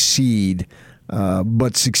succeed,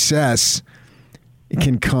 but success. It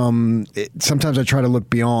can come. Sometimes I try to look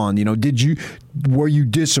beyond. Were you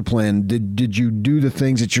disciplined? Did you do the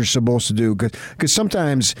things that you're supposed to do? Because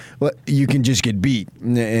sometimes you can just get beat,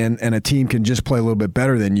 and a team can just play a little bit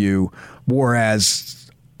better than you. Whereas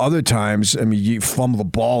other times, you fumble the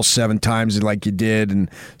ball 7 times like you did, and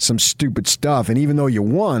some stupid stuff. And even though you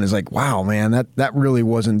won, it's like, wow, man, that really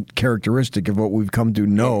wasn't characteristic of what we've come to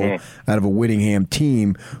know out of a Whittingham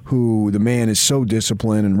team, who the man is so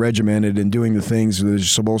disciplined and regimented and doing the things that they're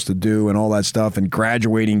supposed to do and all that stuff, and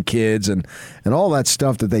graduating kids and all that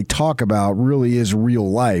stuff that they talk about really is real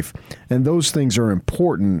life. And those things are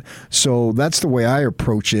important. So that's the way I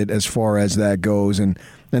approach it as far as that goes. And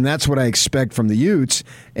that's what I expect from the Utes.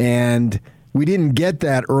 And we didn't get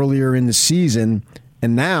that earlier in the season.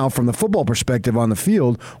 And now, from the football perspective on the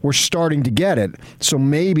field, we're starting to get it. So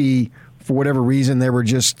maybe, for whatever reason, they were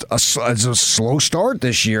just a slow start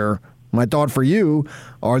this year. My thought for you,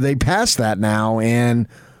 are they past that now? And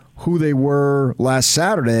who they were last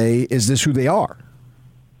Saturday, is this who they are?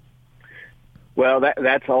 Well,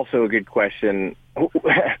 that's also a good question.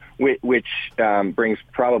 Which brings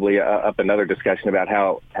probably up another discussion about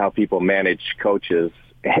how people manage coaches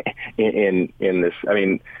in this. I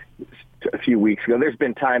mean, a few weeks ago, there's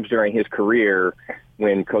been times during his career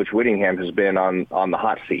when Coach Whittingham has been on the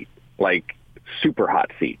hot seat, like super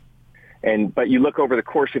hot seat. But you look over the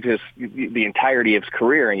course of the entirety of his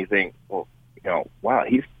career, and you think, well, wow,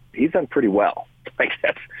 he's done pretty well. Like,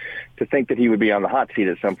 that's to think that he would be on the hot seat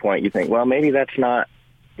at some point. You think, well, maybe that's not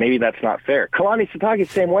fair. Kalani Sitake's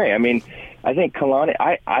the same way. I mean, I think Kalani.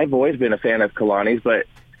 I've always been a fan of Kalani's,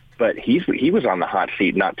 but he was on the hot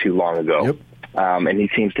seat not too long ago, yep. And he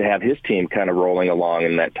seems to have his team kind of rolling along.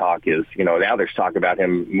 And that talk is, now there's talk about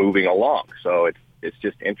him moving along. So it's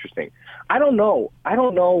just interesting. I don't know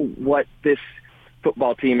what this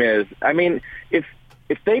football team is. I mean, if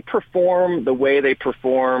they perform the way they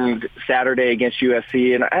performed Saturday against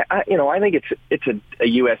USC, and I think it's a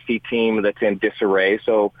USC team that's in disarray.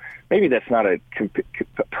 So maybe that's not a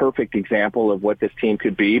perfect example of what this team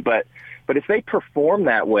could be. But if they perform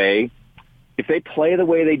that way, if they play the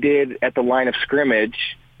way they did at the line of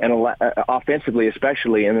scrimmage, and offensively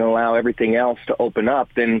especially, and then allow everything else to open up,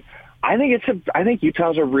 then I think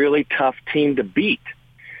Utah's a really tough team to beat.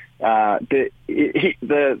 The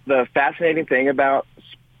fascinating thing about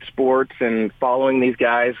sports and following these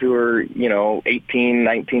guys who are 18,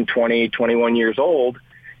 19, 20, 21 years old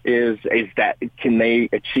is that can they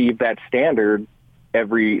achieve that standard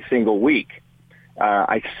every single week?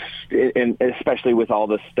 And especially with all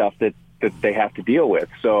the stuff that they have to deal with.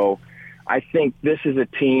 So I think this is a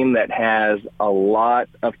team that has a lot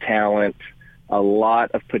of talent, a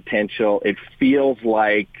lot of potential. It feels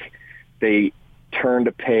like they turned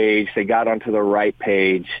a page, they got onto the right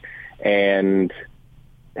page, and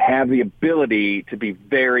have the ability to be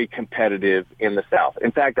very competitive in the South.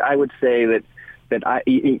 In fact, I would say that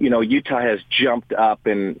Utah has jumped up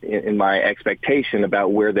in my expectation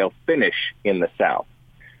about where they'll finish in the South.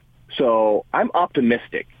 So I'm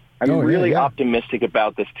optimistic. I'm really optimistic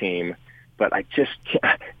about this team, but I just,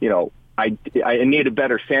 I need a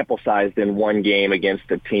better sample size than one game against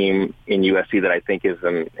a team in USC that I think is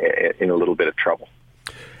in a little bit of trouble.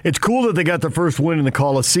 It's cool that they got the first win in the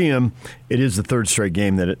Coliseum. It is the third straight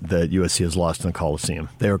game that USC has lost in the Coliseum.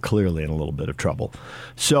 They are clearly in a little bit of trouble.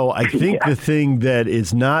 So I think the thing that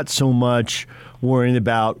is not so much worrying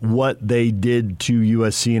about what they did to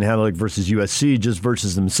USC and how they look versus USC, just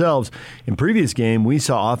versus themselves. In previous game, we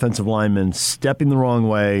saw offensive linemen stepping the wrong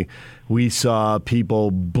way. We saw people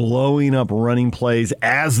blowing up running plays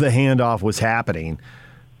as the handoff was happening.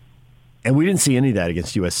 And we didn't see any of that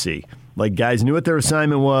against USC. Like, guys knew what their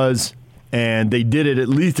assignment was, and they did it at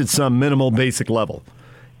least at some minimal basic level.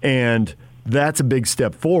 And that's a big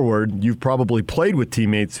step forward. You've probably played with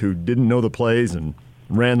teammates who didn't know the plays and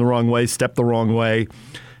ran the wrong way, stepped the wrong way.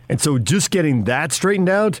 And so just getting that straightened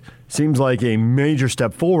out seems like a major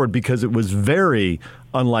step forward, because it was very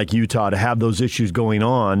unlike Utah, to have those issues going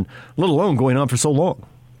on, let alone going on for so long.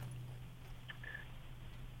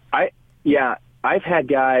 I've had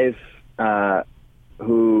guys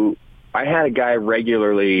who I had a guy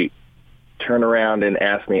regularly turn around and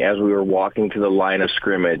ask me as we were walking to the line of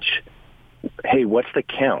scrimmage, "Hey, what's the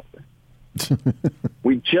count?"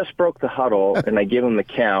 We just broke the huddle, and I give him the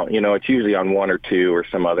count. It's usually on 1 or 2 or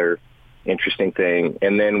some other interesting thing.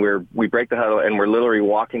 And then we break the huddle, and we're literally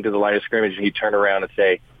walking to the line of scrimmage, and he'd turn around and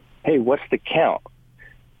say, "Hey, what's the count?"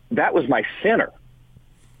 That was my center.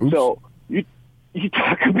 Oops. So you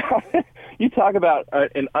talk about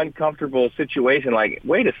an uncomfortable situation. Like,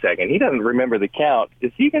 wait a second, he doesn't remember the count.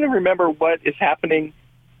 Is he going to remember what is happening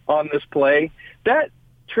on this play? That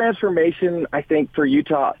transformation, I think, for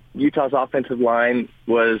Utah's offensive line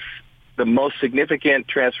was the most significant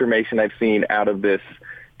transformation I've seen out of this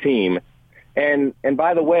team. And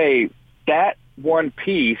by the way, that one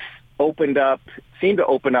piece seemed to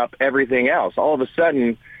open up everything else. All of a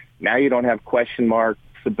sudden, now you don't have question marks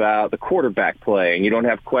about the quarterback play, and you don't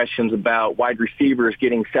have questions about wide receivers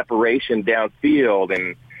getting separation downfield,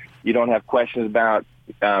 and you don't have questions about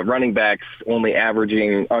running backs only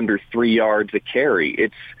averaging under 3 yards a carry.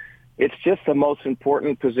 It's just the most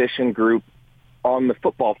important position group on the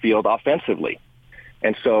football field offensively.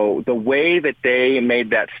 And so the way that they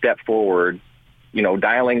made that step forward,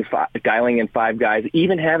 dialing in 5 guys,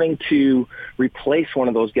 even having to replace one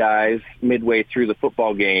of those guys midway through the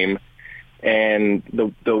football game, and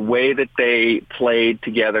the way that they played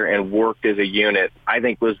together and worked as a unit, I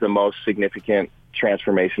think was the most significant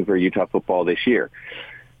transformation for Utah football this year.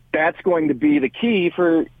 That's going to be the key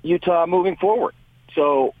for Utah moving forward.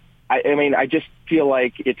 So, I just feel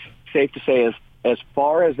like it's safe to say as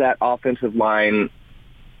far as that offensive line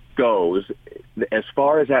goes, as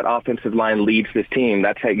far as that offensive line leads this team,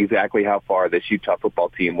 that's exactly how far this Utah football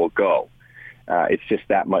team will go. It's just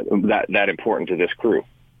that important to this crew.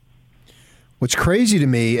 What's crazy to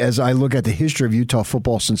me as I look at the history of Utah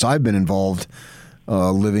football since I've been involved,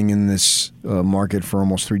 living in this market for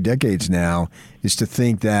almost 3 decades now, is to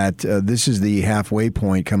think that this is the halfway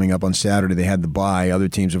point coming up on Saturday. They had the bye. Other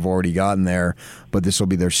teams have already gotten there, but this will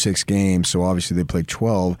be their 6th game, so obviously they played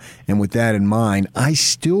 12. And with that in mind, I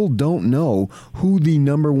still don't know who the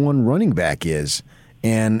number 1 running back is.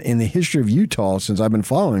 And in the history of Utah, since I've been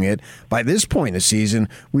following it, by this point in the season,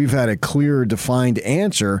 we've had a clear, defined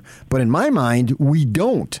answer. But in my mind, we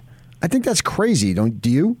don't. I think that's crazy. Do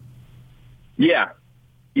you? Yeah.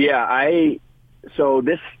 So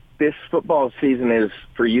this football season is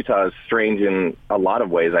for Utah is strange in a lot of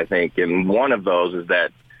ways, I think. And one of those is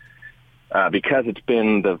that because it's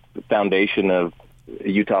been the foundation of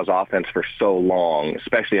Utah's offense for so long,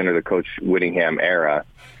 especially under the Coach Whittingham era,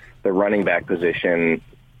 the running back position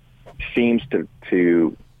seems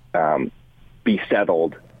to be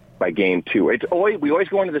settled by game 2. We always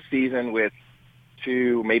go into the season with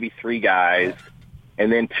 2, maybe 3 guys,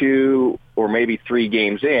 and then 2 or maybe 3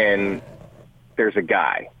 games in, there's a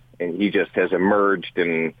guy, and he just has emerged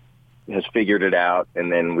and has figured it out,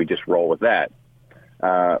 and then we just roll with that.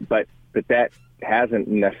 But that hasn't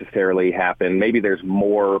necessarily happened. Maybe there's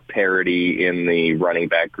more parity in the running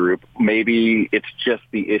back group. Maybe it's just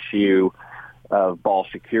the issue of ball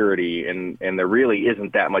security, and there really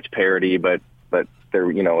isn't that much parity, but there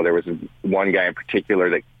was one guy in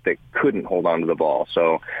particular that couldn't hold on to the ball.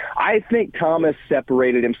 So I think Thomas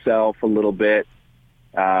separated himself a little bit.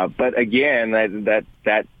 But again,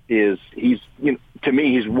 that is, to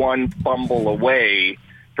me, he's one fumble away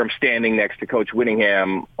from standing next to Coach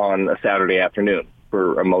Whittingham on a Saturday afternoon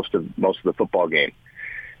for most of the football game.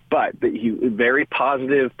 But very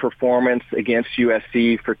positive performance against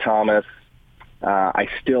USC for Thomas. I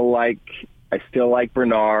still like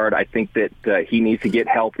Bernard. I think that he needs to get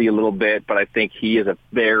healthy a little bit, but I think he is a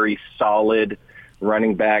very solid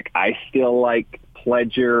running back. I still like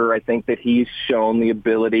Pledger. I think that he's shown the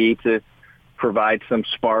ability to provide some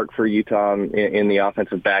spark for Utah in the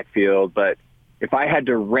offensive backfield. But if I had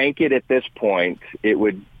to rank it at this point,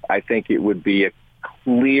 I think it would be a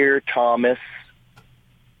clear Thomas,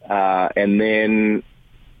 and then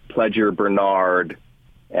Pledger, Bernard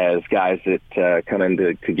as guys that come in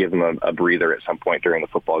to give them a breather at some point during the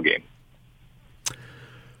football game.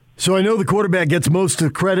 So I know the quarterback gets most of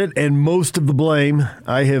the credit and most of the blame.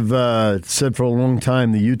 I have said for a long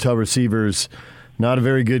time the Utah receivers, not a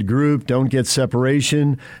very good group, don't get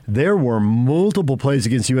separation. There were multiple plays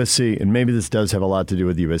against USC, and maybe this does have a lot to do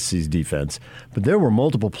with USC's defense, but there were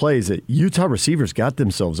multiple plays that Utah receivers got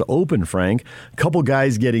themselves open, Frank. A couple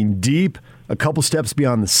guys getting deep, a couple steps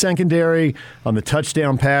beyond the secondary on the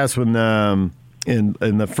touchdown pass when in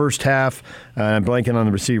the first half. I'm blanking on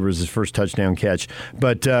the receivers, his first touchdown catch.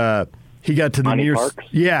 But he got to the near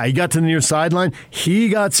he got to the near sideline. He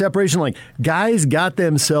got separation. Like, guys got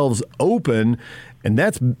themselves open, and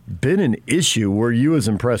that's been an issue. Were you as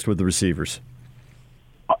impressed with the receivers?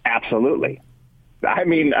 Absolutely. I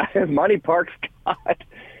mean, Monty Parks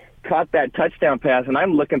caught that touchdown pass, and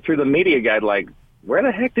I'm looking through the media guide like, where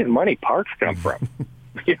the heck did Monty Parks come from?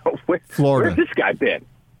 Florida. Where's this guy been?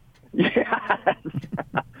 Yes.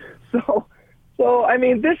 So I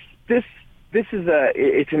mean, this is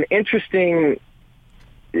it's an interesting.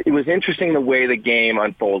 It was interesting the way the game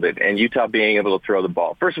unfolded and Utah being able to throw the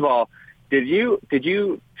ball. First of all, did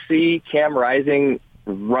you see Cam Rising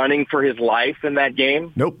running for his life in that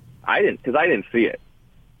game? Nope. I didn't, because I didn't see it.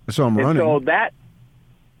 So I'm running. So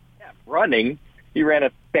running, he ran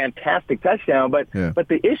a fantastic touchdown. But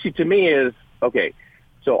the issue to me is, okay,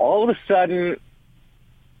 so all of a sudden,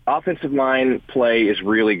 offensive line play is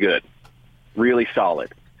really good, really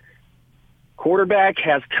solid. Quarterback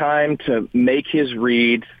has time to make his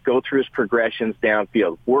reads, go through his progressions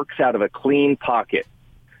downfield, works out of a clean pocket.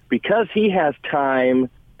 Because he has time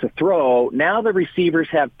to throw, now the receivers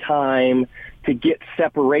have time to get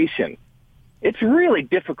separation. It's really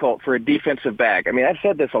difficult for a defensive back. I mean, I've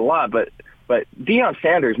said this a lot, but Deion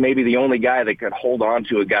Sanders may be the only guy that could hold on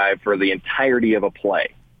to a guy for the entirety of a play.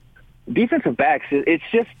 Defensive backs, it's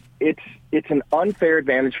an unfair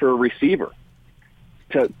advantage for a receiver.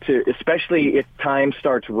 To especially if time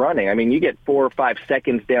starts running. I mean, you get 4 or 5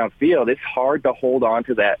 seconds downfield, it's hard to hold on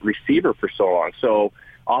to that receiver for so long. So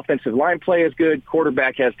offensive line play is good.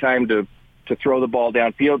 Quarterback has time to throw the ball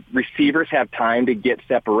downfield. Receivers have time to get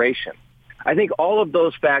separation. I think all of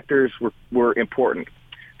those factors were important.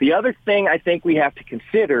 The other thing I think we have to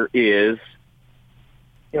consider is,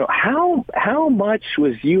 how much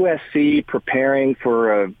was USC preparing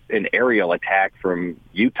for an aerial attack from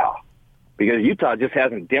Utah? Because Utah just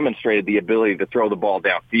hasn't demonstrated the ability to throw the ball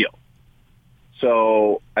downfield.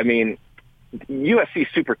 So, I mean, USC is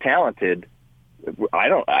super talented.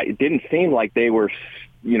 It didn't seem like they were,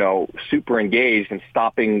 super engaged in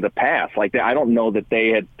stopping the pass. Like, I don't know that they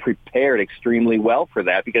had prepared extremely well for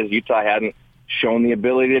that because Utah hadn't shown the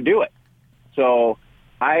ability to do it. So,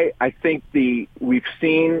 I think we've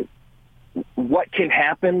seen what can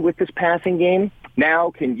happen with this passing game.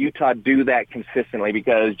 Now, can Utah do that consistently?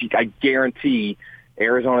 Because I guarantee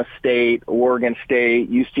Arizona State, Oregon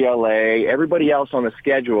State, UCLA, everybody else on the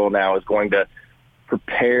schedule now is going to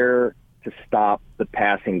prepare to stop the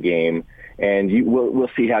passing game, and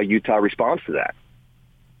we'll see how Utah responds to that.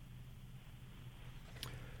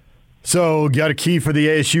 So, got a key for the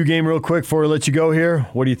ASU game real quick before I let you go here?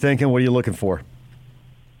 What are you thinking? What are you looking for?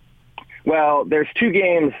 Well, there's 2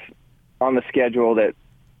 games on the schedule that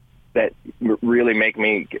really make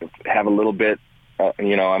me have a little bit,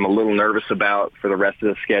 I'm a little nervous about for the rest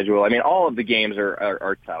of the schedule. I mean, all of the games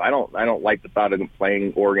are tough. I don't like the thought of them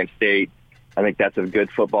playing Oregon State. I think that's a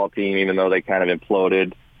good football team, even though they kind of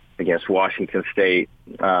imploded against Washington State.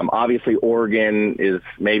 Obviously, Oregon is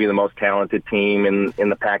maybe the most talented team in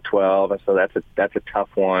the Pac-12, and so that's a tough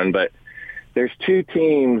one. But there's 2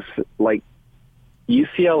 teams like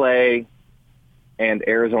UCLA and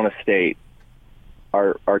Arizona State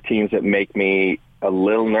are teams that make me a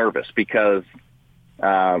little nervous because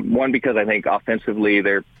because I think offensively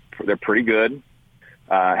they're pretty good,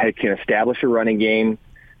 can establish a running game,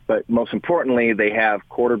 but most importantly they have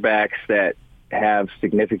quarterbacks that have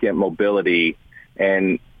significant mobility.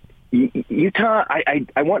 And Utah,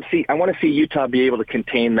 I want to see Utah be able to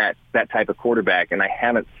contain that type of quarterback, and I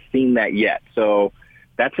haven't seen that yet. So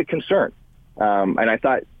that's a concern. And I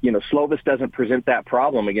thought, Slovis doesn't present that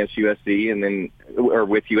problem against USC or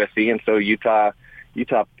with USC. And so Utah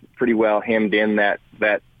pretty well hemmed in that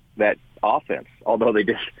offense, although they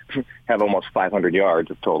did have almost 500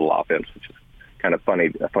 yards of total offense, which is kind of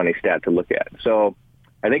a funny stat to look at. So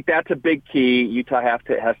I think that's a big key. Utah has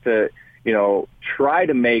to try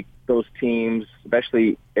to make those teams,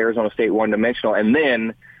 especially Arizona State, one-dimensional, and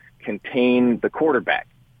then contain the quarterback.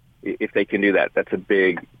 If they can do that, that's a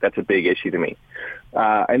big issue to me.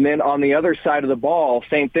 And then on the other side of the ball,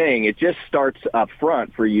 same thing. It just starts up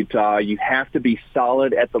front for Utah. You have to be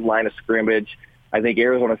solid at the line of scrimmage. I think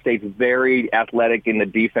Arizona State's very athletic on the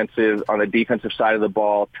defensive side of the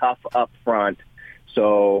ball, tough up front.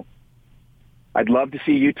 So I'd love to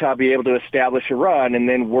see Utah be able to establish a run and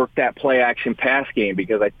then work that play-action pass game,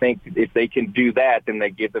 because I think if they can do that, then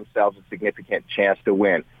they give themselves a significant chance to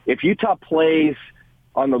win. If Utah plays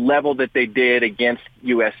on the level that they did against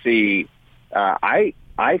USC, I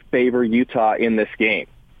favor Utah in this game,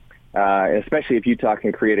 especially if Utah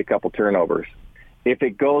can create a couple turnovers. if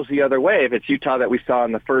it goes the other way, if it's Utah that we saw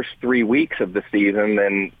in the first 3 weeks of the season,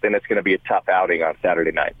 then it's going to be a tough outing on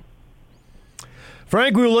Saturday night.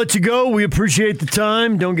 Frank, we'll let you go. We appreciate the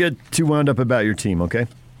time. Don't get too wound up about your team, okay?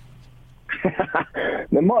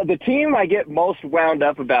 The team I get most wound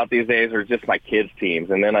up about these days are just my kids' teams,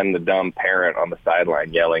 and then I'm the dumb parent on the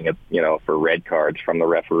sideline yelling at for red cards from the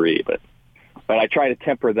referee. But I try to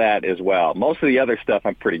temper that as well. Most of the other stuff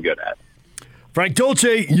I'm pretty good at. Frank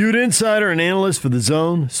Dolce, Ute insider and analyst for the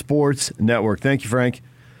Zone Sports Network. Thank you, Frank.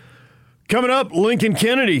 Coming up, Lincoln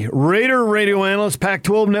Kennedy, Raider radio analyst,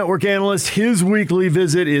 Pac-12 network analyst. His weekly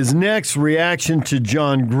visit is next. Reaction to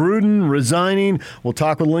John Gruden resigning. We'll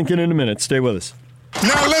talk with Lincoln in a minute. Stay with us.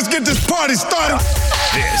 Now let's get this party started.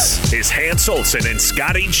 This is Hans Olsen and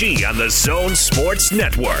Scotty G on the Zone Sports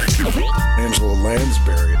Network. Angela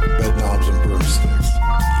Lansbury, bed knobs and broomsticks.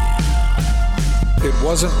 It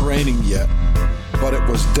wasn't raining yet, but it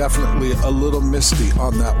was definitely a little misty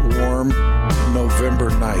on that warm November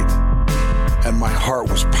night. And my heart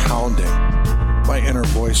was pounding, my inner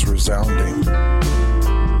voice resounding,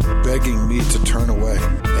 begging me to turn away.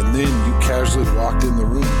 And then you casually walked in the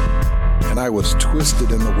room, and I was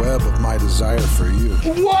twisted in the web of my desire for you.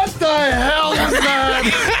 What the hell is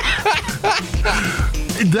that?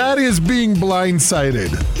 That is being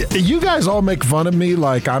blindsided. You guys all make fun of me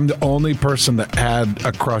like I'm the only person that had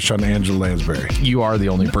a crush on Angela Lansbury. You are the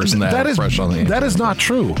only person that had a crush on Angela. That is not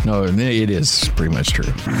true. No, it is pretty much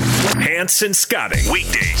true. Hans and Scotty,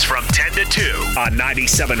 weekdays from 10 to 2 on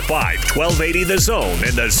 97.5, 1280 The Zone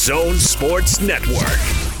and the Zone Sports Network.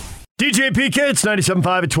 DJ PK, it's 97.5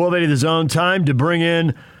 at 1280 The Zone. Time to bring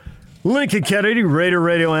in Lincoln Kennedy, Raider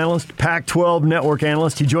radio analyst, Pac-12 network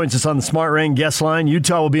analyst. He joins us on the Smart Rain guest line.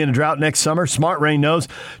 Utah will be in a drought next summer. Smart Rain knows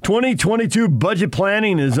 2022 budget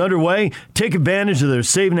planning is underway. Take advantage of their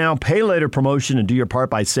Save Now, Pay Later promotion and do your part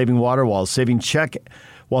by saving water while saving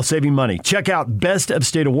money. Check out Best of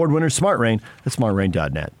State Award winner Smart Rain at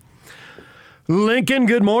smartrain.net. Lincoln,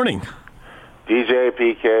 good morning. DJ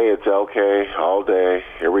PK, it's LK all day.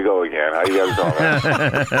 Here we go again. How you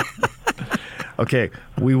guys doing? Okay,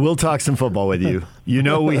 we will talk some football with you. You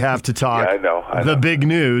know we have to talk I know. The big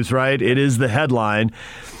news, right? It is the headline.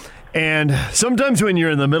 And sometimes when you're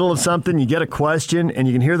in the middle of something, you get a question, and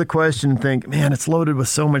you can hear the question and think, man, it's loaded with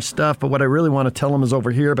so much stuff, but what I really want to tell them is over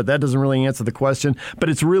here, but that doesn't really answer the question. But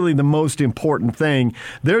it's really the most important thing.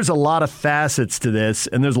 There's a lot of facets to this,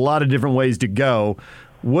 and there's a lot of different ways to go.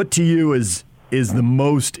 What to you is the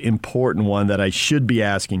most important one that I should be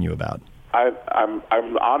asking you about? I'm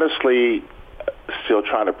honestly still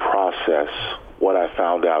trying to process what I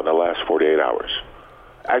found out in the last 48 hours.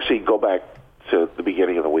 Actually, go back to the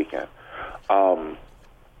beginning of the weekend.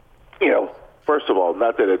 First of all,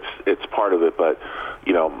 not that it's part of it, but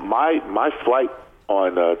my flight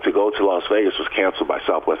on to go to Las Vegas was canceled by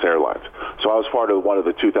Southwest Airlines. So I was part of one of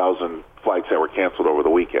the 2,000 flights that were canceled over the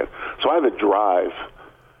weekend. So I had to drive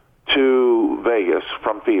to Vegas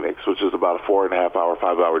from Phoenix, which is about a 4.5-hour,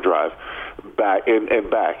 5-hour drive, back and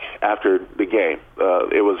back after the game.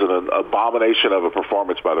 It was an abomination of a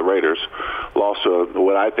performance by the Raiders. Lost to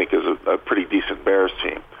what I think is a pretty decent Bears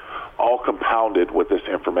team, all compounded with this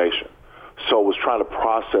information. So I was trying to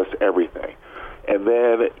process everything. And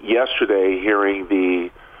then yesterday, hearing the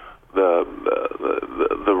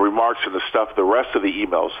remarks and the stuff, the rest of the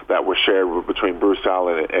emails that were shared between Bruce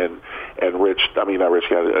Allen and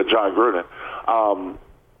John Gruden,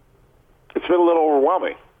 it's been a little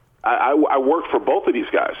overwhelming. I worked for both of these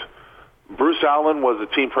guys. Bruce Allen was the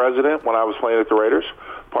team president when I was playing at the Raiders.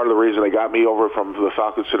 Part of the reason they got me over from the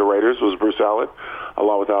Falcons to the Raiders was Bruce Allen,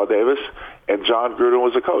 along with Al Davis. And John Gruden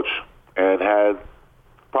was a coach and had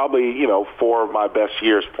probably, 4 of my best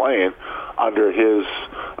years playing under his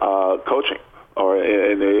coaching or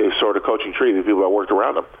in a sort of coaching tree, the people that worked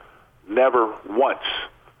around him. Never once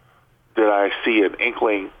did I see an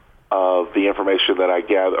inkling of the information that I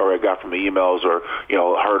gathered or I got from the emails or,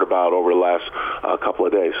 heard about over the last couple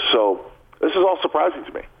of days. So this is all surprising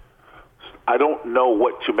to me. I don't know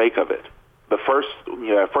what to make of it. At first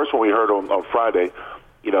when we heard on Friday,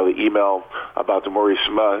 the email about DeMaurice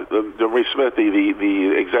Smith,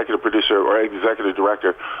 the executive producer or executive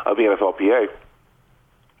director of the NFLPA,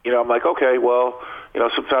 I'm like, okay, well,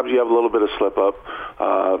 sometimes you have a little bit of slip up.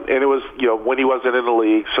 And it was, when he wasn't in the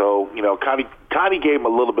league, so, Connie gave him a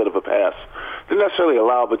little bit of a pass. Didn't necessarily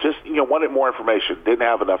allow, but just, wanted more information. Didn't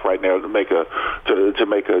have enough right now to make a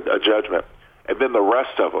judgment. And then the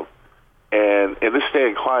rest of them. And in this day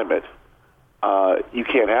and climate, you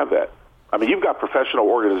can't have that. I mean, you've got professional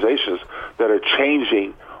organizations that are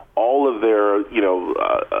changing all of their,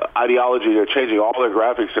 ideology. They're changing all their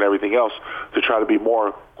graphics and everything else to try to be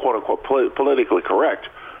more quote unquote politically correct.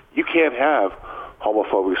 You can't have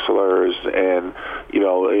homophobic slurs and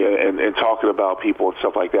and talking about people and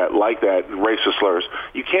stuff like that, and racist slurs.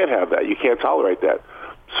 You can't have that. You can't tolerate that.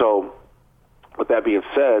 So, with that being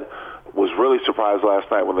said, was really surprised last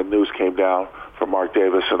night when the news came down from Mark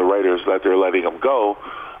Davis and the Raiders that they're letting him go.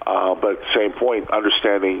 But at the same point,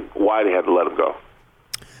 understanding why they had to let him go.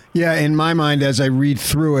 Yeah, in my mind, as I read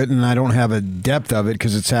through it, and I don't have a depth of it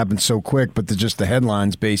because it's happened so quick, but just the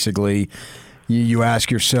headlines basically, you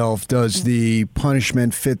ask yourself, does the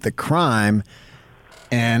punishment fit the crime?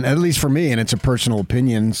 And at least for me, and it's a personal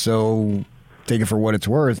opinion, so take it for what it's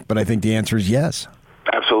worth, but I think the answer is yes.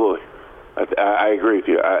 Absolutely. I agree with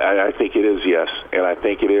you. I think it is yes, and I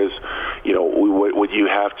think it is, what you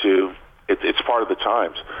have to, it's part of the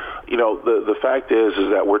times. The fact is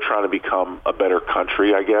that we're trying to become a better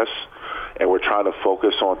country, I guess, and we're trying to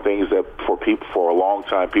focus on things that for a long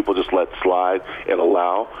time people just let slide and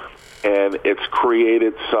allow, and it's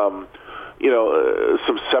created some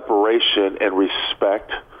separation and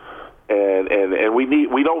respect. And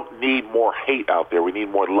we don't need more hate out there. We need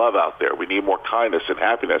more love out there. We need more kindness and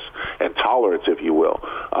happiness and tolerance, if you will.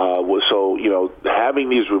 So having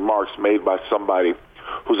these remarks made by somebody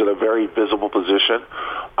who's in a very visible position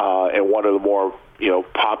and one of the more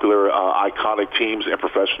popular, iconic teams in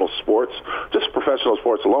professional sports, just professional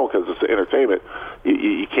sports alone, because it's the entertainment.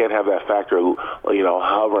 You can't have that factor,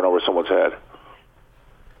 hovering over someone's head.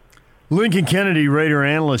 Lincoln Kennedy, Raider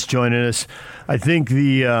analyst, joining us. I think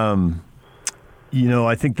the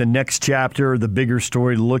next chapter, the bigger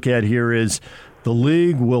story to look at here is the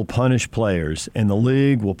league will punish players and the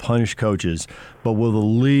league will punish coaches, but will the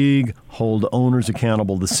league hold owners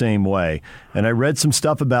accountable the same way? And I read some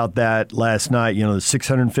stuff about that last night. The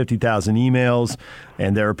 650,000 emails,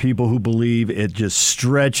 and there are people who believe it just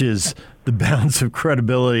stretches the bounds of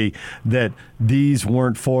credibility that these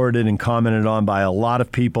weren't forwarded and commented on by a lot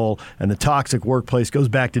of people. And the toxic workplace goes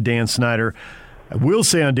back to Dan Snyder. I will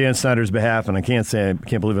say on Dan Snyder's behalf, and I can't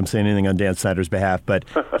believe I'm saying anything on Dan Snyder's behalf, but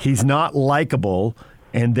he's not likable,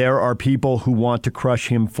 and there are people who want to crush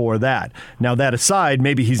him for that. Now, that aside,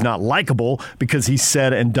 maybe he's not likable because he's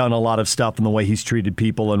said and done a lot of stuff in the way he's treated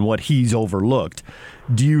people and what he's overlooked.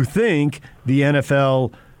 Do you think the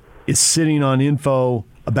NFL is sitting on info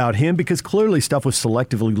about him? Because clearly stuff was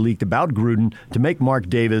selectively leaked about Gruden to make Mark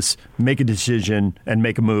Davis make a decision and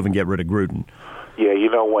make a move and get rid of Gruden. Yeah,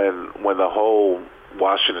 when the whole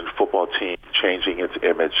Washington football team changing its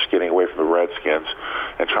image, getting away from the Redskins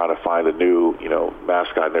and trying to find a new,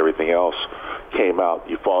 mascot and everything else came out,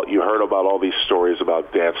 you heard about all these stories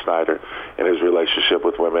about Dan Snyder and his relationship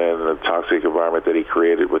with women and the toxic environment that he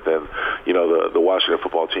created within, the Washington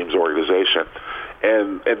football team's organization.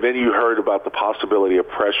 And then you heard about the possibility of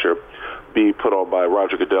pressure be put on by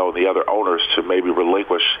Roger Goodell and the other owners to maybe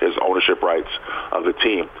relinquish his ownership rights of the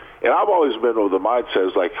team. And I've always been with the mindset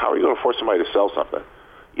is like, how are you going to force somebody to sell something?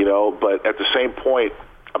 But at the same point,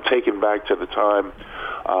 I'm taken back to the time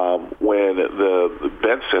when the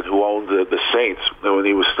Benson, who owned the Saints, when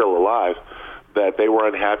he was still alive, that they were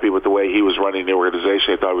unhappy with the way he was running the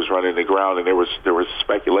organization. They thought he was running the ground, and there was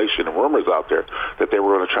speculation and rumors out there that they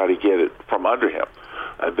were going to try to get it from under him.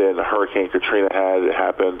 And then Hurricane Katrina had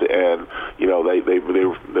happened, and the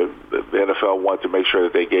NFL wanted to make sure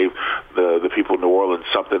that they gave the people in New Orleans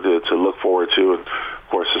something to look forward to. And of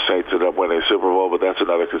course, the Saints ended up winning the Super Bowl, but that's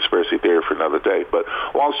another conspiracy theory for another day. But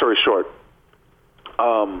long story short,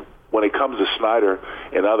 when it comes to Snyder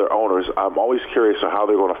and other owners, I'm always curious of how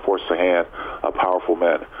they're going to force the hand of powerful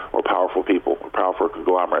men or powerful people or powerful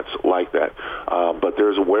conglomerates like that. But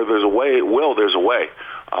there's a way. There's a way.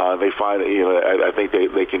 They find, I think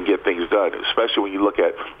they can get things done, especially when you look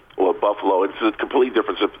at Buffalo. It's a completely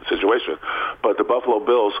different situation. But the Buffalo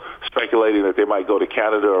Bills speculating that they might go to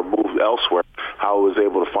Canada or move elsewhere, how it was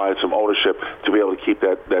able to find some ownership to be able to keep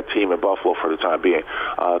that team in Buffalo for the time being.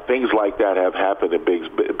 Things like that have happened in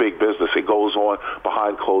big business. It goes on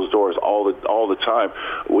behind closed doors all the time.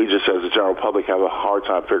 We just, as the general public, have a hard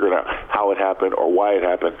time figuring out how it happened or why it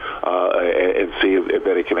happened, and see if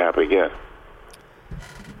that it can happen again.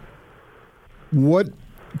 What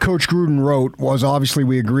Coach Gruden wrote was, obviously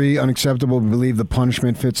we agree, unacceptable. We believe the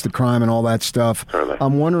punishment fits the crime and all that stuff. Certainly.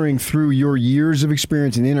 I'm wondering, through your years of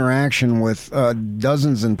experience and interaction with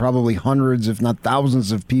dozens and probably hundreds, if not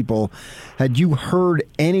thousands of people, had you heard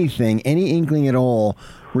anything, any inkling at all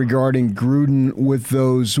regarding Gruden with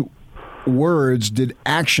those words did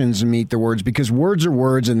actions meet the words? Because words are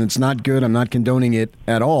words, and it's not good. I'm not condoning it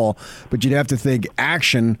at all. But you'd have to think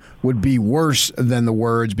action would be worse than the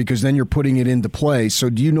words, because then you're putting it into play. So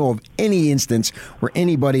do you know of any instance where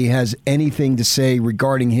anybody has anything to say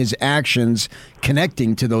regarding his actions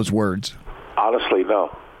connecting to those words? Honestly,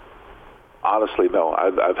 no.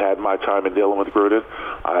 I've had my time in dealing with Gruden.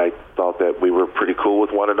 I thought that we were pretty cool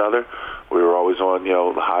with one another. We were always on,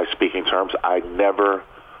 high speaking terms. I never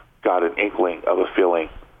got an inkling of a feeling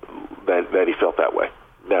that he felt that way.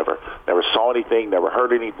 Never saw anything, never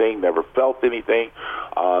heard anything, never felt anything.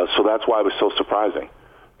 So that's why it was so surprising.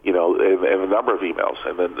 In a number of emails,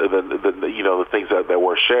 and then the things that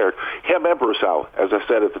were shared. Him and Bruce Allen, as I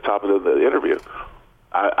said at the top of the interview,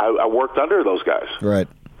 I worked under those guys. Right.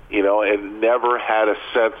 And never had a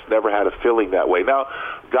sense, never had a feeling that way. Now,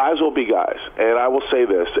 guys will be guys, and I will say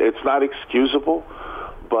this: it's not excusable,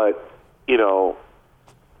 but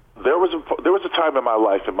there was a time in my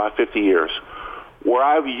life, in my 50 years, where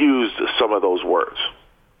I've used some of those words.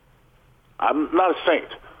 I'm not a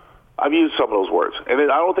saint. I've used some of those words, and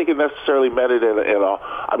I don't think it necessarily meant it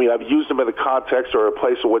I've used them in a context or a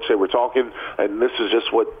place in which they were talking, and this is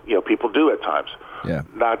just what people do at times. Yeah.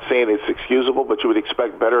 Not saying it's excusable, but you would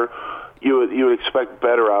expect better. You would expect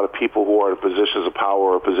better out of people who are in positions of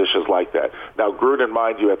power or positions like that. Now, Gruden,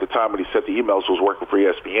 mind you, at the time when he sent the emails, was working for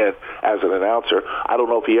ESPN as an announcer. I don't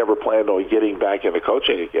know if he ever planned on getting back into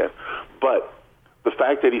coaching again, but the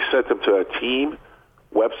fact that he sent them to a team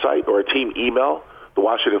website or a team email, the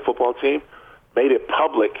Washington football team, made it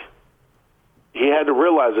public. He had to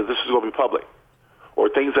realize that this is going to be public, or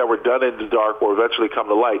things that were done in the dark will eventually come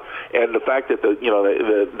to light. And the fact that the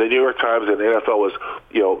New York Times and the NFL was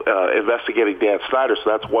investigating Dan Snyder, so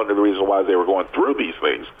that's one of the reasons why they were going through these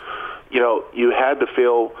things. You had to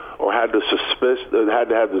feel or had to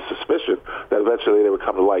have the suspicion that eventually they would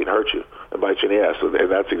come to light and hurt you and bite you in the ass, and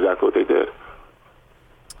that's exactly what they did.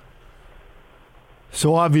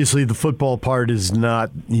 So obviously the football part is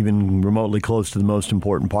not even remotely close to the most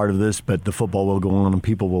important part of this, but the football will go on and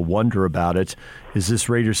people will wonder about it. Is this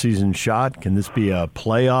Raider season shot? Can this be a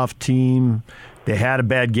playoff team? They had a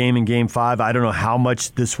bad game in Game 5. I don't know how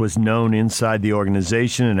much this was known inside the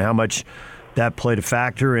organization and how much that played a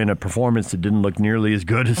factor in a performance that didn't look nearly as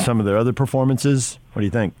good as some of their other performances. What do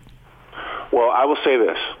you think? Well, I will say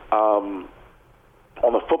this.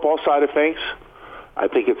 On the football side of things, I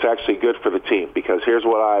think it's actually good for the team, because here's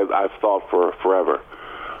what I've thought for forever.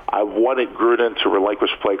 I wanted Gruden to relinquish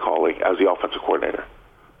play calling as the offensive coordinator,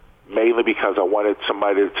 mainly because I wanted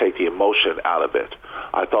somebody to take the emotion out of it.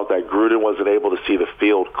 I thought that Gruden wasn't able to see the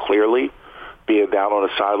field clearly, being down on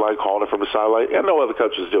the sideline, calling it from the sideline, and no other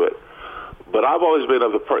coaches do it. But I've always been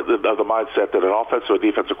of the mindset that an offensive or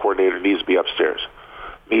defensive coordinator needs to be upstairs,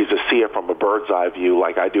 needs to see it from a bird's eye view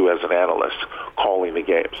like I do as an analyst, calling the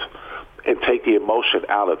games, and take the emotion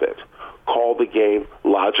out of it. Call the game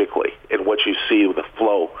logically in what you see with the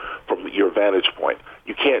flow from your vantage point.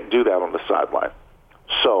 You can't do that on the sideline.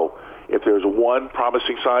 So if there's one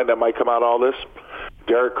promising sign that might come out of all this,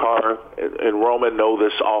 Derek Carr and Roman know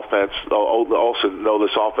this offense, Olsen know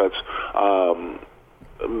this offense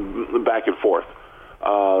back and forth.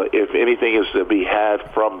 If anything is to be had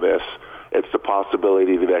from this, it's the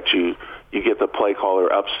possibility that you get the play caller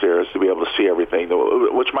upstairs to be able to see everything,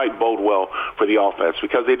 which might bode well for the offense,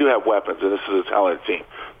 because they do have weapons, and this is a talented team.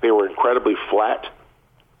 They were incredibly flat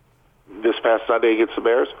this past Sunday against the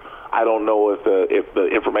Bears. I don't know if the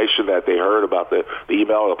information that they heard about the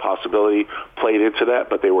email or the possibility played into that,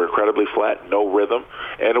 but they were incredibly flat, no rhythm.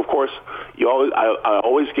 And, of course, I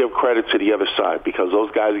always give credit to the other side, because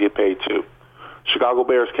those guys get paid too. Chicago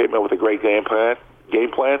Bears came in with a great game plan.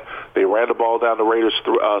 They ran the ball down the Raiders'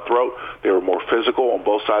 throat. They were more physical on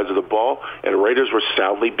both sides of the ball, and the Raiders were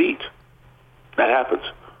soundly beat. That happens.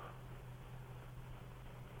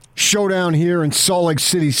 Showdown here in Salt Lake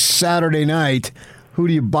City Saturday night. Who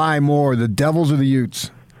do you buy more, the Devils or the Utes?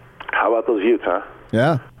 How about those Utes, huh?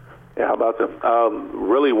 Yeah. Yeah, how about them?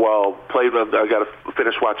 Really well played. I got to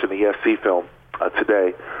finish watching the SC film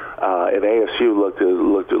today, and ASU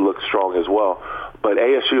looked strong as well. But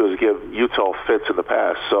ASU has given Utah fits in the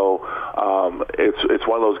past, so it's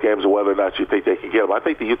one of those games of whether or not you think they can get them. I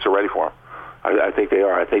think the Utes are ready for them. I think they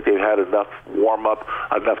are. I think they've had enough warm-up,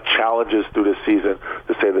 enough challenges through this season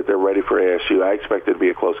to say that they're ready for ASU. I expect it to be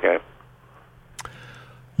a close game.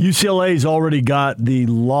 UCLA's already got the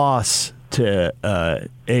loss to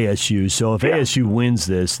ASU, so if ASU wins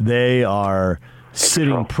this, they are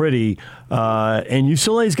sitting pretty. And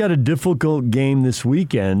UCLA's got a difficult game this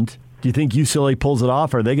weekend. Do you think UCLA pulls it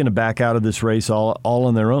off, or are they going to back out of this race all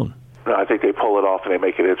on their own? No, I think they pull it off and they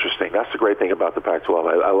make it interesting. That's the great thing about the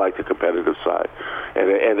Pac-12. I like the competitive side,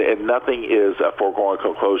 and nothing is a foregone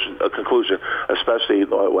conclusion. Especially,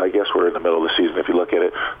 I guess we're in the middle of the season if you look at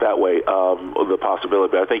it that way. The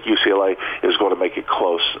possibility, but I think UCLA is going to make it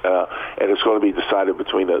close, and it's going to be decided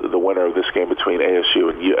between the winner of this game between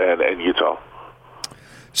ASU and Utah.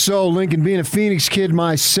 So, Lincoln, being a Phoenix kid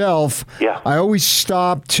myself, I always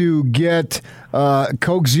stop to get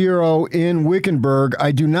Coke Zero in Wickenburg.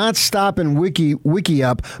 I do not stop in Wiki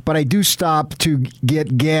Up, but I do stop to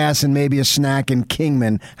get gas and maybe a snack in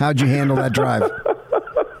Kingman. How'd you handle that drive?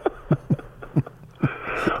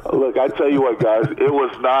 Look, I tell you what, guys, it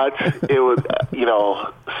was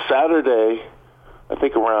Saturday, I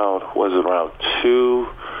think around 2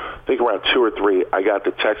 or 3, I got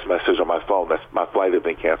the text message on my phone that my flight had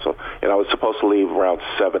been canceled, and I was supposed to leave around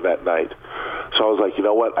 7 that night. So I was like, you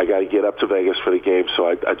know what, I got to get up to Vegas for the game, so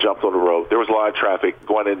I jumped on the road. There was a lot of traffic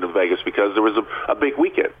going into Vegas because there was a big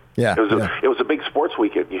weekend. Yeah, it was a big sports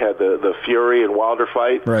weekend. You had the Fury and Wilder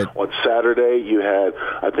fight on Saturday. You had,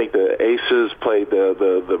 I think, the Aces played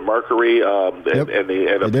the Mercury and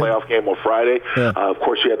the playoff game on Friday. Yeah. Of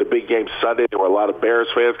course, you had the big game Sunday. There were a lot of Bears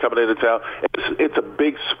fans coming into town. It's a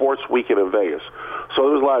big sports weekend in Vegas. So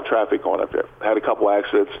there was a lot of traffic going up there. I had a couple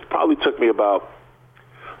accidents. Probably took me about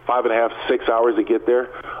 5.5, 6 hours to get there,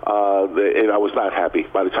 and I was not happy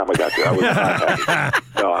by the time I got there. I was not happy.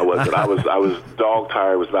 No, I wasn't. I was dog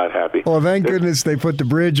tired. Was not happy. Well, thank goodness they put the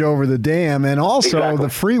bridge over the dam and also the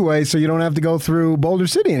freeway, so you don't have to go through Boulder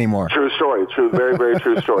City anymore. True story. True, very, very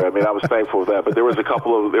true story. I mean, I was thankful for that. But there was an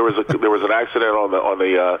accident on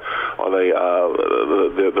the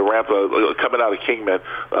ramp coming out of Kingman.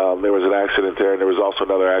 There was an accident there, and there was also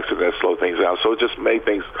another accident that slowed things down. So it just made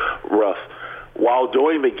things rough. While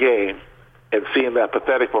doing the game and seeing that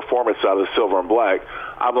pathetic performance out of the Silver and Black,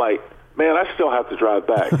 I'm like, man, I still have to drive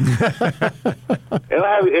back. and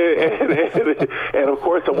of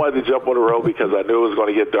course, I wanted to jump on the road because I knew it was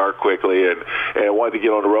going to get dark quickly, and wanted to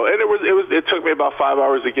get on the road. And it took me about 5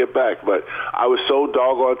 hours to get back, but I was so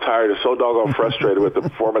doggone tired and so doggone frustrated with the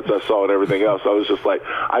performance I saw and everything else. I was just like,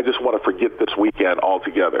 I just want to forget this weekend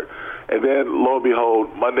altogether. And then, lo and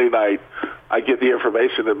behold, Monday night, I get the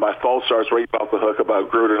information that my phone starts ringing off the hook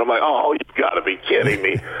about Gruden. I'm like, oh, you've got to be kidding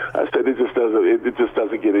me. I said, it just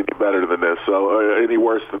doesn't get any better than this, or any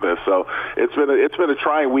worse than this. So it's been a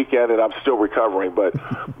trying weekend, and I'm still recovering. But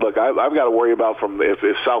look, I've got to worry about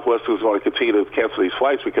if Southwest is going to continue to cancel these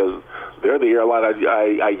flights because they're the airline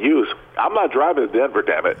I use. I'm not driving to Denver,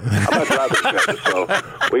 damn it. I'm not driving to Denver, so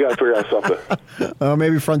we got to figure out something.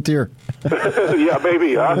 Maybe Frontier. Yeah,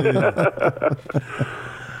 maybe.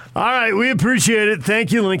 All right, we appreciate it.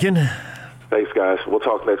 Thank you, Lincoln. Thanks, guys. We'll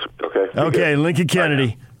talk next week, okay? Okay, Lincoln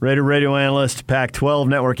Kennedy, Raider radio analyst, Pac-12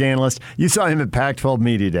 network analyst. You saw him at Pac-12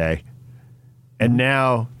 Media Day, and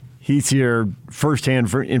now he's here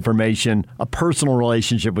firsthand for information, a personal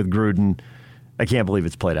relationship with Gruden. I can't believe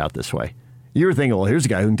it's played out this way. You were thinking, well, here's a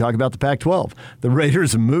guy who can talk about the Pac-12. The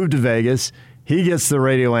Raiders moved to Vegas. He gets the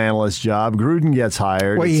radio analyst job. Gruden gets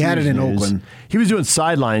hired. Well, he had it in Oakland. He was doing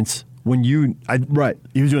sidelines. He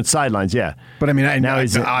was doing sidelines, yeah. But I mean,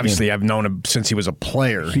 I've known him since he was a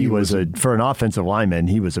player. He was for an offensive lineman,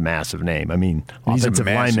 he was a massive name. I mean, he's a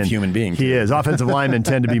massive human being. He is. Offensive linemen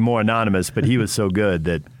tend to be more anonymous, but he was so good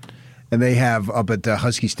that. And they have up at the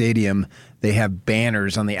Husky Stadium, they have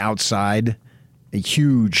banners on the outside,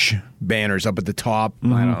 huge banners up at the top.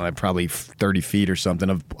 Mm-hmm. I don't know, probably 30 feet or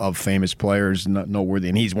something of famous players, noteworthy,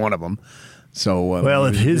 and he's one of them. So,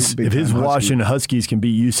 if his Washington Huskies can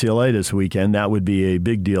beat UCLA this weekend, that would be a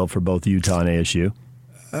big deal for both Utah and ASU.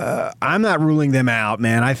 I'm not ruling them out,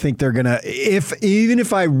 man. I think they're gonna. Even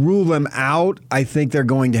if I rule them out, I think they're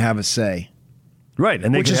going to have a say. Right,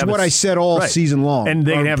 and which is what I said all season long, and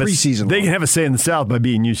they can have preseason. They can have a say in the South by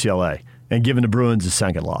beating UCLA and giving the Bruins a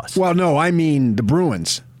second loss. Well, no, I mean the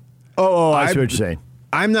Bruins. Oh, I see what you're saying.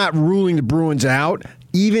 I'm not ruling the Bruins out,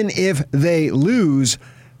 even if they lose.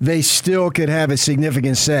 They still could have a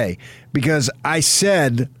significant say because I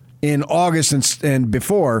said in August and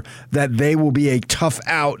before that they will be a tough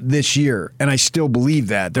out this year, and I still believe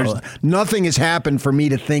that. Nothing has happened for me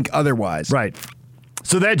to think otherwise. Right.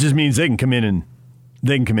 So that just means they can come in and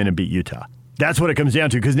beat Utah. That's what it comes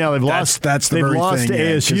down to because now they've lost. They've lost to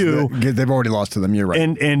ASU. They've already lost to them. You're right.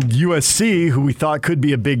 And USC, who we thought could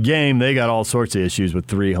be a big game, they got all sorts of issues with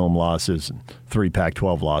 3 home losses and 3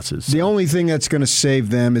 Pac-12 losses. The only thing that's going to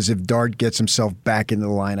save them is if Dart gets himself back into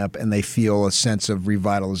the lineup and they feel a sense of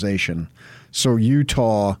revitalization. So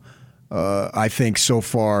Utah, I think so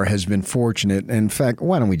far has been fortunate. In fact,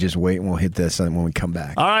 why don't we just wait and we'll hit this when we come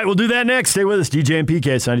back? All right, we'll do that next. Stay with us. DJ and PK,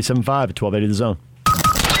 97.5 at 1280 The Zone.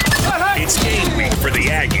 It's game week for the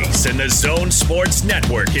Aggies, and the Zone Sports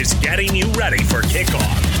Network is getting you ready for kickoff.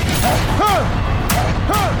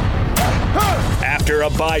 After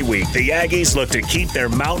a bye week, the Aggies look to keep their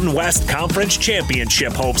Mountain West Conference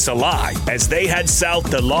Championship hopes alive as they head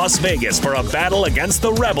south to Las Vegas for a battle against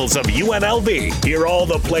the Rebels of UNLV. Hear all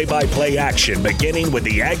the play-by-play action beginning with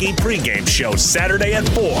the Aggie pregame show Saturday at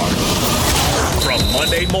 4. From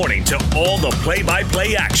Monday morning to all the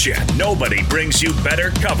play-by-play action, nobody brings you better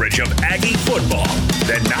coverage of Aggie football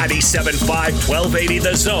than 97.5 1280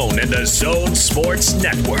 The Zone and the Zone Sports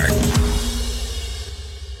Network.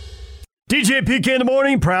 DJ PK in the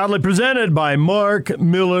morning, proudly presented by Mark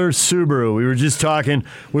Miller Subaru. We were just talking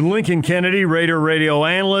with Lincoln Kennedy, Raider radio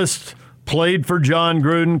analyst, played for John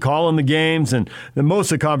Gruden, calling the games, and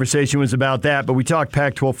most of the conversation was about that, but we talked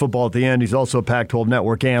Pac-12 football at the end. He's also a Pac-12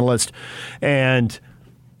 network analyst. And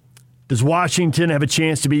does Washington have a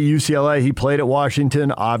chance to beat UCLA? He played at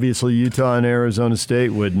Washington. Obviously, Utah and Arizona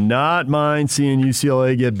State would not mind seeing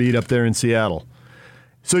UCLA get beat up there in Seattle.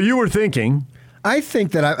 So you were thinking... I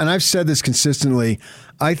think that, and I've said this consistently,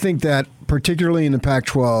 I think that particularly in the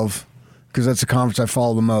Pac-12, because that's the conference I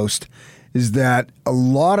follow the most, is that a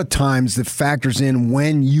lot of times that factors in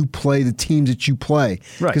when you play the teams that you play.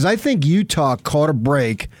 Because I think Utah caught a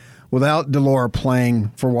break without Delora playing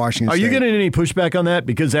for Washington State. Are you getting any pushback on that?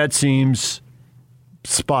 Because that seems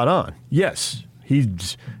spot on. Yes.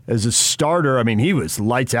 He's, as a starter, I mean, he was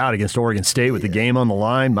lights out against Oregon State with the game on the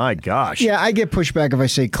line. My gosh. Yeah, I get pushback if I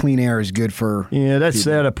say clean air is good for... Yeah, that's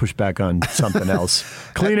that a pushback on something else.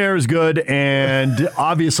 Clean air is good, and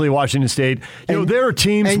obviously Washington State. You know, there are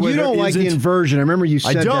teams and where you don't like the inversion. I remember you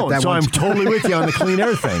said I don't, that so I'm time. totally with you on the clean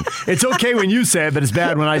air thing. It's okay when you say it, but it's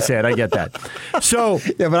bad when I say it. I get that. So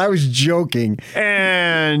yeah, but I was joking.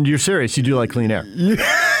 And you're serious. You do like clean air.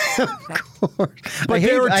 Of course. But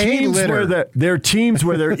there are teams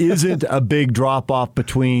where there isn't a big drop-off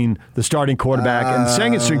between the starting quarterback and the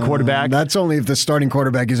second-string quarterback. That's only if the starting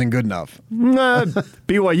quarterback isn't good enough.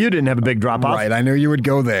 BYU didn't have a big drop-off. Right, I knew you would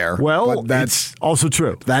go there. Well, that's also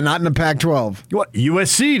true. That not in the Pac-12. Well,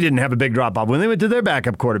 USC didn't have a big drop-off. When they went to their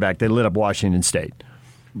backup quarterback, they lit up Washington State.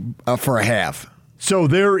 For a half. So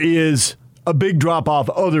there is a big drop-off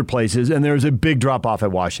other places, and there's a big drop-off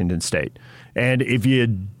at Washington State. And if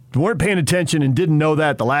you weren't paying attention and didn't know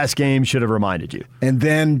that, the last game should have reminded you. And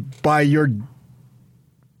then by your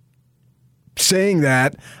saying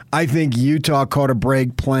that, I think Utah caught a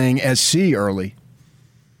break playing SC early.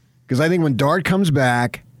 Because I think when Dart comes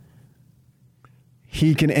back,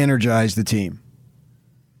 he can energize the team.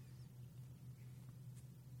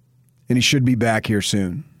 And he should be back here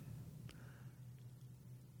soon.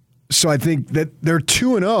 So I think that they're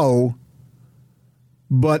 2-0,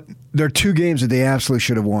 but there are two games that they absolutely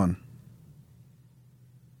should have won.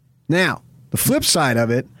 Now, the flip side of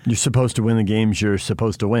it... You're supposed to win the games you're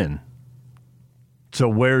supposed to win. So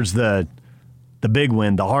where's the big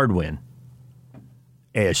win, the hard win?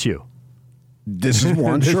 ASU. This is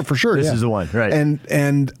one, sure, for sure. This is the one, right.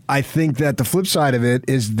 And I think that the flip side of it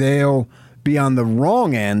is they'll be on the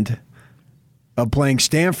wrong end of playing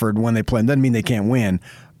Stanford when they play. It doesn't mean they can't win,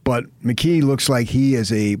 but McKee looks like he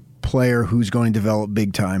is a player who's going to develop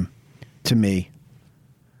big time to me.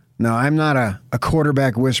 Now, I'm not a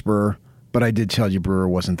quarterback whisperer, but I did tell you Brewer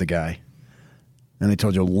wasn't the guy. And I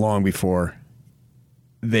told you long before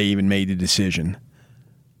they even made the decision.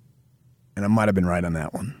 And I might have been right on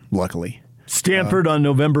that one, luckily. Stanford on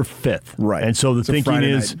November 5th. Right. And so the thinking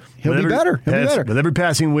is... He'll be better. With every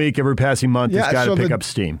passing week, every passing month, he's got to pick up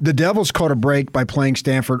steam. The Devils caught a break by playing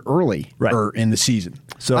Stanford early in the season.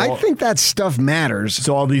 So I think that stuff matters.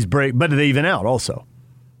 So all these break, but they even out also.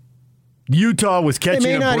 Utah was catching a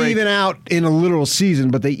break. They may not even out in a literal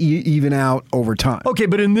season, but they even out over time. Okay,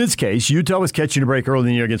 but in this case, Utah was catching a break early in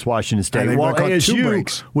the year against Washington State, while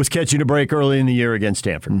ASU was catching a break early in the year against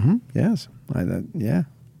Stanford. Mm-hmm. Yes. Yeah.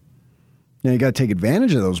 Now, you got to take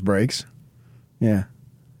advantage of those breaks. Yeah.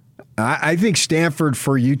 I think Stanford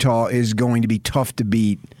for Utah is going to be tough to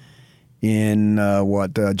beat in,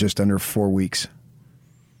 just under 4 weeks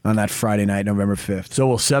on that Friday night, November 5th. So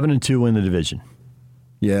will 7-2 win the division?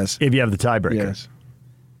 Yes. If you have the tiebreaker. Yes.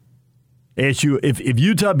 ASU, if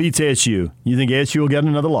Utah beats ASU, you think ASU will get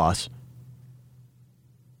another loss?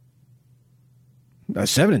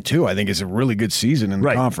 7-2, I think, is a really good season in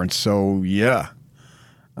the conference. So, yeah.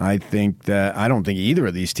 I don't think either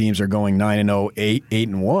of these teams are going 9-0,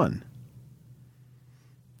 8-1.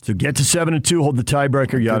 So get to 7-2, hold the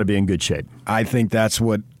tiebreaker, you ought to be in good shape. I think that's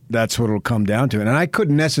what it'll come down to. And I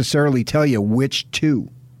couldn't necessarily tell you which two.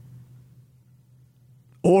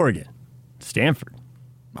 Oregon, Stanford.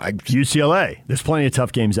 UCLA. There's plenty of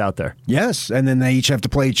tough games out there. Yes, and then they each have to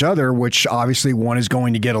play each other, which obviously one is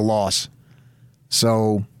going to get a loss.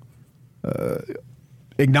 So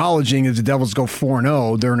acknowledging that the Devils go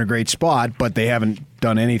 4-0, they're in a great spot, but they haven't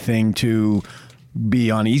done anything to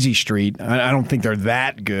be on easy street. I don't think they're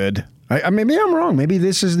that good. Maybe I'm wrong. Maybe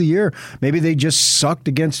this is the year. Maybe they just sucked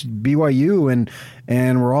against BYU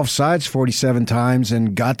and were offsides 47 times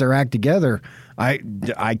and got their act together.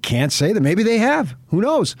 I can't say that. Maybe they have. Who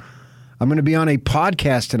knows? I'm going to be on a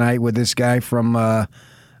podcast tonight with this guy from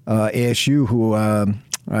ASU who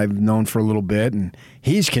I've known for a little bit, and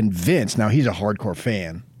he's convinced. Now, he's a hardcore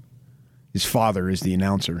fan. His father is the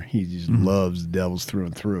announcer. He just loves the Devils through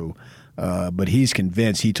and through. But he's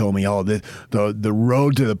convinced. He told me, the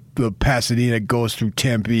road to the Pasadena goes through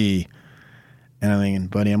Tempe. And I'm thinking,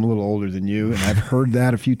 buddy, I'm a little older than you, and I've heard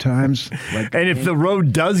that a few times. And if the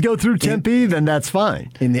road does go through Tempe, then that's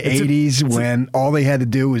fine. In the 80s, when all they had to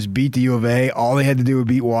do was beat the U of A, all they had to do was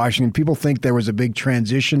beat Washington, people think there was a big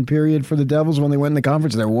transition period for the Devils when they went in the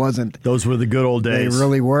conference. There wasn't. Those were the good old days. They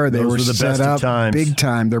really were. They were the set best up of times. Big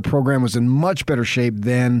time. Their program was in much better shape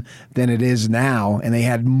then than it is now, and they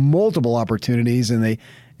had multiple opportunities, and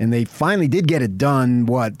they finally did get it done,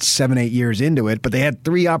 7-8 years into it, but they had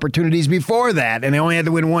 3 opportunities before that, and they only had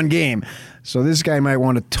to win 1 game. So this guy might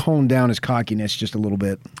want to tone down his cockiness just a little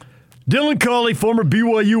bit. Dylan Coley, former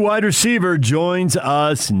BYU wide receiver, joins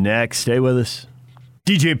us next. Stay with us.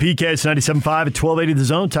 DJ and PK's 97.5 at 1280 The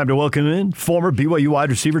Zone. Time to welcome in former BYU wide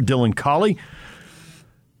receiver Dylan Coley.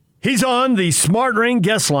 He's on the Smart Rain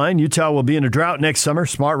guest line. Utah will be in a drought next summer.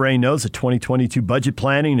 Smart Rain knows that 2022 budget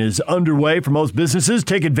planning is underway for most businesses.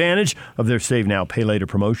 Take advantage of their Save Now, Pay Later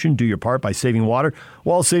promotion. Do your part by saving water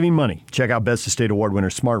while saving money. Check out Best of State Award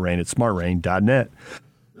winner Smart Rain at smartrain.net.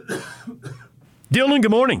 Dylan,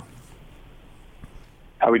 good morning.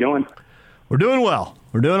 How are we doing? We're doing well.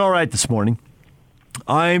 We're doing all right this morning.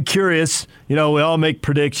 I'm curious. We all make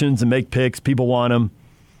predictions and make picks. People want them.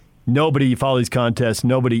 Nobody, you follow these contests,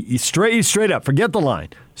 nobody, straight up, forget the line.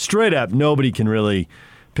 Straight up, nobody can really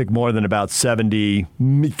pick more than about 70,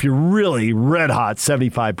 if you're really red hot,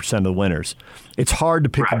 75% of the winners. It's hard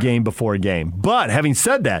to pick a game before a game. But having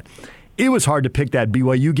said that, it was hard to pick that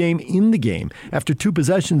BYU game in the game. After 2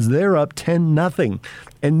 possessions, they're up 10-0.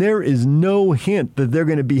 And there is no hint that they're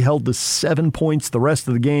going to be held to 7 points the rest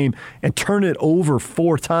of the game and turn it over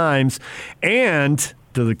 4 times. And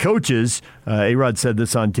to the coaches, A-Rod said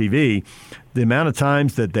this on TV, the amount of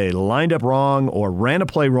times that they lined up wrong or ran a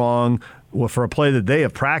play wrong for a play that they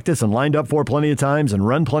have practiced and lined up for plenty of times and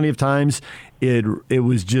run plenty of times, it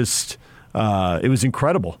was just it was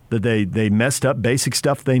incredible that they messed up basic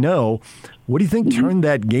stuff they know. What do you think turned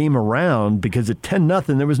that game around? Because at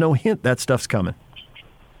 10-0, there was no hint that stuff's coming.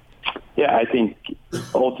 Yeah, I think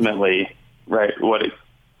ultimately, right, what it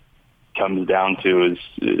comes down to is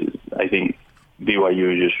I think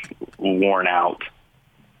BYU is just worn out.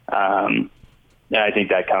 And I think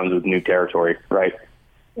that comes with new territory, right?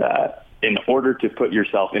 In order to put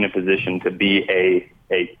yourself in a position to be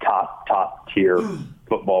a top tier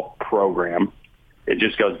football program, it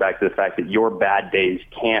just goes back to the fact that your bad days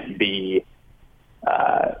can't be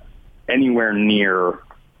anywhere near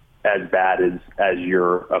as bad as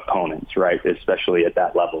your opponents, right? Especially at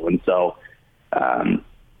that level. And so,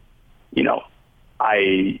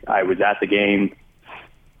 I was at the game.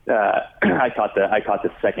 I caught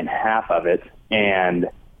the second half of it, and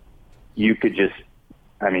you could just,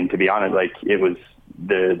 to be honest, it was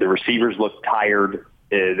the receivers looked tired.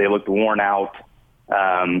 They looked worn out.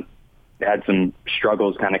 They had some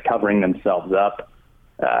struggles kind of covering themselves up,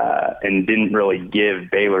 and didn't really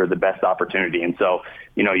give Baylor the best opportunity. And so,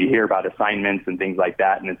 you hear about assignments and things like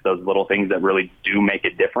that, and it's those little things that really do make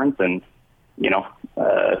a difference. And,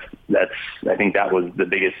 I think that was the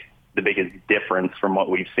biggest difference from what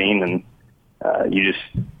we've seen. And you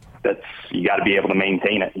got to be able to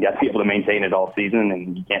maintain it. You got to be able to maintain it all season,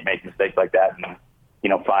 and you can't make mistakes like that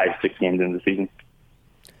in 5-6 games into the season.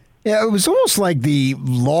 Yeah, it was almost like the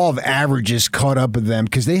law of averages caught up with them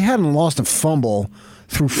because they hadn't lost a fumble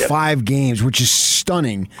through 5 games, which is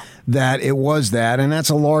stunning that it was that. And that's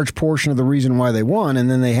a large portion of the reason why they won.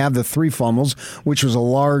 And then they have the 3 fumbles, which was a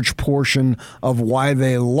large portion of why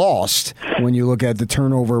they lost when you look at the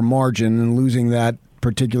turnover margin and losing that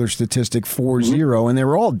particular statistic 4-0. And they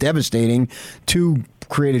were all devastating. 2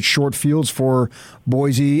 created short fields for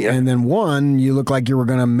Boise, and then 1, you look like you were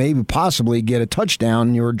going to maybe possibly get a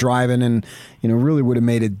touchdown. You were driving and, really would have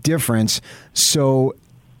made a difference. So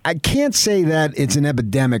I can't say that it's an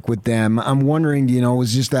epidemic with them. I'm wondering, do you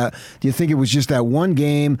think it was just that one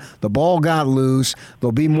game, the ball got loose,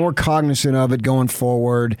 they'll be more cognizant of it going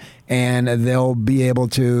forward, and they'll be able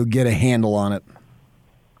to get a handle on it?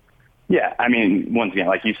 Yeah, I mean, once again,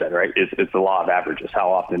 like you said, right, it's the law of averages.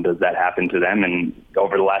 How often does that happen to them? And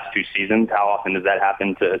over the last 2 seasons, how often does that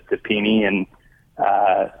happen to Peeney and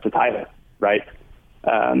to Tyler, right?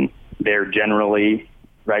 They're generally,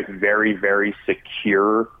 right, very, very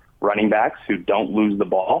secure running backs who don't lose the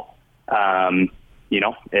ball. And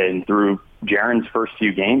through Jaren's first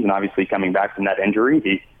few games, and obviously coming back from that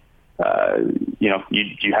injury,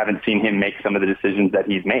 you haven't seen him make some of the decisions that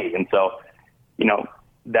he's made. And so,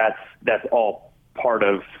 that's all part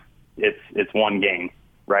of it's one game,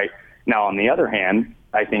 right? Now, on the other hand,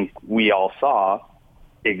 I think we all saw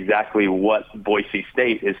exactly what Boise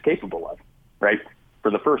State is capable of, right?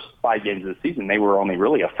 For the first 5 games of the season, they were only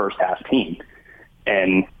really a first-half team.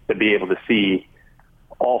 And to be able to see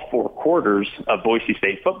all 4 quarters of Boise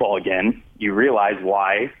State football again, you realize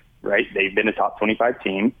why, right? They've been a top 25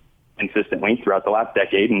 team consistently throughout the last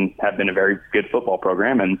decade and have been a very good football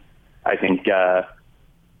program. And I think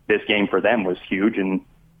this game for them was huge, and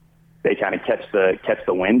they kind of catch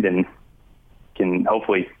the wind and can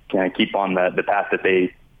hopefully kind of keep on the path that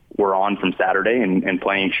they were on from Saturday and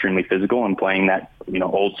playing extremely physical and playing that,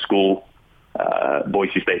 old school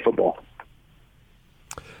Boise State football.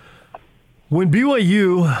 When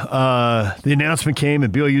BYU, the announcement came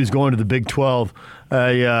and BYU was going to the Big 12,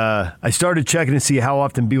 I started checking to see how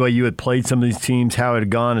often BYU had played some of these teams, how it had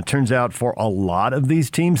gone. It turns out for a lot of these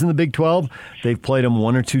teams in the Big 12, they've played them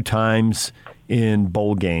 1 or 2 times in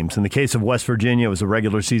bowl games. In the case of West Virginia, it was a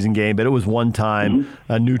regular season game, but it was one time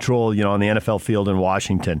neutral, on the NFL field in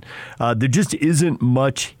Washington. There just isn't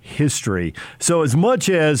much history. So as much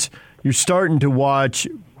as you're starting to watch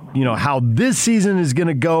how this season is going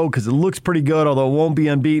to go, because it looks pretty good, although it won't be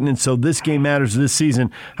unbeaten, and so this game matters this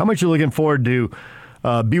season. How much are you looking forward to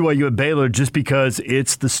BYU at Baylor, just because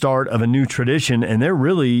it's the start of a new tradition, and there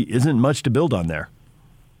really isn't much to build on there?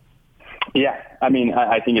 Yeah, I mean,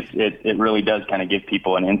 I think it really does kind of give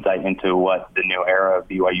people an insight into what the new era of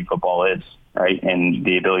BYU football is, right, and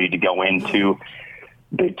the ability to go into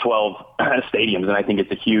Big 12 stadiums. And I think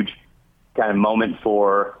it's a huge kind of moment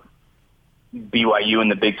for BYU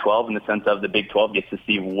and the Big 12 in the sense of the Big 12 gets to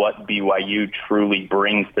see what BYU truly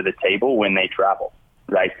brings to the table when they travel,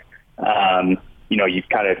 right? You've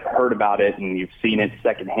kind of heard about it and you've seen it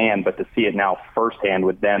secondhand, but to see it now firsthand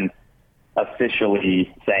with them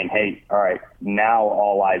officially saying, hey, all right, now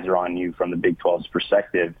all eyes are on you from the Big 12's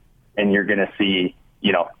perspective, and you're going to see,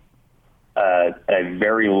 a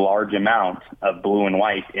very large amount of blue and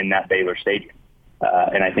white in that Baylor stadium.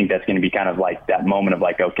 And I think that's going to be kind of like that moment of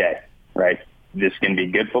like, okay, right, this is going to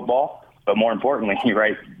be good football, but more importantly,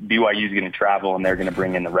 right, BYU is going to travel and they're going to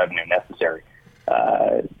bring in the revenue necessary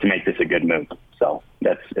to make this a good move. So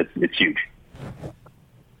it's huge.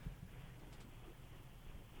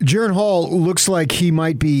 Jaren Hall looks like he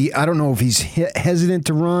might be, I don't know if he's hesitant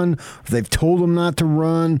to run, if they've told him not to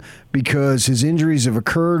run because his injuries have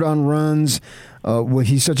occurred on runs.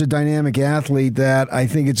 He's such a dynamic athlete that I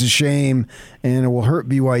think it's a shame and it will hurt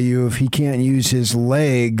BYU if he can't use his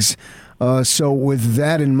legs. So with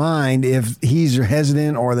that in mind, if he's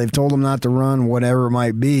hesitant or they've told him not to run, whatever it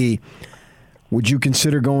might be, would you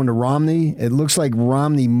consider going to Romney? It looks like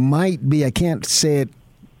Romney might be, I can't say it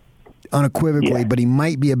unequivocally, but he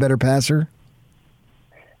might be a better passer.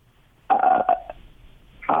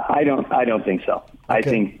 I don't think so.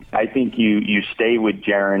 Okay. I think you stay with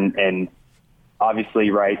Jaren, and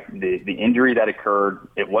obviously, right, the injury that occurred,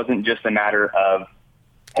 it wasn't just a matter of,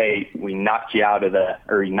 hey, we knocked you out of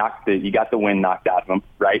you got the wind knocked out of him,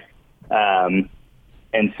 right? And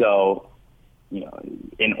so,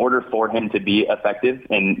 in order for him to be effective,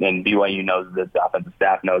 and BYU knows this, the offensive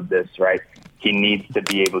staff knows this, right? He needs to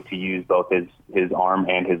be able to use both his arm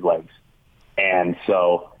and his legs. And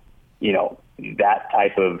so, that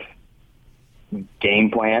type of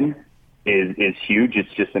game plan is huge.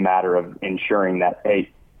 It's just a matter of ensuring that,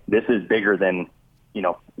 hey, this is bigger than, you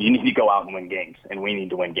need to go out and win games, and we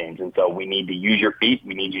need to win games. And so we need to use your feet.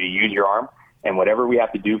 We need you to use your arm. And whatever we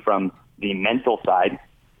have to do from the mental side,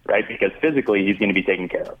 right, because physically he's going to be taken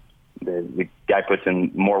care of. The guy puts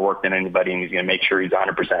in more work than anybody, and he's going to make sure he's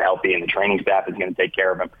 100% healthy, and the training staff is going to take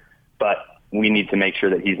care of him. But we need to make sure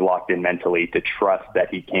that he's locked in mentally to trust that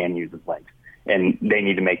he can use his legs. And they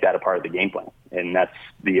need to make that a part of the game plan. And that's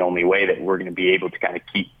the only way that we're going to be able to kind of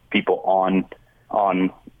keep people on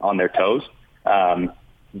their toes.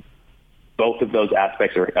 Both of those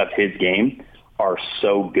aspects of his game are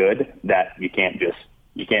so good that you can't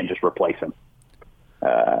just replace him.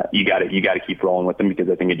 to keep rolling with them, because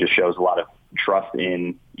I think it just shows a lot of trust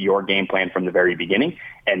in your game plan from the very beginning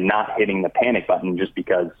and not hitting the panic button just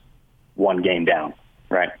because one game down,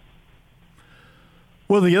 right?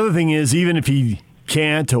 Well, the other thing is, even if he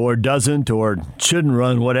can't or doesn't or shouldn't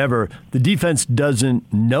run, whatever, the defense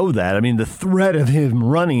doesn't know that. I mean, the threat of him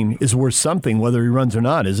running is worth something, whether he runs or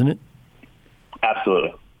not, isn't it?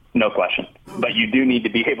 Absolutely. No question. But you do need to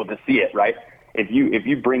be able to see it, right? If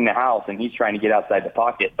you bring the house and he's trying to get outside the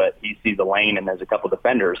pocket, but he sees the lane and there's a couple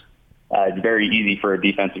defenders, it's very easy for a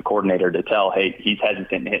defensive coordinator to tell, hey, he's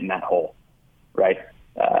hesitant hitting that hole, right?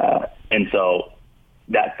 And so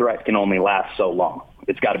that threat can only last so long.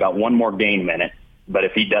 It's got about one more game in it, but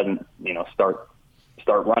if he doesn't,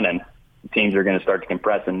 start running, teams are going to start to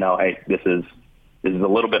compress and know, hey, this is a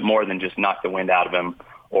little bit more than just knock the wind out of him,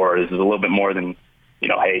 or this is a little bit more than,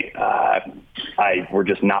 hey, we're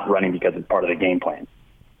just not running because it's part of the game plan,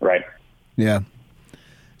 right? Yeah.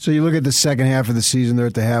 So you look at the second half of the season, they're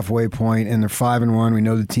at the halfway point, and they're 5-1. We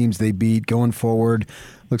know the teams they beat going forward.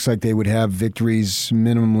 Looks like they would have victories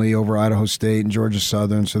minimally over Idaho State and Georgia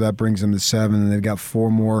Southern, so that brings them to 7, and they've got 4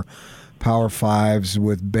 more Power 5s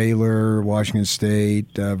with Baylor, Washington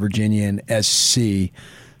State, Virginia, and SC.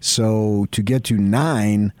 So to get to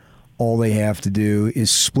 9, all they have to do is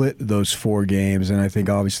split those 4 games, and I think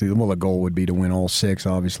obviously, well, the goal would be to win all 6,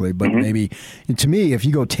 obviously. But maybe, to me, if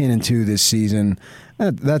you go 10-2 this season,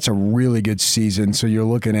 that's a really good season. So you're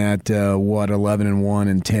looking at 11-1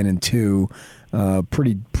 and 10-2.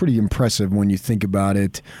 Pretty impressive when you think about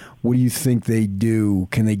it. What do you think they do?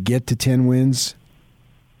 Can they get to 10 wins?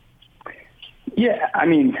 Yeah, I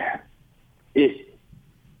mean, it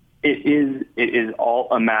is all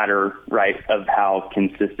a matter, right, of how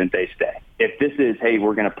consistent they stay. If this is, hey,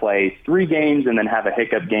 we're going to play 3 games and then have a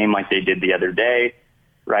hiccup game like they did the other day,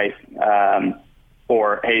 right?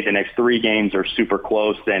 Or, hey, the next 3 games are super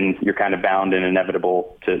close, then you're kind of bound and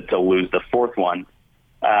inevitable to lose the 4th one.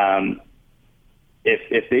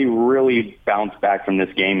 If they really bounce back from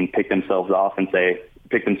this game and pick themselves up and say,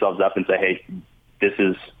 hey,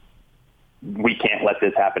 we can't let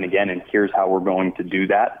this happen again, and here's how we're going to do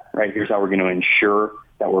that, right? Here's how we're going to ensure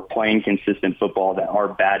that we're playing consistent football, that our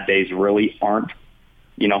bad days really aren't,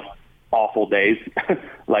 awful days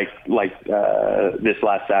like this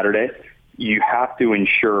last Saturday. You have to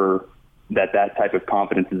ensure that type of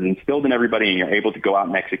confidence is instilled in everybody and you're able to go out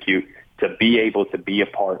and execute to be able to be a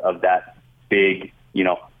part of that big,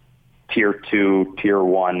 tier 2, tier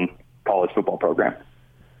 1 college football program.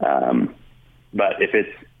 But if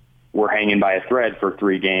we're hanging by a thread for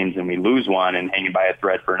 3 games and we lose 1, and hanging by a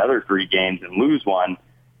thread for another 3 games and lose 1,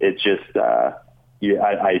 it's just,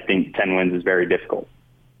 I think 10 wins is very difficult.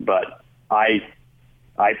 But I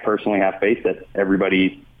personally have faith that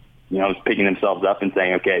everybody, is picking themselves up and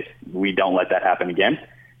saying, okay, we don't let that happen again.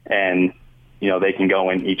 And, they can go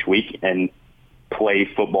in each week and play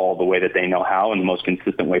football the way that they know how, in the most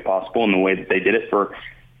consistent way possible, and the way that they did it for,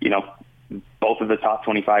 both of the top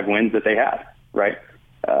 25 wins that they had, right?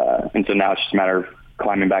 And so now it's just a matter of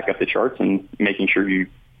climbing back up the charts and making sure you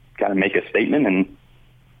kind of make a statement and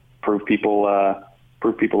prove people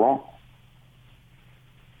wrong.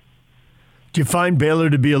 Do you find Baylor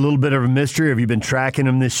to be a little bit of a mystery? Have you been tracking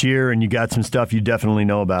them this year, and you got some stuff you definitely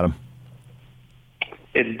know about them?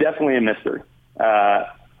 It's definitely a mystery,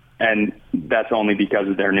 and that's only because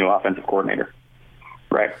of their new offensive coordinator,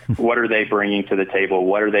 right? What are they bringing to the table?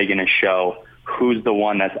 What are they going to show? Who's the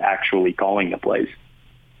one that's actually calling the plays?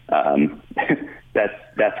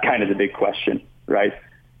 That's kind of the big question, right?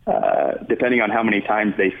 Depending on how many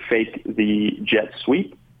times they fake the jet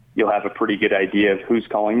sweep, you'll have a pretty good idea of who's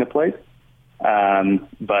calling the plays.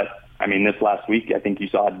 But I mean, this last week, I think you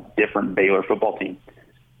saw a different Baylor football team.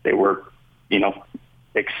 They were,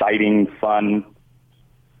 exciting, fun,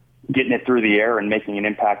 getting it through the air and making an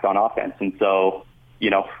impact on offense. And so,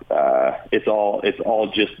 it's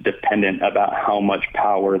all just dependent about how much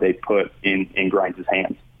power they put in Grimes'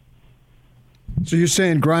 hands. So you're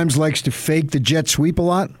saying Grimes likes to fake the jet sweep a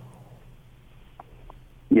lot?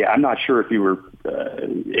 Yeah, I'm not sure if you were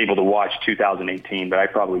able to watch 2018, but I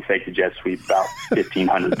probably faked the jet sweep about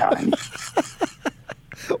 1,500 times.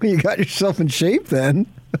 Well, you got yourself in shape then.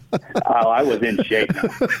 Oh, I was in shape.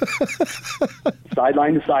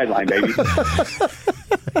 Sideline to sideline, baby.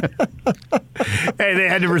 Hey, they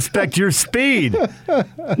had to respect your speed.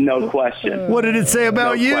 No question. What did it say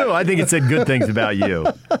about you? Question. I think it said good things about you.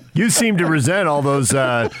 You seem to resent all those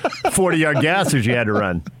 40-yard gassers you had to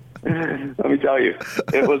run. Let me tell you,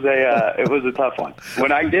 it was a tough one.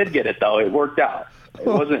 When I did get it, though, it worked out.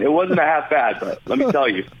 It wasn't a half bad, but let me tell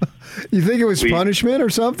you. You think it was punishment or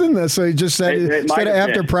something? So he just said instead of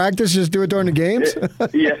after practice, just do it during the games?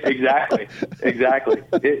 Yeah, exactly.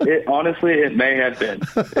 It honestly, it may have been.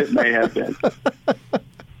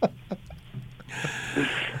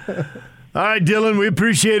 All right, Dylan, we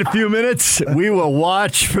appreciate a few minutes. We will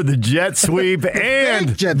watch for the jet sweep and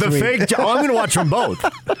the fake. I'm going to watch from both.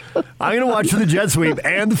 I'm going to watch for the jet sweep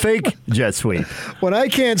and the fake jet sweep. When I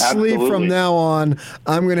can't sleep from now on,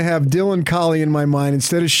 I'm going to have Dylan Collie in my mind.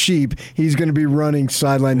 Instead of sheep, he's going to be running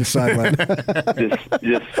sideline to sideline.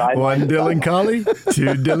 just sideline. 1 Dylan Collie, 2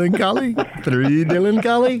 Dylan Collie, 3 Dylan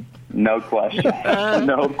Collie. No question.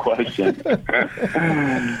 No question. All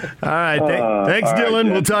right. Thanks,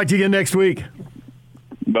 Dylan. We'll talk to you again next week.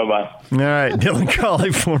 Bye-bye. All right. Dylan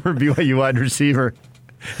Collie, former BYU wide receiver.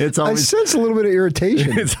 I sense a little bit of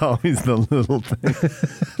irritation. It's always the little thing.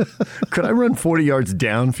 Could I run 40 yards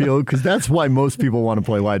downfield? Because that's why most people want to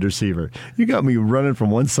play wide receiver. You got me running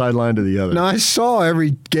from one sideline to the other. No, I saw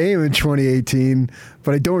every game in 2018,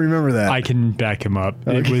 but I don't remember that. I can back him up.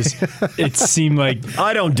 Okay. It seemed like...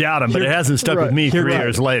 I don't doubt him, but it hasn't stuck with me 3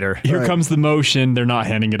 years later. Here comes the motion. They're not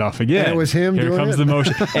handing it off again. And it was him Here doing comes it? the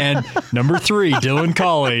motion. And number 3, Dylan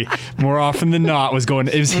Collie, more often than not, was going...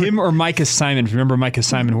 It was him or Micah Simon. If you remember Micah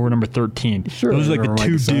Simon, who were number 13. Sure, those are like the Micah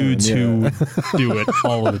two Simon, dudes who do it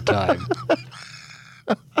all of the time.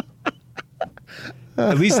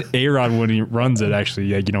 At least A-Rod, when he runs it,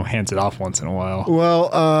 actually, hands it off once in a while.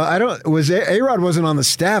 Well, I don't. A-Rod wasn't on the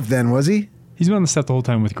staff then, was he? He's been on the staff the whole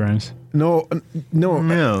time with Grimes. No. I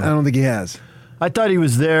don't think he has. I thought he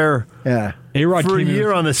was there A-Rod for a came in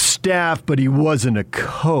year on the staff, but he wasn't a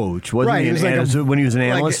coach, wasn't he? He was When he was an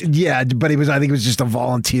analyst? But I think he was just a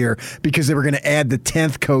volunteer because they were going to add the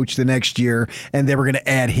 10th coach the next year, and they were going to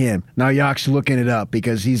add him. Now, Yock's looking it up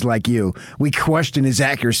because he's like you. We question his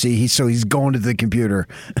accuracy, so he's going to the computer.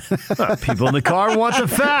 People in the car want the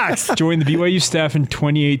facts. Joined the BYU staff in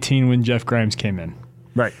 2018 when Jeff Grimes came in.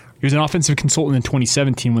 Right. He was an offensive consultant in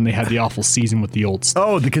 2017 when they had the awful season with the old stuff.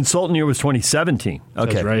 Oh, the consultant year was 2017.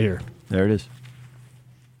 Okay. That's right here. There it is.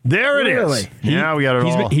 There it is. Now we got it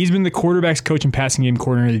all. He's been the quarterback's coach and passing game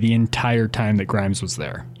coordinator the entire time that Grimes was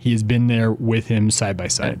there. He has been there with him side by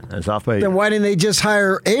side. That's off by. Then why didn't they just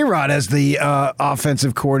hire A-Rod as the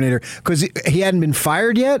offensive coordinator? Because he hadn't been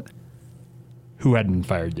fired yet? Who hadn't been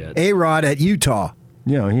fired yet? A-Rod at Utah.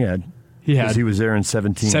 Yeah, he had. Because he was there in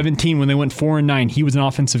 17. 17 when they went 4-9. He was an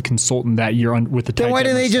offensive consultant that year with the. Then why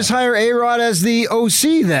didn't they just hire A-Rod as the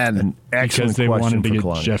OC then? Because they wanted to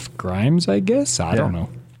get Jeff Grimes, I guess. I don't know.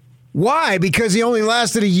 Why? Because he only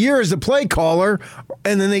lasted a year as the play caller,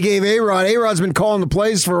 and then they gave A-Rod. A-Rod's been calling the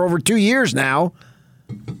plays for over 2 years now.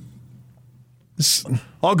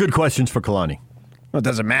 All good questions for Kalani. Well, it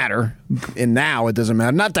doesn't matter. And now it doesn't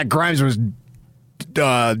matter. Not that Grimes was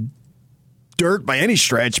dirt by any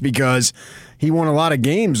stretch, because he won a lot of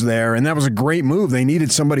games there, and that was a great move. They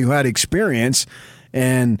needed somebody who had experience,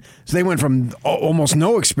 and so they went from almost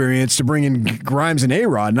no experience to bring in Grimes and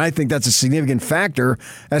A-Rod, and I think that's a significant factor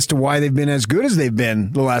as to why they've been as good as they've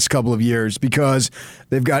been the last couple of years, because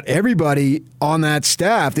they've got everybody on that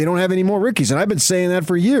staff. They don't have any more rookies, and I've been saying that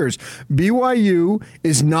for years. BYU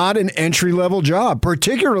is not an entry-level job,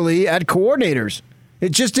 particularly at coordinators.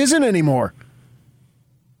 It just isn't anymore.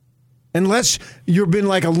 Unless you've been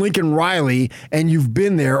like a Lincoln Riley and you've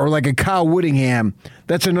been there, or like a Kyle Whittingham,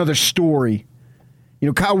 that's another story.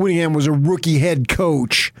 Kyle Whittingham was a rookie head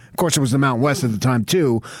coach. Of course, it was the Mountain West at the time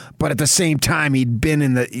too, but at the same time, he'd been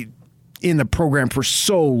in the program for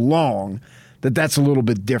so long that that's a little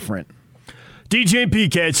bit different. DJ and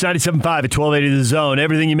PK, it's 97.5 at 1280 The Zone.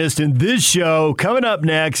 Everything you missed in this show coming up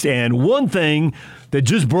next, and one thing that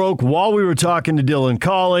just broke while we were talking to Dylan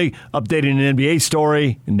Collie, updating an NBA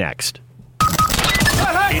story next.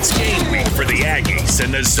 It's game week for the Aggies,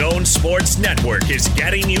 and the Zone Sports Network is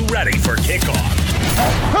getting you ready for kickoff.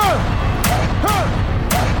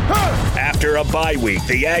 After a bye week,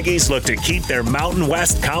 the Aggies look to keep their Mountain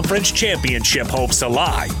West Conference Championship hopes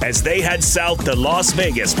alive as they head south to Las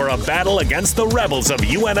Vegas for a battle against the Rebels of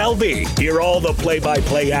UNLV. Hear all the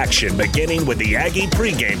play-by-play action beginning with the Aggie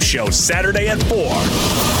pregame show Saturday at 4.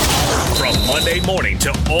 From Monday morning to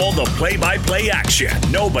all the play-by-play action,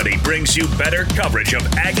 nobody brings you better coverage of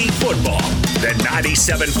Aggie football than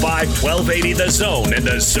 97.5 1280 The Zone and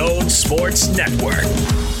the Zone Sports Network.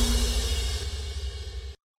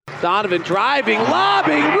 Donovan driving,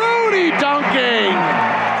 lobbing, Rudy dunking.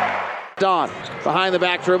 Don behind the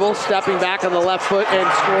back dribble, stepping back on the left foot and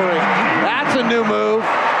scoring. That's a new move.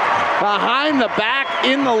 Behind the back,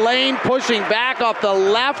 in the lane, pushing back off the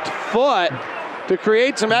left foot. to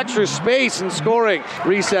create some extra space in scoring.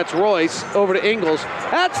 Resets Royce over to Ingles.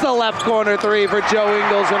 That's the left corner three for Joe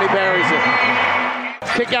Ingles when he buries it.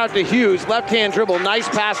 Kick out to Hughes, left-hand dribble, nice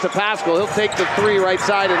pass to Pascal. He'll take the three right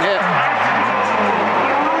side and hit.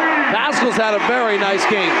 Pascal's had a very nice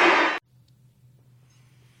game.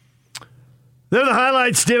 They're the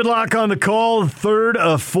highlights. David Locke on the call. Third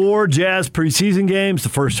of 4 Jazz preseason games. The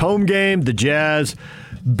first home game, the Jazz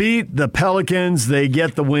beat the Pelicans. They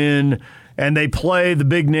get the win, and they play the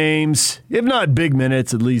big names, if not big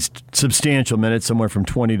minutes, at least substantial minutes, somewhere from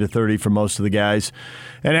 20 to 30 for most of the guys.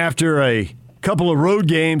 And after a couple of road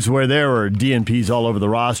games where there were DNPs all over the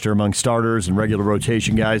roster among starters and regular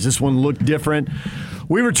rotation guys, this one looked different.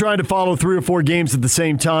 We were trying to follow 3 or 4 games at the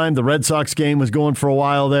same time. The Red Sox game was going for a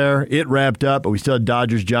while there. It wrapped up, but we still had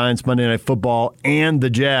Dodgers, Giants, Monday Night Football, and the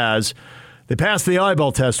Jazz. They passed the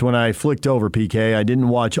eyeball test when I flicked over, PK. I didn't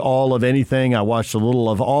watch all of anything. I watched a little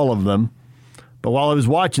of all of them. But while I was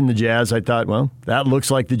watching the Jazz, I thought, well, that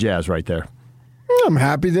looks like the Jazz right there. I'm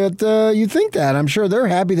happy that you think that. I'm sure they're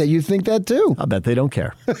happy that you think that too. I bet they don't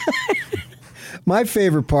care. My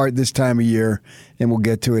favorite part this time of year, and we'll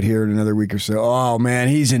get to it here in another week or so. Oh, man,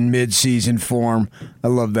 he's in mid-season form. I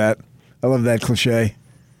love that. I love that cliche.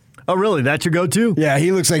 Oh, really? That's your go-to? Yeah,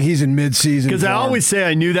 he looks like he's in mid-season form. Because I always say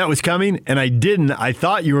I knew that was coming, and I didn't. I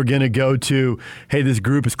thought you were going to go to, hey, this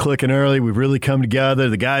group is clicking early. We've really come together.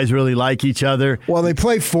 The guys really like each other. Well, they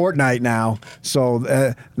play Fortnite now, so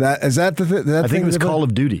that is that the that I think it was Call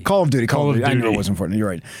of Duty. Call of Duty. I knew it wasn't Fortnite. You're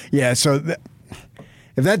right. Yeah, so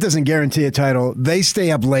if that doesn't guarantee a title, they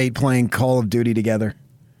stay up late playing Call of Duty together.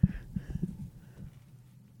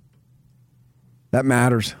 That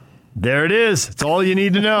matters. There it is. It's all you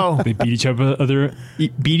need to know. They beat each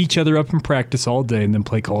other up in practice all day and then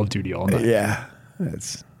play Call of Duty all night. Yeah.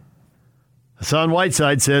 It's Hassan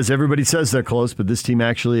Whiteside says everybody says they're close, but this team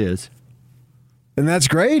actually is. And that's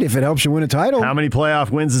great if it helps you win a title. How many playoff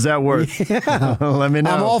wins is that worth? Yeah. Let me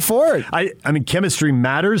know. I'm all for it. I mean, chemistry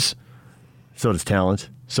matters. So does talent.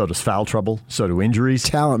 So does foul trouble. So do injuries.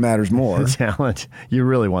 Talent matters more. Talent. You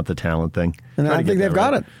really want the talent thing. And I think they've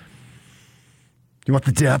got it. You want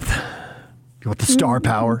the depth. You want the star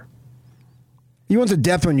power. You want the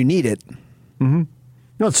depth when you need it. Mm-hmm. You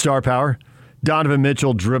want star power. Donovan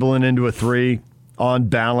Mitchell dribbling into a three, on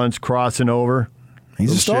balance, crossing over.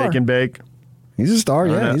 He's a star. Shake and bake. He's a star,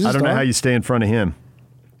 yeah. I don't know how you stay in front of him.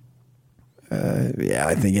 Yeah,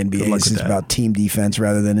 I think NBA is about team defense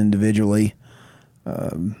rather than individually.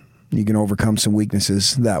 You can overcome some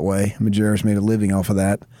weaknesses that way. Majerus made a living off of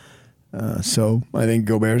that. So I think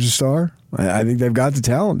Gobert's a star. I think they've got the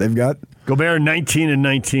talent. They've got Gobert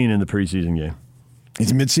 19-19 in the preseason game. He's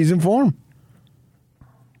in midseason form.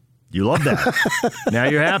 You love that. Now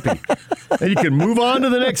you're happy. And you can move on to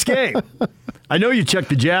the next game. I know you checked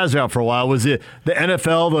the Jazz out for a while. Was it the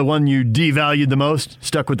NFL the one you devalued the most?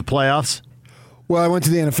 Stuck with the playoffs? Well, I went to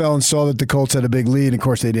the NFL and saw that the Colts had a big lead. Of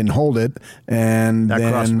course, they didn't hold it, and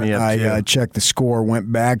then I checked the score,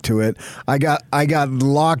 went back to it. I got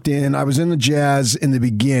locked in. I was in the Jazz in the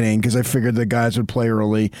beginning because I figured the guys would play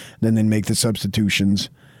early, then they'd make the substitutions,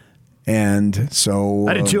 and so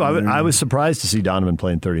I did too. I was surprised to see Donovan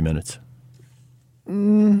playing 30 minutes.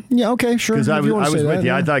 Yeah, okay, sure. Because I was with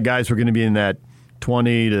you. I thought guys were going to be in that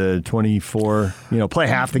 20 to 24, play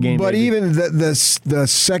half the game. But maybe. Even the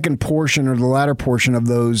second portion or the latter portion of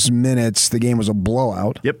those minutes, the game was a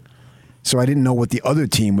blowout. Yep. So I didn't know what the other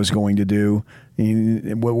team was going to do.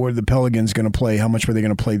 What were the Pelicans going to play? How much were they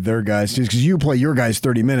going to play their guys? Just because you play your guys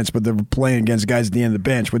 30 minutes, but they're playing against guys at the end of the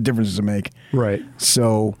bench. What difference does it make? Right.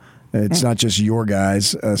 So it's not just your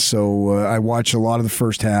guys. So I watched a lot of the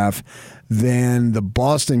first half. Then the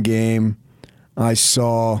Boston game, I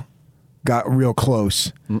saw got real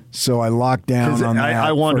close. So I locked down on that.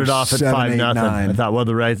 I wandered off at 5-0. I thought, well,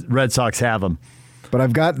 the Red Sox have them. But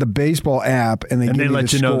I've got the baseball app, and they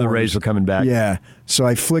let you know the Rays were coming back. Yeah. So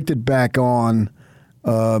I flicked it back on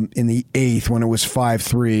in the 8th when it was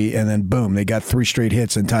 5-3, and then boom, they got 3 straight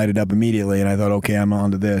hits and tied it up immediately. And I thought, okay, I'm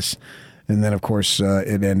on to this. And then, of course,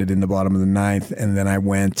 it ended in the bottom of the 9th. And then I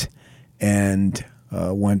went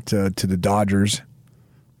to the Dodgers,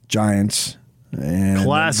 Giants. And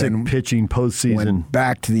classic pitching postseason. Went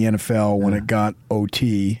back to the NFL when it got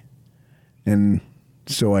OT, and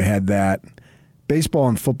so I had that. Baseball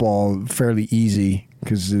and football fairly easy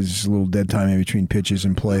because there's a little dead time in between pitches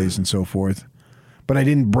and plays and so forth. But I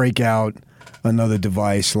didn't break out another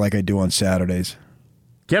device like I do on Saturdays.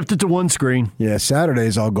 Kept it to one screen. Yeah,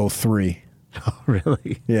 Saturdays I'll go 3. Oh,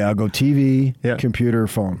 really? Yeah, I'll go TV, computer,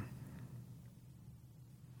 phone.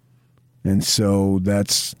 And so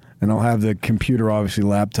that's... And I'll have the computer, obviously,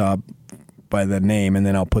 laptop by the name, and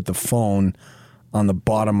then I'll put the phone on the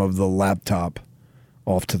bottom of the laptop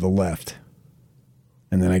off to the left.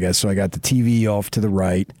 And then I got the TV off to the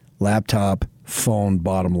right, laptop, phone,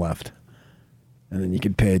 bottom left. And then you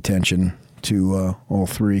could pay attention to all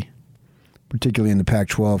three, particularly in the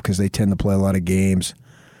Pac-12 because they tend to play a lot of games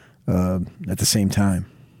at the same time.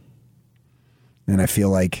 And I feel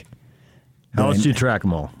like... How else do you track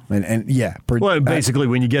them all? And yeah. Well, basically,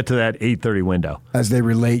 when you get to that 8:30 window. As they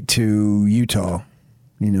relate to Utah,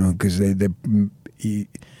 because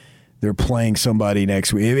they're playing somebody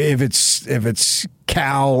next week. If it's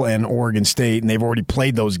Cal and Oregon State and they've already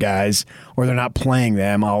played those guys, or they're not playing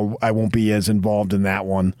them, I won't be as involved in that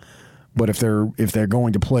one. But if they're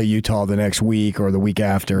going to play Utah the next week or the week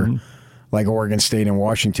after, like Oregon State and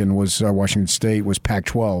Washington State was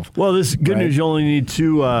Pac-12. Well, this good news. You only need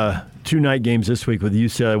two night games this week with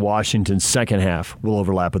UCLA Washington's second half will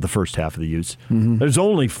overlap with the first half of the Utes. Mm-hmm. There's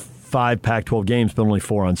only 5 Pac-12 games, but only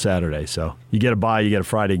 4 on Saturday. So you get a bye, you get a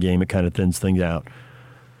Friday game. It kind of thins things out.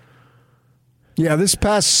 Yeah, this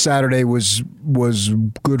past Saturday was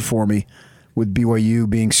good for me with BYU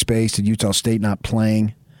being spaced and Utah State not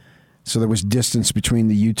playing. So there was distance between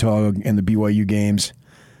the Utah and the BYU games.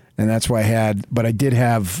 And that's why I did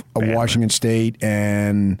have a Washington State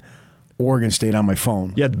and Oregon State on my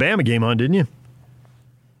phone. You had the Bama game on, didn't you?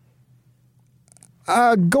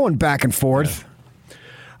 Going back and forth. Yeah.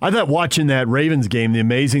 I thought watching that Ravens game, the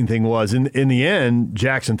amazing thing was, in the end,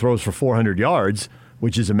 Jackson throws for 400 yards,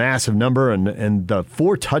 which is a massive number, and the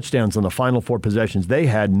 4 touchdowns on the final 4 possessions, they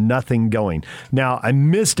had nothing going. Now, I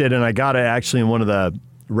missed it, and I got it actually in one of the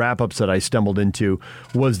wrap-ups that I stumbled into,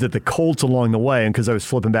 was that the Colts along the way, and because I was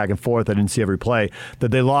flipping back and forth, I didn't see every play, that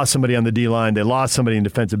they lost somebody on the D-line, they lost somebody in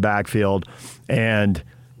defensive backfield, and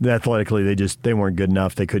athletically they weren't good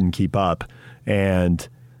enough. They couldn't keep up.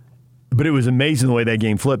 But it was amazing the way that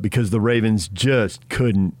game flipped because the Ravens just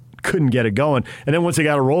couldn't get it going. And then once they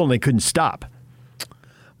got it rolling, they couldn't stop.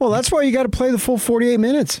 Well, that's why you got to play the full 48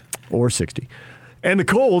 minutes. Or 60. And the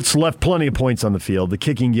Colts left plenty of points on the field. The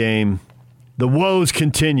kicking game, the woes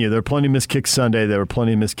continue. There were plenty of missed kicks Sunday. There were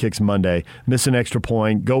plenty of missed kicks Monday. Miss an extra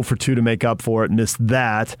point, go for 2 to make up for it, miss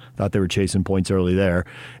that. Thought they were chasing points early there.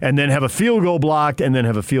 And then have a field goal blocked and then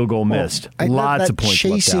have a field goal missed. Lots of points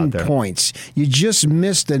chasing left out there. Points. You just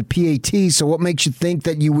missed the PAT, so what makes you think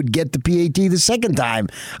that you would get the PAT the second time?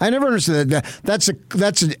 I never understood that. That's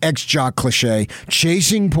an ex-jock cliche.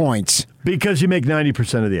 Chasing points. Because you make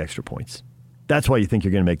 90% of the extra points. That's why you think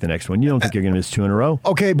you're going to make the next one. You don't think you're going to miss 2 in a row.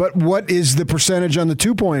 Okay, but what is the percentage on the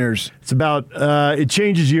 2-pointers? It's about, it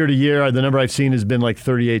changes year to year. The number I've seen has been like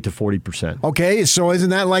 38 to 40%. Okay, so isn't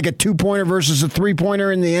that like a 2-pointer versus a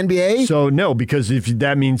 3-pointer in the NBA? So no, because if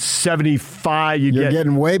that means 75, you're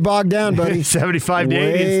getting way bogged down, buddy. 75 to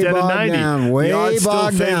 80 instead of 90. Way the odds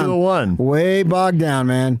bogged still down. favor the 1. Way bogged down,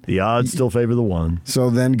 man. The odds still favor the 1. So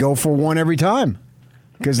then go for 1 every time.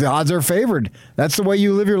 Because the odds are favored. That's the way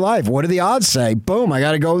you live your life. What do the odds say? Boom, I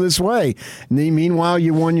got to go this way. And then, meanwhile,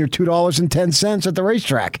 you won your $2.10 at the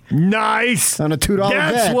racetrack. Nice. On a $2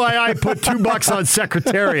 bet. That's why I put $2 on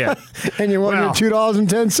Secretariat. And you won your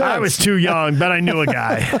 $2.10. I was too young, but I knew a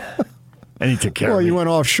guy. And he took care of me. Well, you went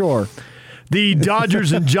offshore. The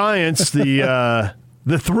Dodgers and Giants, the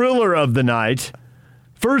thriller of the night.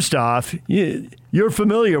 First off, you're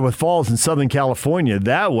familiar with falls in Southern California.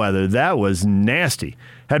 That weather, that was nasty.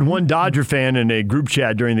 Had one Dodger fan in a group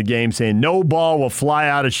chat during the game saying, no ball will fly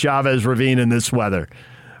out of Chavez Ravine in this weather.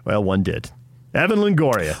 Well, one did. Evan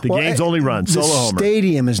Longoria, the game's only run, solo homer. The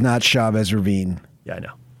stadium is not Chavez Ravine. Yeah, I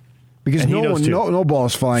know. Because no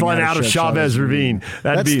ball's flying out of Chavez Ravine.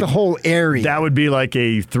 That's the whole area. That would be like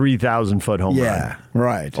a 3,000-foot home run. Yeah,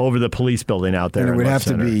 right. Over the police building out there. And it would have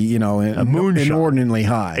to be, a moonshot. Inordinately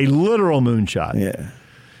high. A literal moonshot. Yeah.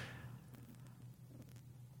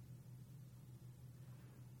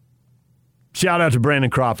 Shout out to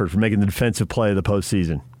Brandon Crawford for making the defensive play of the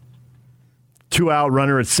postseason. 2-out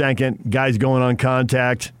runner at second. Guys going on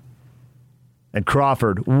contact. And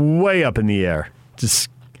Crawford way up in the air. Just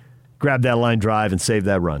grab that line drive and save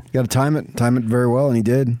that run. You got to time it very well, and he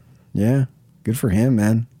did. Yeah, good for him,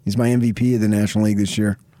 man. He's my MVP of the National League this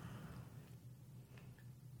year.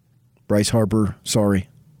 Bryce Harper, sorry.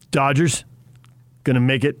 Dodgers going to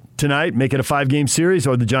make it tonight, make it a 5-game series,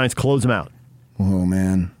 or the Giants close them out? Oh,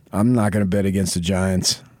 man. I'm not going to bet against the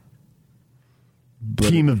Giants.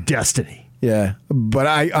 Team of destiny. Yeah, but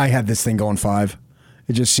I had this thing going 5.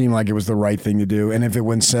 It just seemed like it was the right thing to do. And if it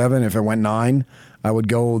went 7, if it went 9, I would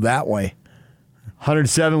go that way.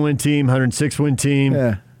 107-win team, 106-win team.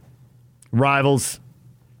 Yeah. Rivals.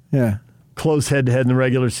 Yeah. Close head-to-head in the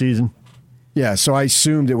regular season. Yeah, so I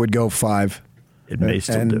assumed it would go 5. It may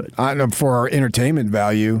still do it. For our entertainment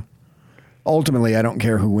value, Ultimately, I don't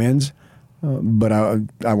care who wins, but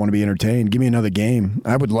I want to be entertained. Give me another game.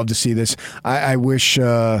 I would love to see this. I wish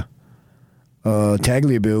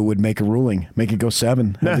Tagliabue would make a ruling, make it go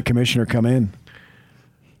 7, have the commissioner come in.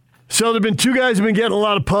 So there have been 2 guys who have been getting a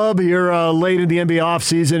lot of pub here late in the NBA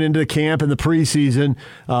offseason, into the camp and the preseason.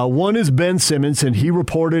 One is Ben Simmons, and he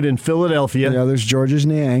reported in Philadelphia. The other's Georges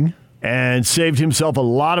Niang. And saved himself a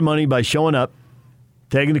lot of money by showing up,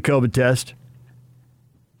 taking the COVID test,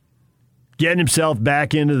 getting himself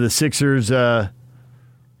back into the Sixers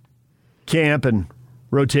camp and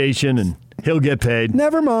rotation, and he'll get paid.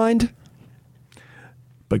 Never mind.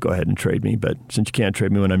 But go ahead and trade me. But since you can't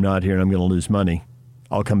trade me when I'm not here and I'm going to lose money,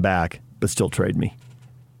 I'll come back, but still trade me.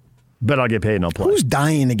 But I'll get paid and I'll play. Who's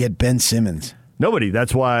dying to get Ben Simmons? Nobody.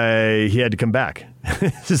 That's why he had to come back.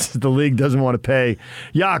 The league doesn't want to pay.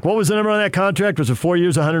 Yak, what was the number on that contract? Was it 4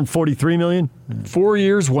 years, $143 million? 4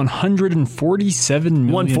 years, $147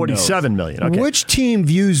 million. $147 million. Okay. Which team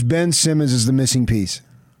views Ben Simmons as the missing piece?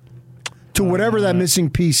 To whatever that missing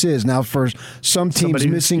piece is. Now, for some teams,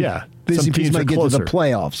 missing piece might get to the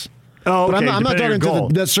playoffs. Oh, okay. But I'm not talking to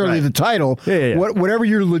necessarily the title. Yeah. Whatever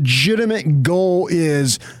your legitimate goal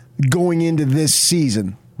is going into this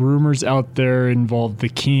season. Rumors out there involve the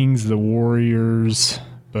Kings, the Warriors,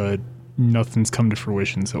 but nothing's come to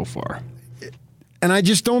fruition so far. And I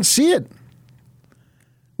just don't see it.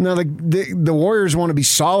 Now, the Warriors want to be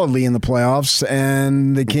solidly in the playoffs,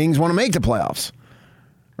 and the Kings want to make the playoffs,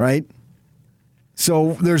 right?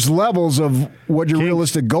 So there's levels of what your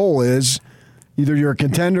realistic goal is. Either you're a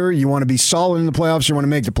contender, you want to be solid in the playoffs, you want to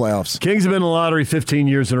make the playoffs. Kings have been in the lottery 15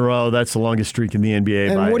 years in a row. That's the longest streak in the NBA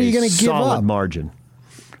and by what are you a gonna give solid up? Margin.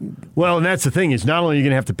 Well, and that's the thing is not only are you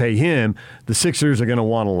going to have to pay him, the Sixers are going to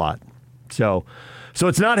want a lot. So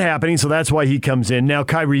it's not happening, so that's why he comes in. Now,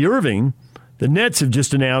 Kyrie Irving, the Nets have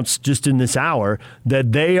just announced just in this hour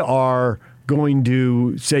that they are going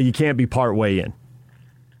to say you can't be part way in.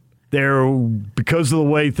 Because of the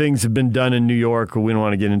way things have been done in New York, we don't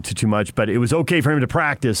want to get into too much, but it was okay for him to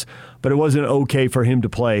practice, but it wasn't okay for him to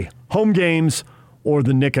play home games or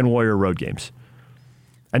the Knick and Warrior road games.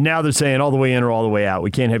 And now they're saying all the way in or all the way out. We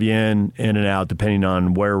can't have you in and out depending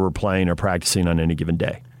on where we're playing or practicing on any given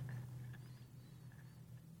day.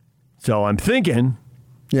 So I'm thinking...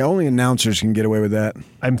 Yeah, only announcers can get away with that.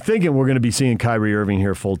 I'm thinking we're going to be seeing Kyrie Irving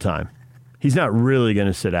here full time. He's not really going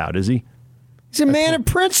to sit out, is he? He's a man of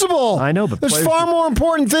principle. I know, but there's far more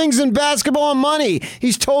important things than basketball and money.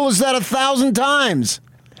 He's told us that 1,000 times.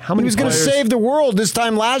 How many he was going to save the world this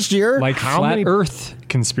time last year. Like flat Earth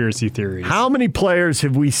conspiracy theories. How many players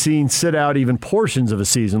have we seen sit out even portions of a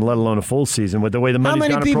season, let alone a full season, with the way the money's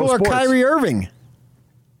gone to pro sports? How many people are Kyrie Irving?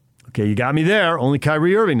 Okay, you got me there. Only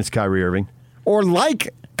Kyrie Irving is Kyrie Irving. Or like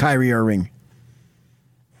Kyrie Irving.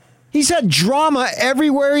 He's had drama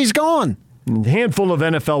everywhere he's gone. A handful of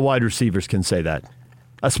NFL wide receivers can say that.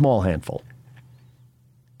 A small handful.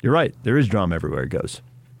 You're right. There is drama everywhere it goes.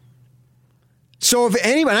 So if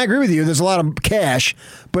anybody, I agree with you, there's a lot of cash,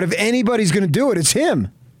 but if anybody's going to do it, it's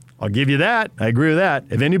him. I'll give you that. I agree with that.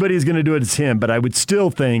 If anybody's going to do it, it's him, but I would still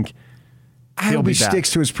think I hope he sticks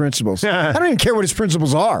to his principles. I don't even care what his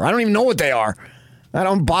principles are. I don't even know what they are. I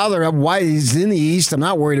don't bother why he's in the East. I'm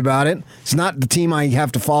not worried about it. It's not the team I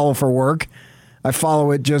have to follow for work. I follow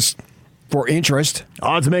it just for interest.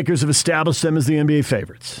 Odds makers have established them as the NBA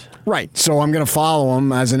favorites. Right. So I'm going to follow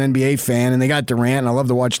them as an NBA fan, and they got Durant, and I love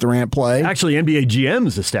to watch Durant play. Actually, NBA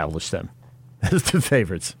GMs established them as the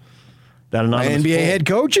favorites. That anonymous NBA head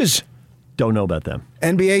coaches. Don't know about them.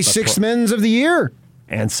 NBA sixth men's of the year.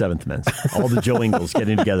 And seventh men's. All the Joe Ingles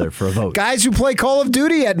getting together for a vote. Guys who play Call of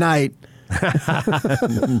Duty at night.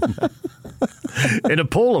 In a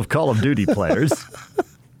poll of Call of Duty players.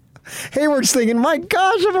 Hayward's thinking, my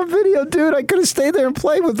gosh, I'm a video dude. I could have stayed there and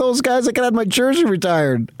played with those guys. I could have my jersey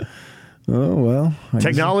retired. Oh, well.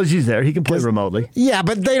 Technology's there. He can play remotely. Yeah,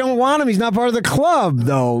 but they don't want him. He's not part of the club,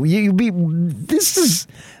 though. This is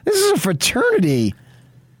a fraternity.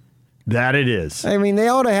 That it is. I mean, they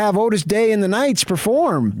ought to have Otis Day and the Knights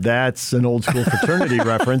perform. That's an old school fraternity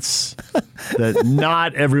reference that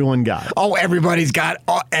not everyone got. Oh, everybody's got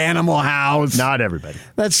Animal House. Not everybody.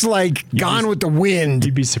 That's like Gone with the Wind.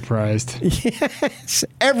 You'd be surprised. Yes.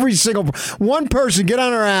 Every single one person get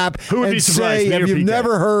on our app Who would and be surprised? say, have you PK?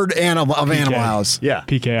 never heard of Animal House? Yeah.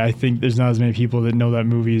 PK, I think there's not as many people that know that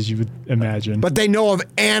movie as you would imagine. But they know of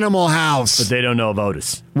Animal House. But they don't know of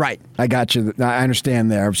Otis. Right. I got you. I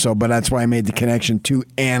understand there. But that's why I made the connection to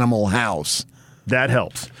Animal House. That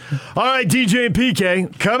helps. All right, DJ and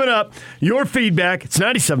PK, coming up, your feedback. It's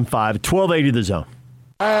 97.5, 1280 The Zone.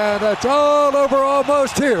 And it's all over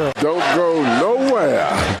almost here. Don't go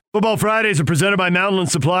nowhere. Football Fridays are presented by Mountainland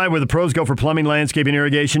Supply, where the pros go for plumbing, landscaping,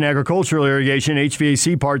 irrigation, agricultural irrigation,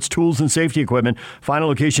 HVAC parts, tools, and safety equipment. Find a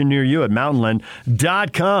location near you at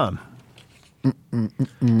mountainland.com.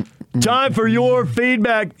 Time for your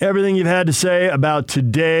feedback. Everything you've had to say about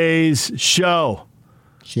today's show.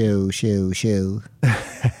 Show.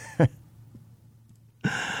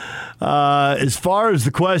 As far as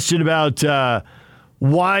the question about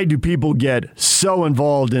why do people get so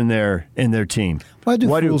involved in their team? Why do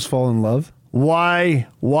fools fall in love? Why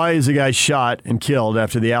is a guy shot and killed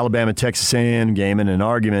after the Alabama-Texas A&M game in an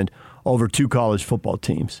argument over two college football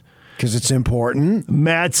teams? Because it's important.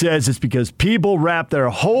 Matt says it's because people wrap their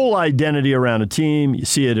whole identity around a team. You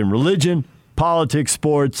see it in religion, politics,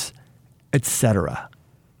 sports, etc.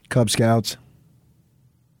 Cub Scouts.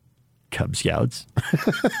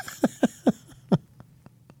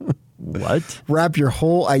 What? Wrap your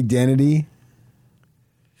whole identity.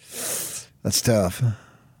 That's tough.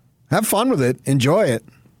 Have fun with it. Enjoy it.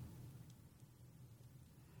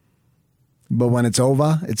 But when it's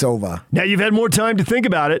over, it's over. Now you've had more time to think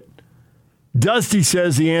about it. Dusty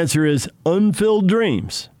says the answer is unfilled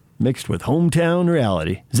dreams mixed with hometown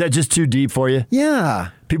reality. Is that just too deep for you? Yeah.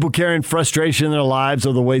 People carrying frustration in their lives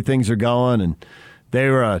over the way things are going, and they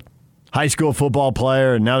were a high school football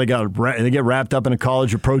player, and now they get wrapped up in a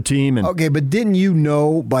college or pro team. And okay, but didn't you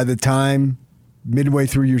know by the time midway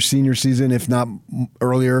through your senior season, if not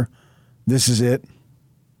earlier, this is it?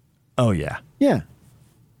 Oh, yeah. Yeah.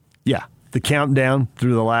 Yeah. The countdown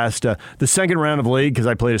through the last, the second round of league, because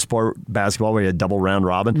I played a sport basketball where you had double round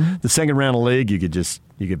robin. Mm-hmm. The second round of league, you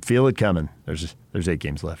could feel it coming. There's 8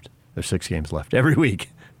 games left. There's 6 games left every week.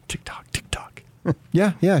 Tick tock, tick tock.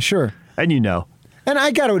 Yeah, sure. And you know. And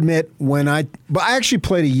I got to admit, but I actually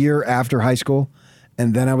played a year after high school,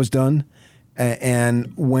 and then I was done.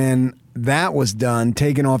 And when that was done,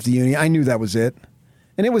 taken off the uni, I knew that was it.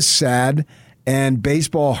 And it was sad, and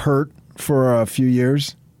baseball hurt for a few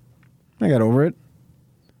years. I got over it.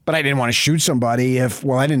 But I didn't want to shoot somebody I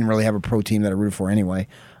didn't really have a pro team that I rooted for anyway.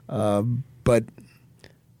 But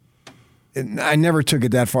I never took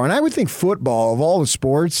it that far. And I would think football, of all the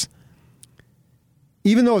sports,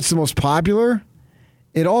 even though it's the most popular,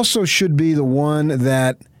 it also should be the one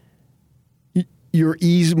that you're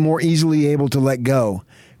more easily able to let go.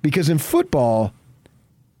 Because in football,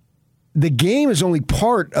 the game is only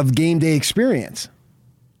part of game day experience.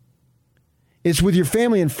 It's with your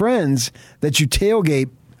family and friends that you tailgate,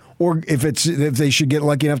 or if they should get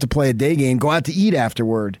lucky enough to play a day game, go out to eat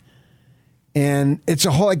afterward. And it's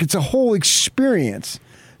a whole experience.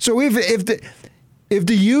 So if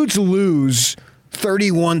the Utes lose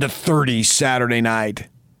 31-30 Saturday night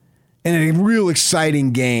in a real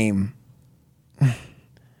exciting game,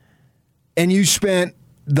 and you spent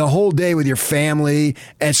the whole day with your family,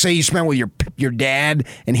 and say you spent with your dad,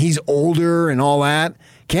 and he's older and all that,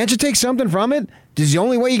 can't you take something from it? Is the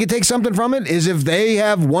only way you can take something from it is if they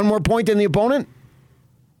have one more point than the opponent?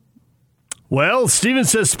 Well, Steven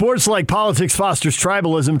says sports like politics fosters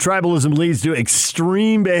tribalism. Tribalism leads to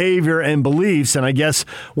extreme behavior and beliefs, and I guess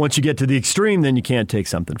once you get to the extreme, then you can't take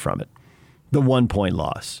something from it. The 1-point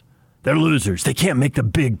loss. They're losers. They can't make the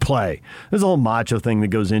big play. There's a whole macho thing that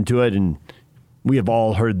goes into it, and we have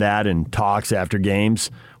all heard that in talks after games,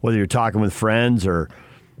 whether you're talking with friends or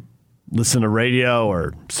listen to radio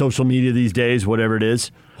or social media these days, whatever it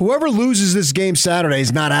is. Whoever loses this game Saturday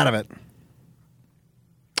is not out of it.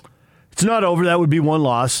 It's not over. That would be one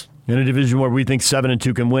loss in a division where we think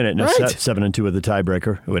 7-2 can win it. Now, right. 7-2 with the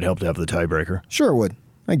tiebreaker. It would help to have the tiebreaker. Sure it would.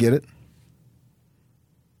 I get it.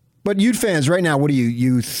 But Ute fans right now, what are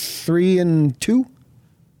you 3-2? Is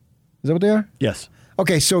that what they are? Yes.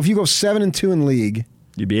 Okay, so if you go 7-2 in league,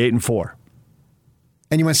 you'd be 8-4.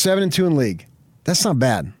 And you went 7-2 in league. That's not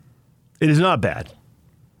bad. It is not bad.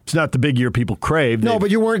 It's not the big year people crave. No,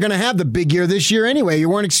 but you weren't going to have the big year this year anyway. You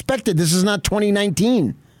weren't expected. This is not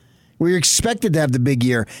 2019. We were expected to have the big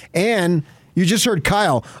year. And you just heard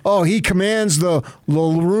Kyle. Oh, he commands the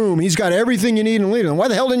room. He's got everything you need in the league. Why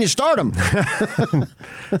the hell didn't you start him?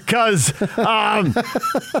 Because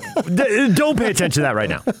don't pay attention to that right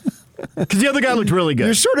now. Because the other guy looked really good.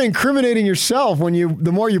 You're sort of incriminating yourself when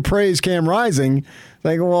the more you praise Cam Rising.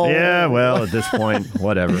 Like, well, yeah, well, at this point,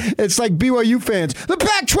 whatever. It's like BYU fans. The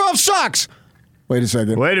Pac-12 sucks. Wait a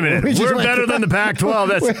second. Wait a minute. We're better than the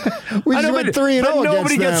Pac-12. We just went 3-0 but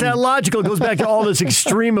nobody gets that logical. It goes back to all this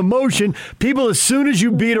extreme emotion. People, as soon as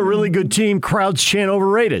you beat a really good team, crowds chant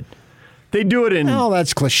overrated. They do it in... Oh,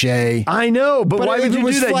 that's cliche. I know, but why would you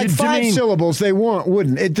do that? If it was like 5 syllables, they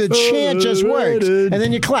wouldn't. The chant just works. And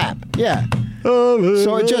then you clap. Yeah.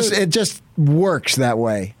 So it just works that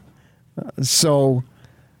way. So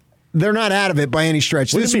they're not out of it by any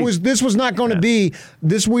stretch. This was not going to be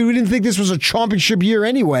this. We didn't think this was a championship year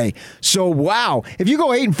anyway. So wow, if you go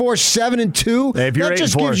 8-4, 7-2, that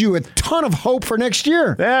just gives you a ton of hope for next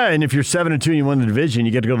year. Yeah, and if you're 7-2 and you win the division,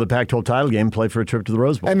 you get to go to the Pac-12 title game and play for a trip to the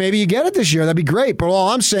Rose Bowl. And maybe you get it this year. That'd be great. But all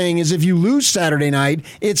I'm saying is, if you lose Saturday night,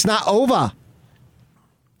 it's not over.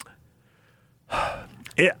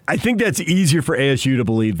 I think that's easier for ASU to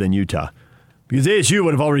believe than Utah. Because ASU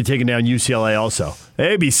would have already taken down UCLA also.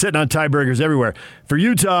 They'd be sitting on tiebreakers everywhere. For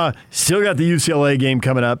Utah, still got the UCLA game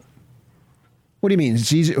coming up. What do you mean?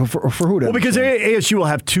 It's easy for who to? Well, because ASU will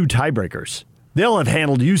have 2 tiebreakers. They'll have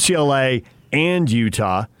handled UCLA and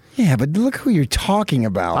Utah. Yeah, but look who you're talking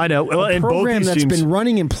about. I know. Well, a program that's been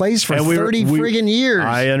running in place for 30 friggin' years.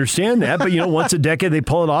 I understand that, but once a decade they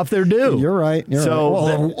pull it off their due. You're right.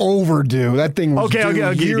 Well, overdue. That thing was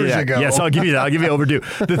I'll give you that. ago. Yes, I'll give you that. I'll give you overdue.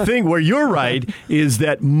 The thing where you're right is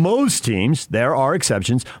that most teams, there are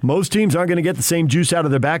exceptions, most teams aren't going to get the same juice out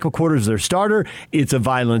of their backup quarter as their starter. It's a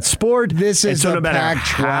violent sport. This is no matter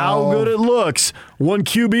Pac-12. how good it looks, one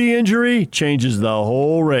QB injury changes the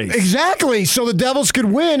whole race. Exactly. So the Devils could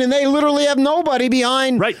win, and they literally have nobody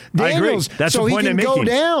behind Daniels. I agree. That's so the point he I'm can making. go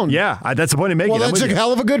down. Yeah, that's the point I'm making. Well, that's a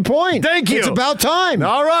hell of a good point. Thank you. It's about time.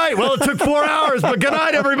 All right. Well, it took 4 hours, but good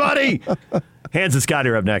night, everybody. Hans and Scott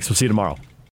are up next. We'll see you tomorrow.